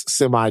Rachel looks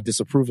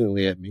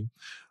semi-disapprovingly at me.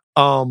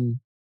 MF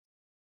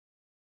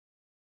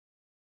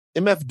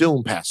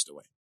Doom passed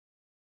away.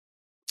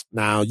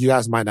 Now, you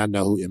guys might not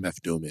know who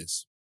MF Doom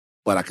is,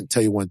 but I can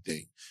tell you one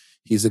thing.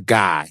 He's a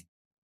guy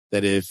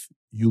that if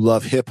you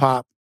love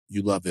hip-hop,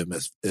 you love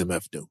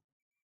MF Doom.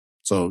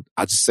 So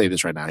I'll just say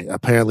this right now.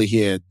 Apparently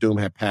Doom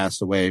had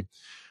passed away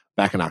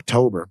back in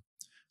October.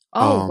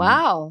 Oh,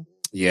 wow.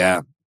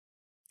 Yeah.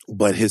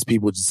 But his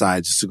people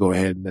decided just to go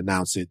ahead and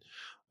announce it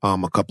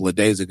a couple of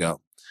days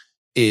ago.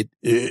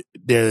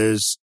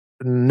 There's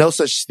no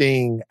such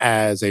thing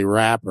as a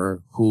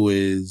rapper who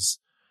is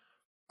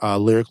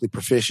lyrically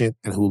proficient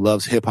and who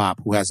loves hip hop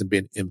who hasn't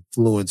been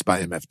influenced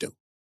by MF Doom.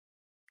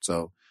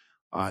 So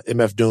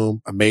MF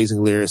Doom, amazing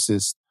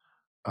lyricist,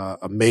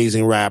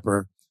 amazing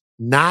rapper.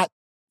 Not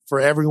for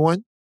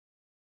everyone,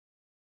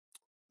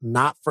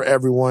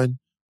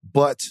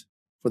 but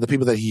for the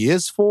people that he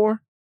is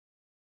for,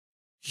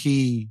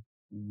 he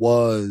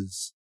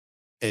was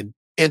an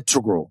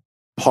integral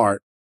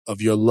part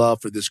of your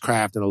love for this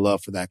craft and a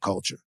love for that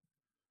culture.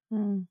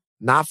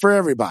 Not for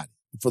everybody.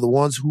 For the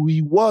ones who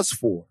he was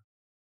for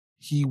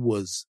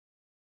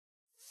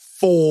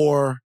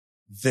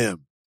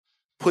them.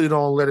 Put it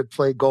on, let it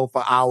play, go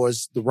for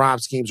hours. The rhyme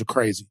schemes are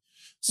crazy.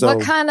 So,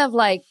 what kind of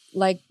like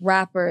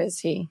rapper is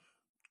he?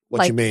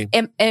 What you mean?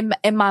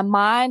 In my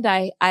mind,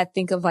 I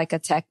think of like a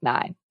Tech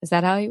 9. Is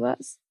that how he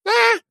was?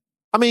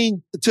 I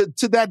mean,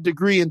 to that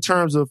degree in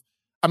terms of,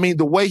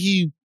 the way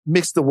he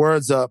mixed the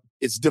words up,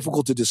 it's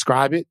difficult to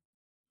describe it.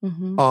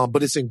 Mm-hmm.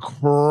 But it's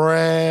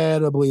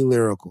incredibly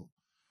lyrical.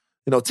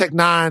 Tech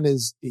 9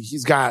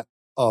 he's got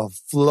a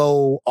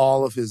flow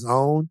all of his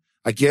own.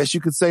 I guess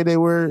you could say they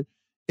were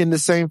in the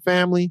same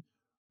family,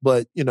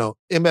 but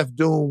MF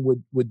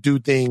Doom would do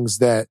things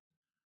that,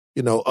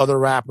 other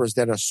rappers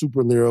that are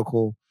super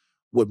lyrical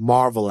would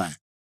marvel at,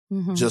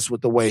 just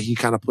with the way he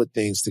kind of put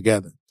things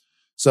together.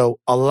 So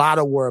a lot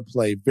of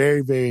wordplay,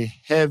 very, very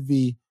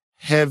heavy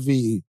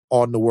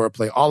on the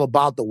wordplay, all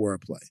about the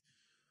wordplay,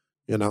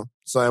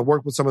 So I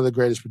worked with some of the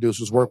greatest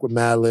producers, worked with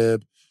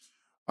Madlib.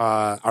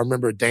 I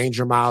remember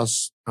Danger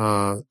Mouse,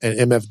 and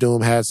MF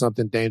Doom had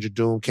something. Danger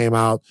Doom came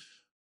out.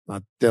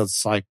 That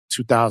was like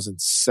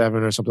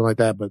 2007 or something like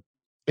that. But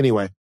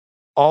anyway,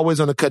 always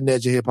on the cutting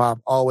edge of hip hop,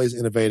 always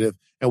innovative,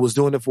 and was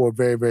doing it for a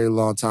very, very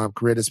long time.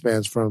 Career that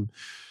spans from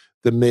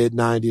the mid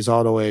 90s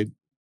all the way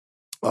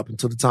up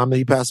until the time that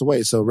he passed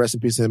away. So rest in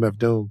peace to MF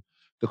Doom.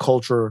 The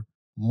culture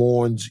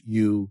mourns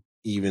you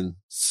even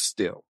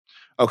still.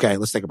 Okay,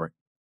 let's take a break.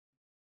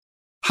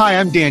 Hi,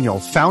 I'm Daniel,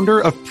 founder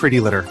of Pretty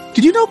Litter.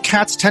 Did you know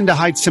cats tend to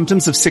hide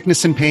symptoms of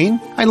sickness and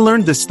pain? I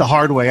learned this the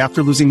hard way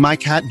after losing my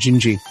cat,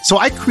 Gingy. So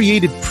I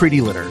created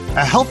Pretty Litter,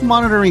 a health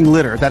monitoring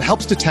litter that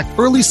helps detect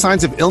early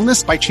signs of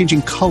illness by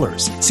changing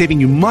colors, saving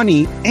you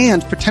money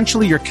and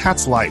potentially your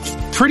cat's life.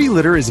 Pretty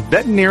Litter is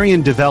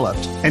veterinarian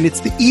developed, and it's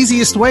the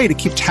easiest way to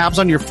keep tabs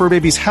on your fur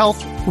baby's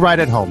health right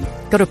at home.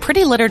 Go to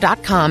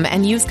prettylitter.com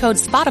and use code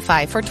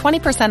SPOTIFY for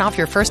 20% off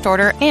your first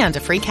order and a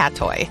free cat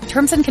toy.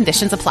 Terms and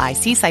conditions apply.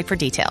 See site for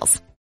details.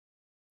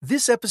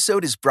 This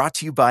episode is brought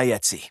to you by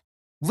Etsy.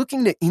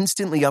 Looking to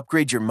instantly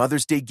upgrade your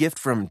Mother's Day gift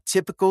from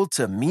typical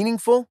to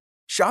meaningful?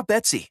 Shop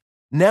Etsy.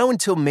 Now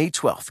until May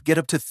 12th, get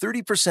up to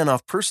 30%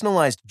 off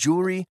personalized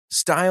jewelry,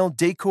 style,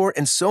 decor,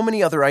 and so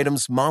many other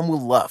items Mom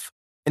will love.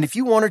 And if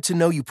you want her to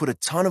know you put a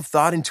ton of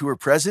thought into her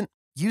present,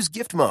 use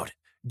Gift Mode.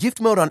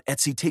 Gift Mode on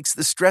Etsy takes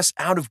the stress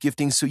out of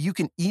gifting so you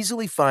can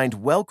easily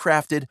find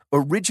well-crafted,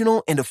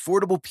 original, and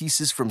affordable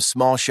pieces from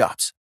small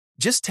shops.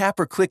 Just tap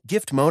or click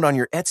Gift Mode on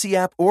your Etsy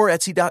app or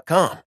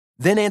Etsy.com.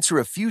 Then answer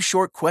a few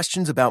short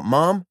questions about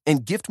Mom,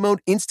 and Gift Mode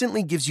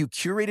instantly gives you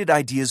curated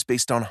ideas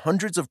based on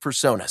hundreds of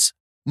personas.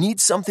 Need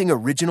something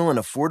original and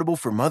affordable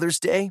for Mother's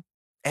Day?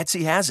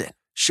 Etsy has it.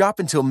 Shop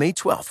until May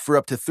 12th for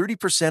up to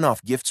 30%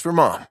 off gifts for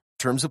Mom.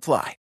 Terms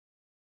apply.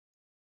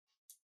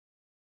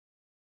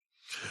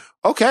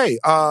 Okay,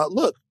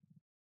 look.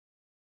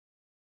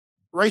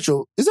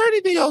 Rachel, is there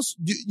anything else?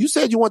 You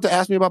said you want to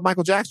ask me about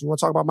Michael Jackson. You want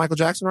to talk about Michael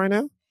Jackson right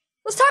now?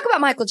 Let's talk about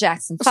Michael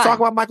Jackson. Let's talk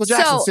about Michael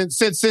Jackson.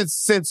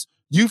 Since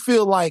you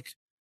feel like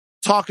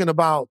talking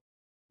about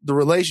the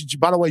relationship.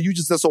 By the way,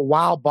 that's a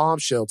wild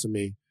bombshell to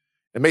me.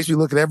 It makes me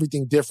look at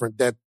everything different.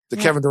 That the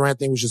Kevin Durant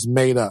thing was just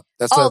made up.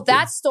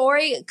 That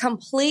story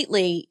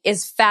completely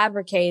is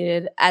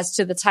fabricated as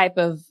to the type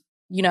of,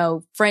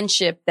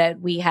 friendship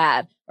that we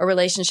had a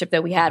relationship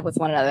that we had with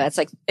one another. That's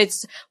like,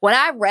 it's, when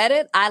I read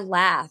it, I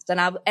laughed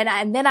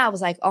and then I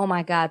was like, oh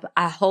my God,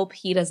 I hope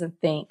he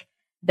doesn't think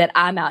that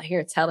I'm out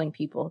here telling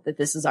people that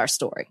this is our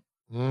story.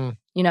 You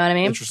know what I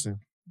mean? Interesting.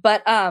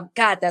 But,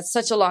 God, that's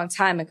such a long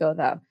time ago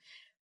though.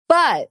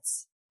 But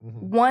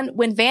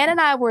when Van and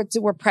I were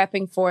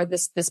prepping for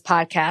this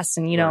podcast,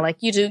 and, you know, like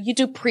you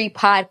do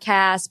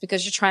pre-podcast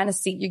because you're trying to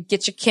see, you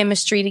get your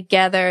chemistry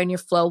together and your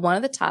flow. One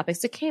of the topics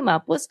that came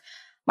up was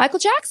Michael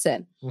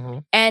Jackson,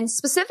 and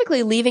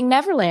specifically Leaving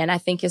Neverland, I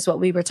think is what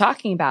we were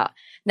talking about.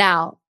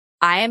 Now,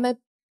 I am a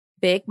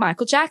big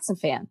Michael Jackson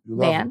fan.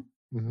 Van,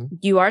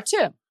 you are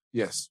too.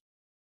 Yes.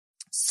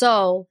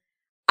 So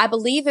I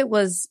believe it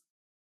was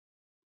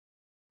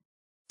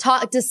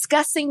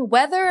discussing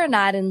whether or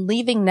not in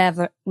Leaving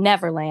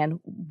Neverland,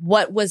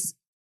 what was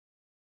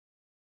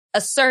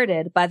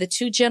asserted by the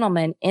two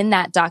gentlemen in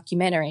that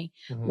documentary,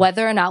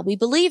 whether or not we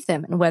believe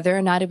them and whether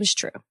or not it was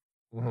true.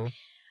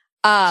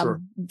 Sure.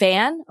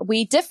 Van,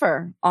 we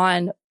differ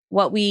on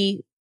what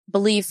we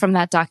believe from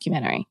that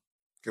documentary.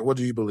 Okay, what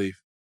do you believe?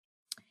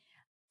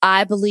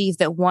 I believe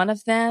that one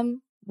of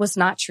them was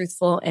not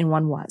truthful and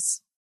one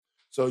was.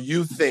 So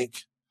you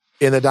think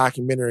in the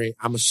documentary,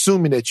 I'm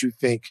assuming that you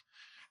think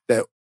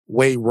that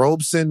Wade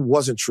Robson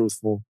wasn't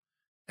truthful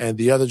and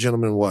the other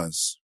gentleman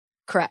was.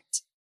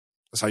 Correct.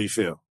 That's how you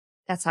feel.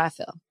 That's how I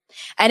feel.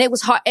 And it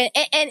was hard.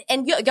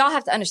 And y'all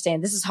have to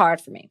understand, this is hard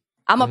for me.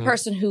 I'm a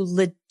person who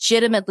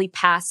legitimately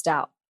passed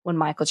out when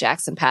Michael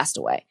Jackson passed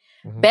away.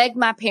 Begged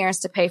my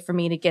parents to pay for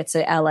me to get to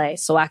LA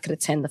so I could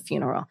attend the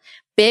funeral.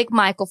 Big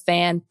Michael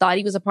fan, thought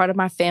he was a part of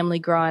my family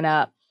growing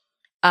up.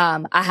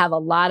 I have a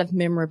lot of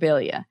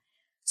memorabilia.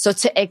 So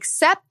to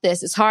accept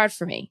this is hard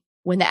for me.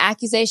 When the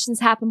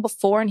accusations happened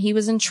before and he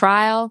was in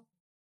trial,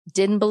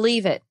 didn't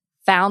believe it.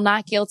 Found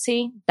not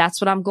guilty. That's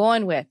what I'm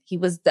going with.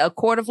 A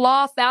court of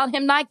law found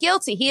him not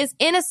guilty. He is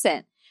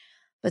innocent.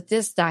 But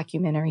this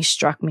documentary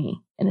struck me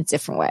in a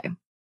different way.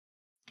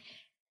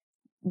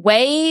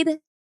 Wade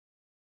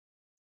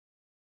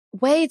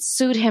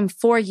sued him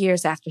 4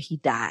 years after he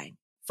died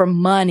for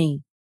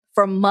money.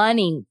 For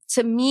money.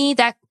 To me,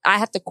 that I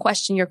have to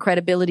question your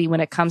credibility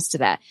when it comes to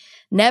that.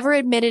 Never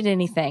admitted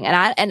anything.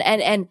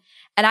 And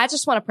I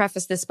just want to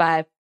preface this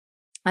by,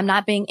 I'm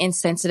not being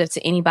insensitive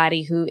to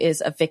anybody who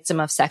is a victim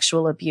of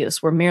sexual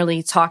abuse. We're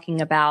merely talking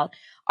about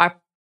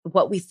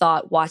what we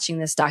thought watching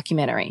this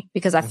documentary,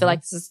 because I feel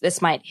like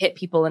this might hit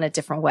people in a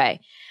different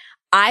way.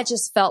 I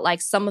just felt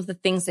like some of the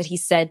things that he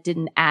said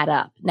didn't add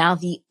up. Now,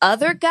 the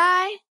other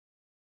guy,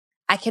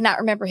 I cannot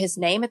remember his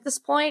name at this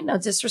point. No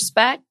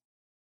disrespect.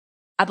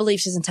 I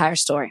believed his entire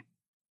story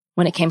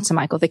when it came to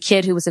Michael, the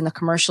kid who was in the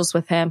commercials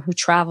with him, who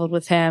traveled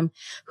with him,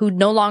 who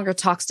no longer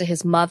talks to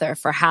his mother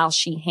for how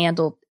she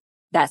handled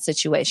that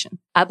situation.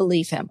 I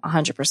believe him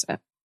 100%.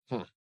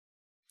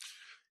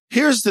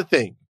 Here's the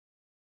thing.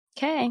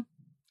 Okay.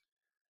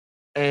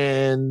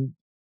 And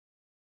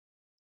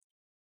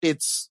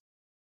it's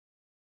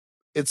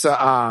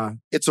a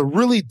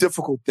really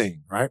difficult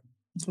thing, right?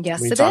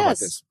 Yes, when it talk about is.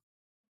 this.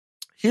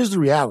 Here's the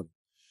reality.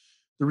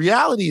 The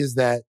reality is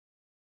that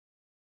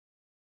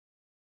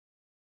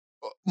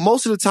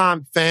most of the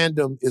time,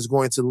 fandom is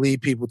going to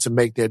lead people to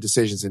make their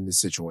decisions in these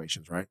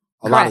situations, right?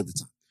 A lot of the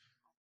time.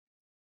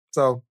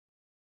 So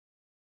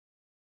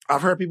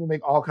I've heard people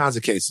make all kinds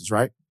of cases,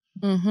 right?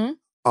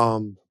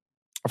 I've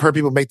heard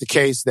people make the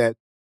case that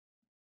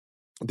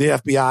the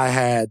FBI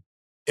had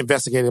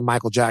investigated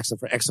Michael Jackson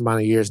for X amount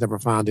of years, never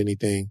found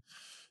anything.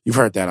 You've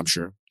heard that, I'm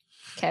sure.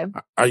 Okay.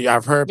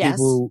 I've heard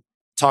people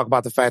talk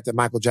about the fact that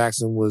Michael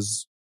Jackson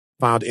was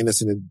found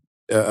innocent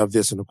of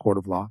this in a court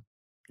of law.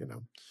 You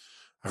know,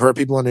 I've heard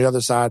people on the other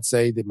side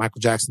say that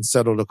Michael Jackson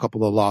settled a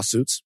couple of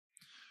lawsuits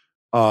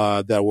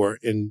that were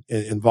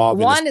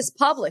involved. One is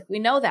public. We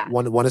know that.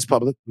 One is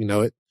public. We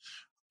know it.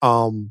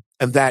 And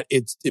that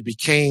it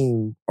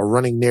became a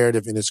running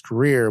narrative in his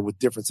career with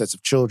different sets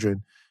of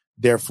children.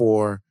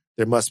 Therefore,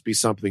 there must be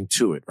something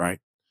to it, right?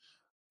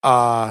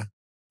 And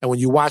when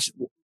you watch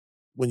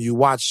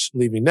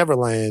Leaving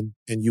Neverland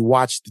and you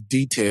watch the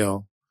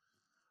detail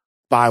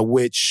by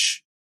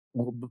which,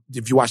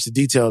 if you watch the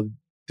detail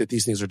that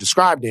these things are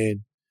described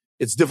in,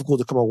 it's difficult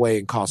to come away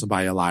and call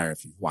somebody a liar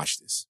if you watch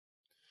this.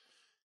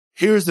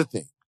 Here's the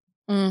thing.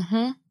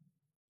 And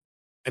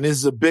this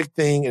is a big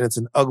thing, and it's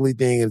an ugly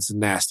thing, and it's a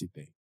nasty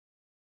thing.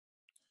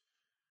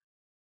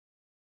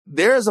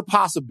 There is a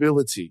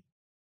possibility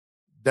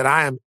that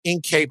I am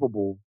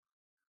incapable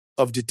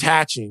of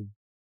detaching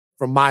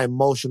from my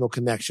emotional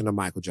connection to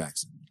Michael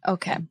Jackson.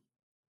 Okay.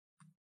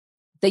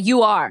 That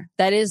you are.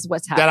 That is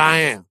what's happening. That I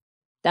am.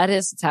 That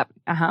is what's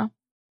happening. Uh-huh.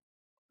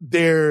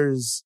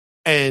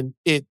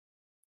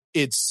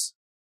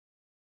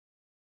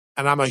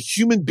 And I'm a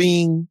human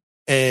being,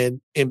 and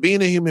in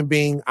being a human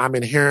being, I'm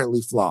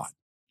inherently flawed.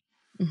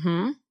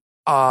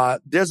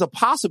 There's a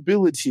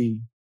possibility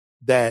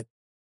that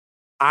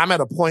I'm at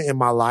a point in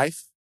my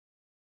life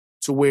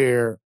to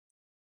where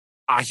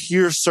I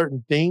hear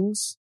certain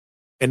things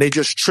and they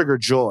just trigger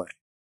joy.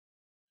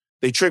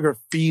 They trigger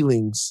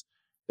feelings.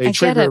 They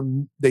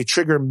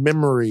trigger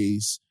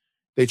memories.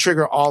 They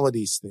trigger all of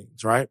these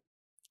things, right?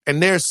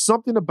 And there's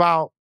something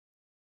about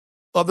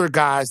other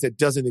guys that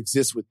doesn't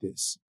exist with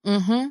this.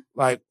 Mm-hmm.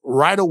 Like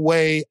right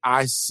away,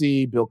 I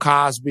see Bill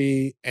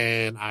Cosby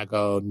and I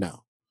go,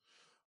 no.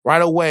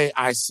 Right away,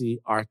 I see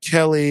R.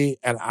 Kelly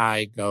and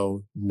I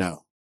go,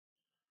 no.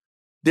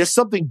 There's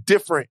something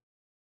different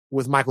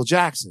with Michael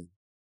Jackson.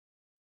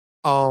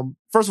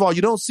 First of all,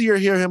 you don't see or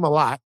hear him a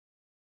lot,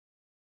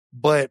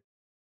 but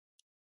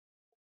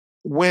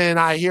when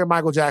I hear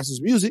Michael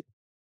Jackson's music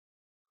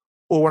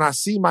or when I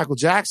see Michael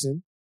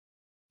Jackson,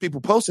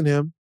 people posting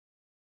him,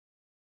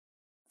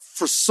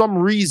 for some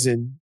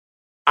reason,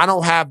 I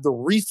don't have the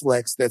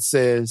reflex that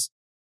says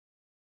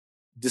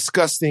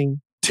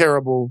disgusting,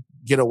 terrible,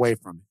 get away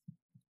from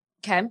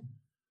it. Okay.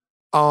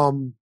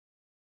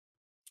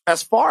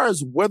 As far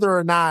as whether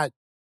or not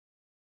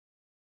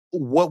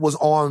what was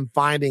on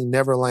Finding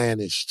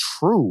Neverland is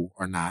true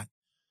or not,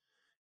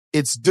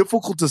 it's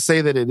difficult to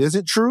say that it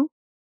isn't true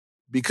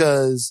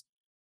because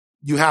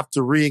you have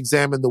to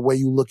re-examine the way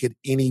you look at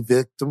any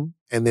victim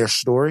and their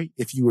story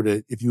if you were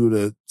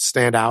to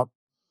stand out,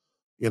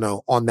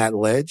 on that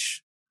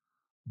ledge.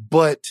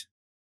 But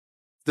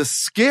the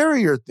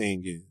scarier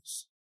thing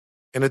is,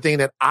 and the thing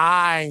that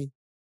I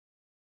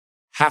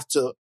have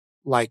to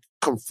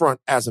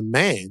confront as a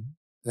man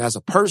and as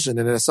a person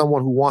and as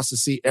someone who wants to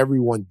see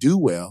everyone do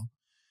well,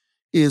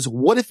 is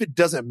what if it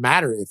doesn't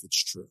matter if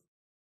it's true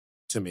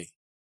to me?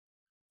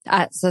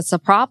 That's a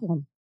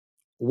problem.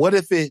 What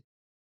does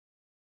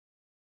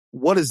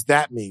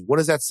that mean? What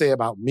does that say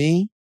about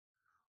me?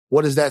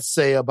 What does that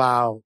say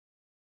about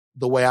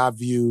the way I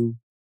view?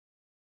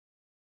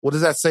 What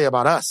does that say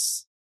about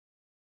us?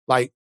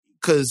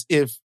 Cause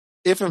if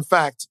in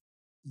fact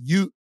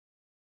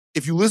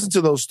if you listen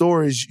to those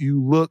stories,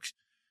 you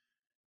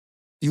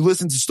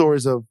listen to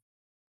stories of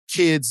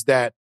kids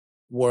that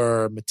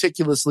were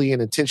meticulously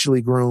and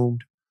intentionally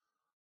groomed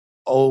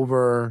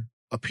over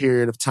a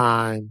period of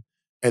time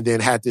and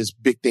then had this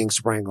big thing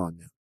sprang on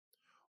them.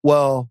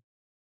 Well,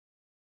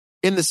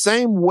 in the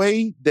same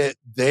way that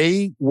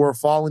they were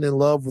falling in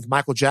love with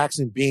Michael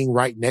Jackson being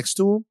right next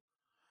to him,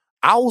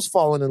 I was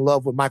falling in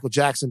love with Michael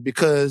Jackson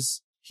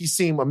because he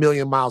seemed a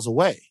million miles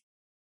away.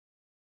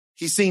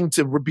 He seemed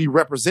to be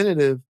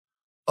representative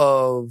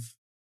of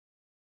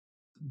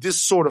this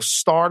sort of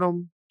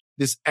stardom,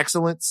 this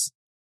excellence,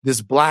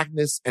 this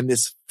blackness, and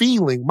this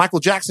feeling. Michael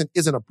Jackson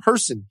isn't a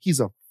person. He's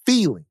a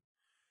feeling.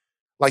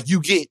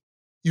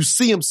 You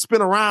see him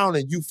spin around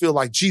and you feel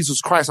like,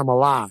 Jesus Christ, I'm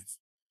alive.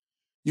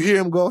 You hear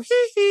him go,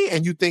 hee hee,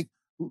 and you think,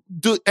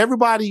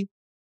 everybody,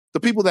 the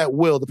people that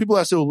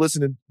are still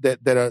listening,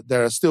 that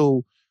are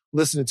still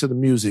listening to the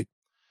music,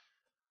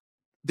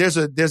 there's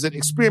an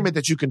experiment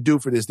that you can do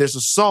for this. There's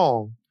a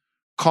song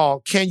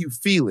called Can You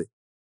Feel It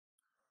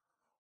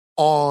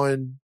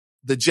on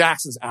the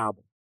Jacksons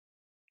album.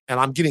 And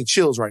I'm getting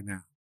chills right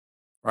now,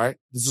 right?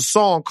 There's a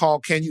song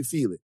called Can You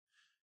Feel It?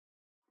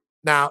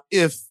 Now,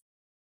 if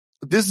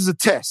this is a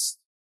test,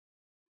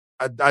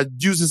 I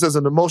use this as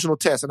an emotional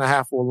test and I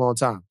have for a long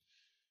time.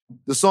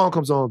 The song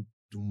comes on,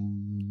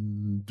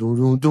 doom, doom,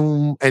 doom,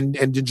 doom, and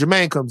then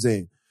Jermaine comes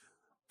in.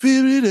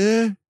 Feel it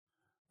there,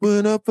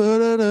 when I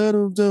put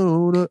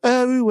it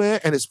everywhere,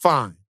 and it's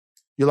fine.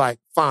 You're like,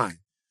 fine.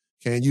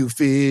 Can you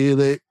feel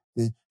it?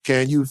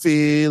 Can you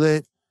feel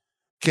it?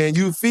 Can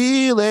you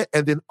feel it?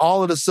 And then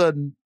all of a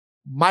sudden,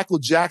 Michael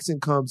Jackson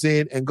comes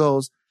in and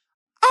goes,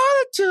 all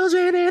the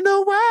children in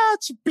the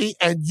world should be,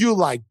 and you're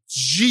like,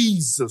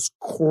 Jesus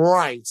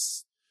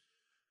Christ.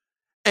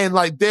 And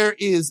there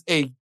is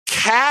a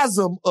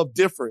chasm of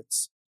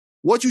difference.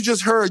 What you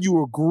just heard, you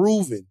were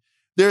grooving.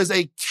 There's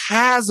a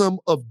chasm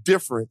of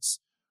difference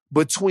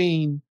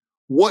between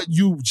what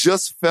you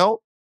just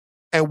felt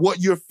and what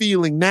you're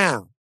feeling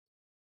now.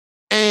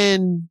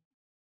 And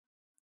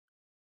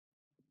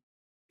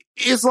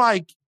it's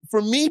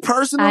for me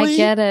personally, I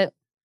get it.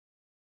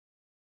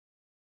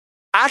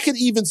 I could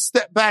even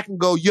step back and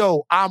go,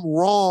 yo, I'm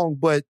wrong,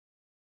 but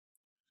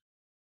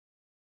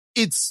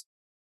it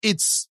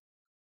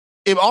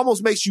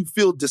almost makes you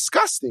feel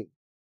disgusting.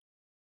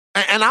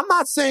 And I'm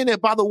not saying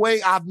that, by the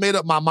way, I've made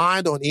up my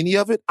mind on any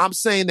of it. I'm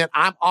saying that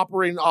I'm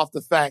operating off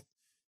the fact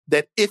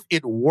that if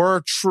it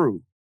were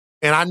true,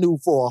 and I knew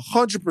for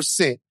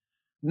 100%,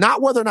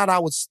 not whether or not I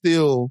would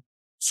still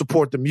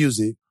support the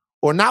music,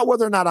 or not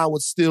whether or not I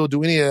would still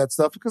do any of that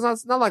stuff, because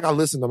it's not like I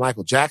listen to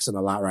Michael Jackson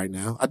a lot right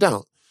now. I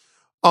don't.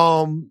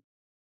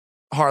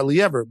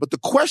 Hardly ever. But the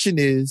question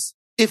is,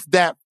 if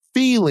that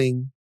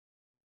feeling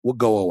will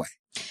go away.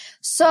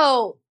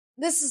 So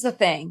this is the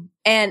thing.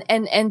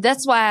 And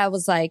that's why I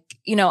was like,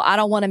 I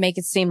don't want to make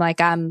it seem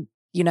like I'm,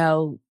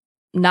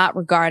 not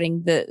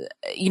regarding the,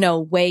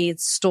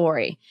 Wade's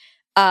story.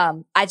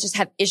 I just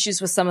have issues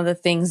with some of the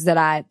things that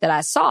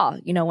I saw,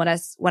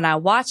 when I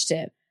watched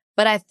it.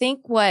 But I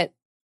think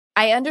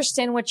I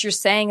understand what you're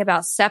saying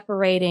about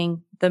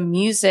separating the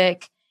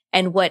music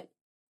and what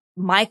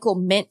Michael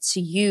meant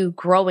to you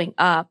growing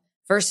up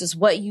versus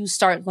what you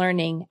start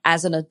learning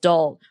as an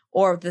adult,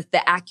 or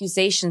the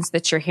accusations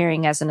that you're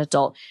hearing as an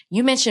adult.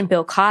 You mentioned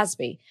Bill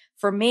Cosby.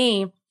 For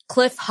me,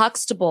 Cliff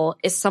Huxtable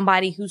is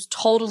somebody who's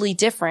totally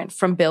different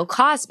from Bill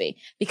Cosby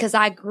because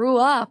I grew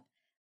up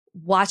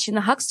watching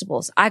the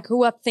Huxtables. I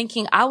grew up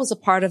thinking I was a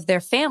part of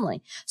their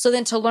family. So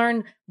then to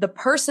learn the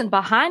person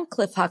behind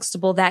Cliff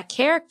Huxtable, that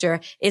character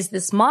is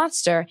this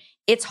monster,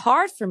 it's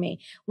hard for me.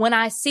 When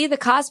I see the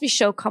Cosby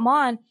Show come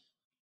on,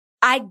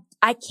 I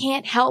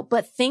can't help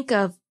but think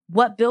of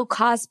what Bill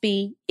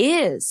Cosby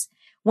is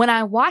when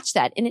I watch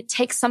that, and it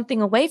takes something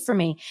away from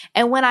me.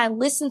 And when I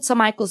listen to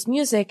Michael's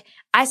music,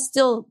 I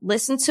still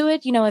listen to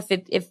it,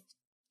 if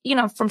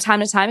from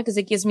time to time, because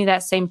it gives me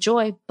that same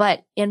joy.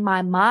 But in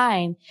my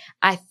mind,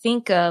 I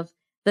think of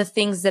the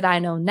things that I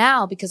know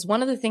now, because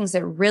one of the things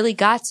that really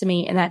got to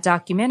me in that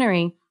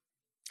documentary.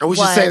 And we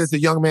should say that the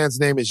young man's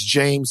name is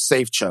James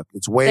Safechuck.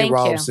 It's Wade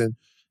Robson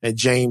and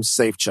James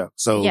Safechuck.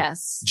 So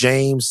yes.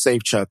 James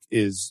Safechuck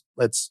is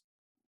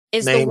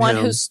the one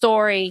whose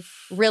story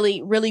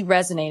really, really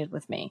resonated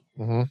with me.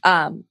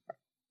 Mm-hmm.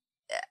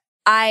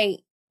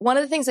 One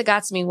of the things that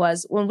got to me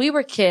was when we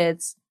were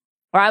kids,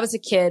 or I was a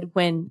kid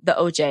when the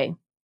OJ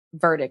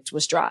verdict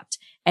was dropped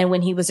and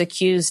when he was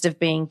accused of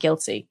being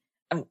guilty,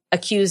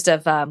 accused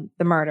of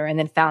the murder and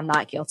then found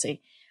not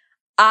guilty.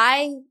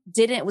 I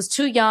was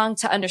too young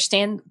to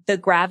understand the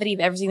gravity of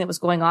everything that was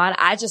going on.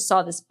 I just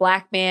saw this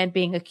black man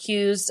being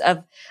accused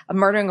of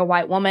murdering a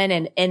white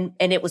woman and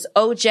it was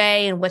OJ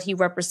and what he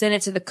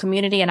represented to the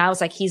community. And I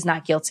was like, he's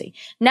not guilty.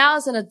 Now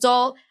as an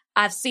adult,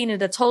 I've seen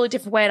it a totally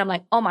different way. And I'm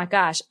like, oh my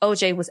gosh,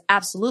 OJ was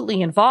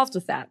absolutely involved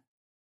with that.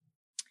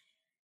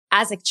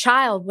 As a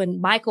child, when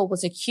Michael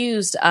was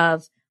accused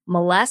of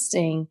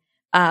molesting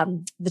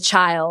the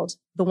child,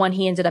 the one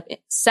he ended up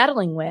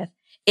settling with,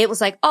 it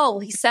was like, oh,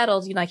 he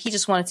settled, he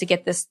just wanted to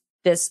get this.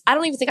 I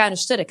don't even think I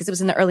understood it because it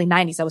was in the early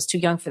 90s. I was too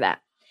young for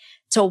that.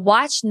 To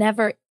watch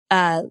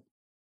Neverland.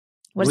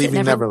 Leaving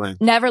Neverland.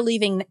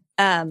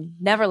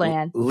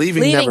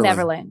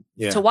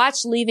 Yeah. To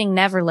watch Leaving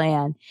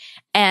Neverland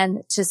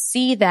and to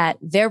see that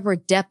there were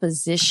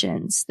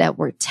depositions that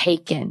were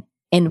taken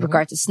in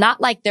regard to, it's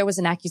not like there was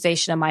an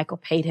accusation and Michael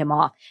paid him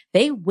off.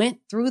 They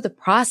went through the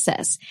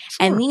process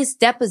and these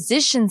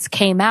depositions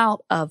came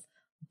out of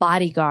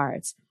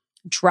bodyguards,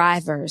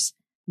 drivers,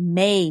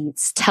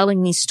 maids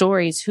telling these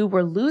stories who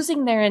were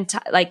losing their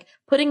entire,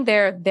 putting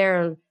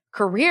their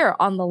career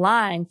on the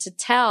line to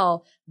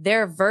tell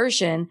their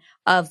version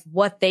of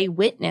what they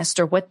witnessed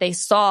or what they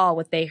saw,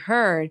 what they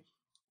heard,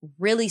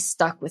 really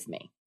stuck with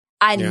me.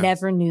 I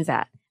never knew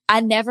that. I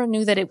never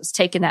knew that it was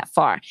taken that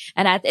far.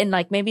 And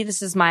maybe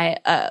this is my,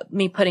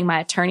 me putting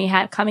my attorney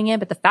hat coming in,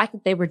 but the fact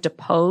that they were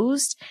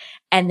deposed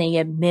and they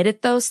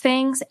admitted those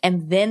things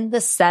and then the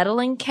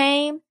settling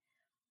came,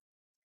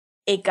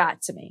 it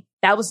got to me.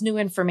 That was new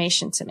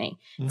information to me.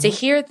 Mm-hmm. To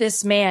hear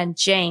this man,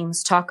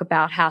 James, talk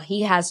about how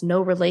he has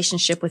no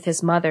relationship with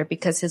his mother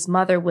because his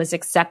mother was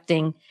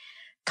accepting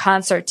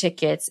concert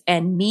tickets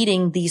and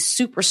meeting these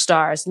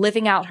superstars,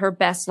 living out her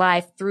best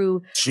life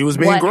through. She was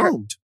being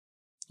groomed.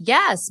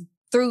 Yes.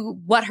 Through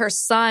what her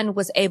son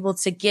was able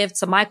to give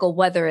to Michael,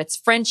 whether it's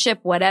friendship,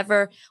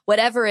 whatever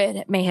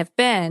it may have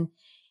been.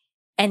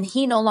 And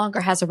he no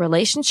longer has a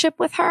relationship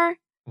with her.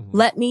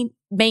 Mm-hmm.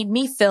 Made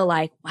me feel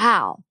like,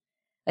 wow,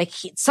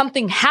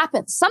 something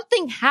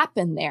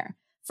happened there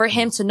for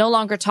him to no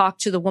longer talk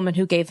to the woman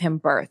who gave him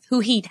birth, who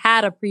he'd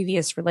had a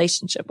previous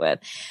relationship with.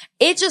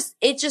 It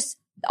just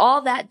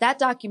all that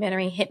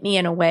documentary hit me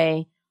in a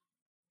way,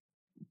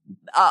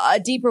 a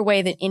deeper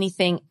way than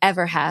anything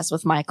ever has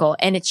with Michael.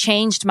 And it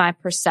changed my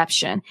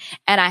perception.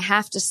 And I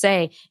have to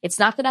say, it's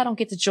not that I don't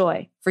get the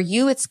joy. For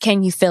you, it's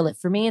can you feel it?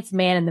 For me, it's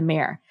Man in the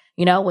Mirror.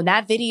 When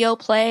that video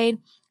played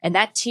and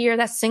that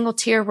single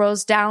tear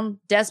rolls down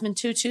Desmond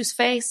Tutu's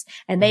face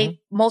and they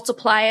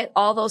multiply it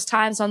all those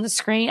times on the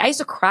screen. I used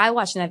to cry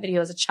watching that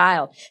video as a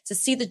child to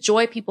see the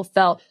joy people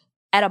felt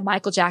at a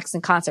Michael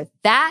Jackson concert.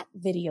 That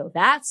video,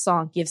 that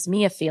song gives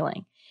me a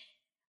feeling.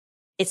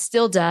 It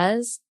still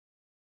does.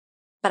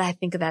 But I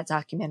think of that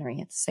documentary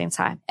at the same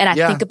time. And I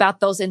think about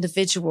those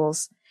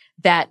individuals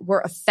that were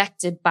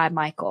affected by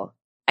Michael.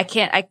 And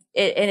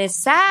it's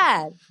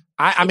sad.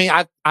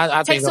 I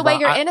it takes away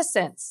your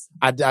innocence.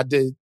 I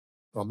did.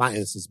 Well, my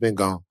innocence has been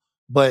gone.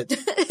 But,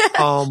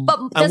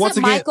 but doesn't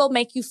Michael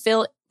make you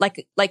feel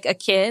like a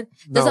kid?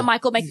 Doesn't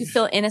Michael make you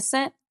feel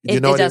innocent?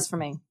 It does for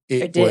me.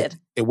 It did.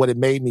 What it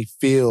made me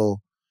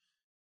feel,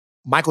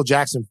 Michael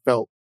Jackson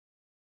felt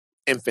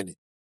infinite.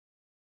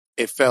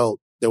 It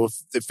felt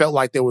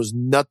like there was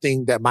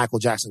nothing that Michael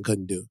Jackson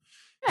couldn't do.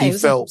 Yeah, he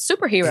felt a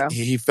superhero.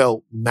 He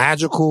felt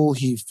magical.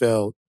 He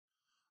felt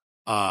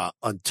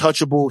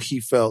untouchable. He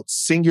felt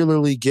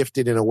singularly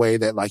gifted in a way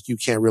that you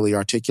can't really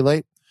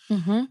articulate.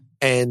 Mm-hmm.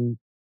 And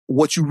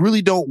what you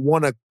really don't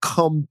want to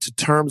come to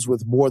terms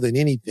with more than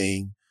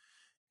anything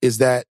is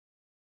that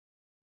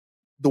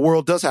the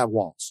world does have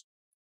walls.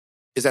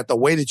 Is that the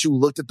way that you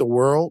looked at the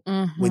world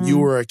when you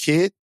were a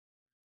kid,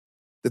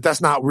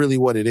 that's not really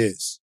what it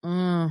is.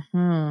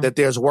 Mm-hmm. That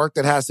there's work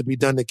that has to be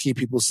done to keep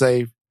people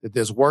safe, that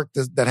there's work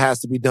that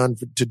has to be done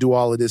to do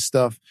all of this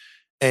stuff.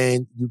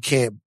 And you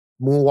can't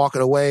moonwalk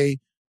it away.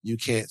 You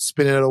can't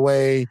spin it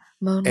away.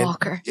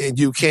 Moonwalker. And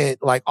you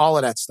can't, like, all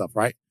of that stuff,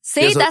 right?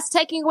 See, that's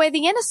taking away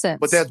the innocence.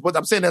 But that's what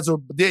I'm saying. I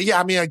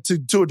mean, like,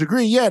 to a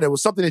degree, yeah, there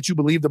was something that you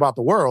believed about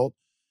the world.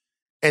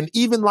 And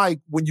even like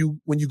when you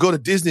go to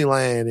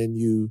Disneyland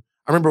and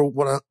I remember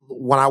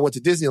when I went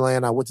to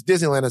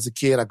Disneyland as a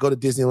kid. I go to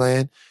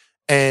Disneyland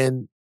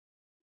and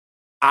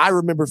I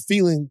remember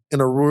feeling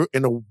in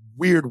a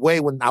weird way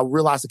when I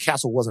realized the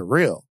castle wasn't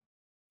real,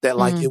 that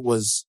like it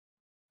was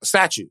a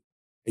statue.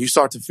 And you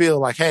start to feel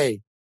like,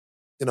 hey,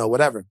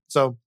 whatever.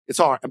 So it's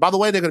hard. And by the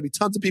way, there are going to be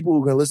tons of people who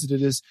are going to listen to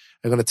this.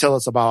 They're going to tell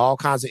us about all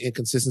kinds of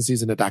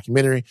inconsistencies in the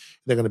documentary.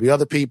 There are going to be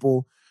other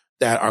people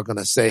that are going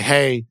to say,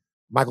 hey,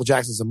 Michael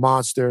Jackson's a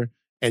monster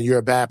and you're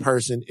a bad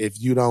person if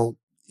you don't,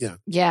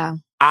 Yeah.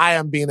 I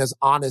am being as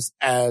honest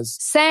as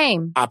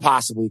I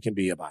possibly can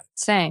be about it.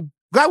 Same.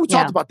 Glad we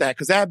talked about that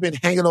because that had been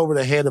hanging over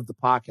the head of the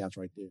podcast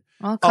right there.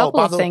 Well, a couple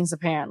of things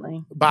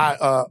apparently. By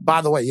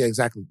the way, yeah,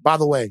 exactly. By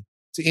the way,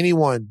 to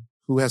anyone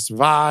who has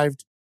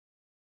survived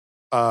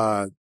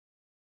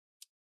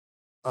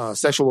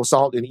sexual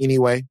assault in any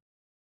way,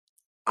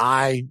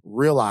 I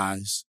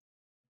realize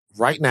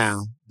right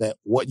now that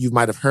what you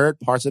might have heard,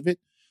 parts of it,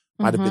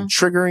 might have been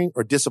triggering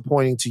or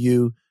disappointing to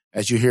you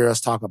as you hear us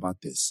talk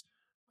about this.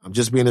 I'm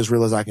just being as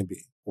real as I can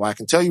be. What I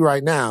can tell you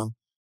right now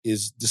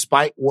is,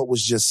 despite what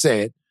was just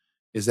said,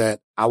 is that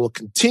I will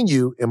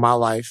continue in my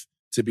life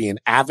to be an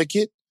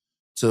advocate,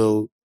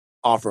 to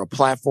offer a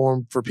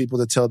platform for people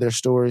to tell their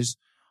stories,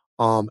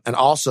 and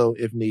also,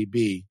 if need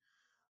be,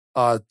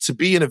 to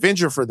be an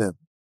avenger for them,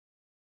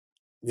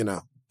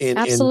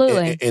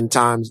 in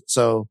times.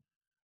 So,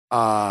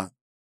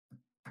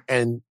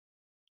 and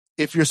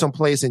if you're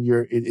someplace and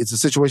it's a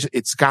situation,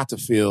 it's got to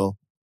feel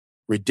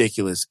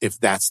ridiculous if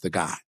that's the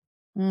guy.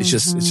 It's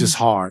just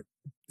hard.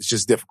 It's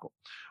just difficult.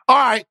 All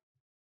right.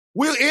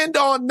 We'll end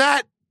on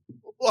that.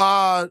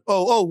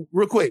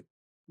 Real quick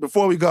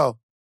before we go.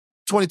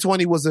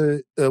 2020 was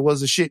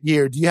a shit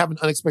year. Do you have an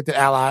unexpected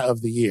ally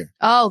of the year?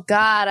 Oh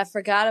God, I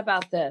forgot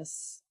about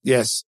this.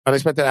 Yes.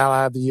 Unexpected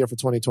ally of the year for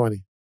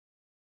 2020.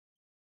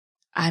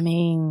 I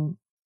mean,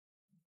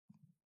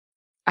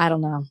 I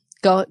don't know.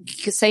 Go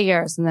say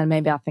yours and then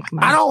maybe I'll think of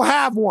mine. I don't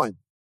have one.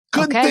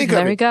 Couldn't think of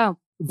it. There we go.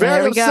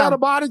 Very upset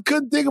about it.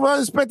 Couldn't think of an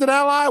unexpected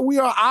ally. We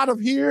are out of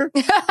here.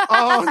 There's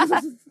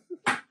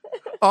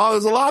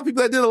a lot of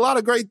people that did a lot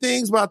of great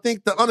things, but I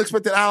think the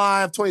unexpected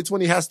ally of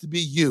 2020 has to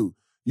be you.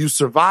 You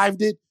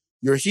survived it.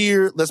 You're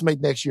here. Let's make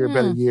next year a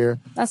better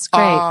year. That's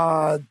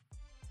great.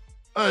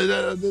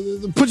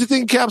 Put your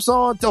thinking caps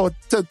on or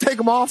take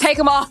them off. Take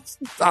them off.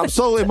 I'm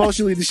so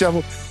emotionally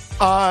disheveled.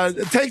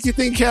 Take your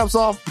thinking caps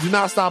off. Do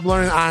not stop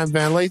learning. I am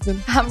Van Lathan.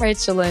 I'm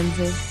Rachel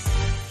Lindsay.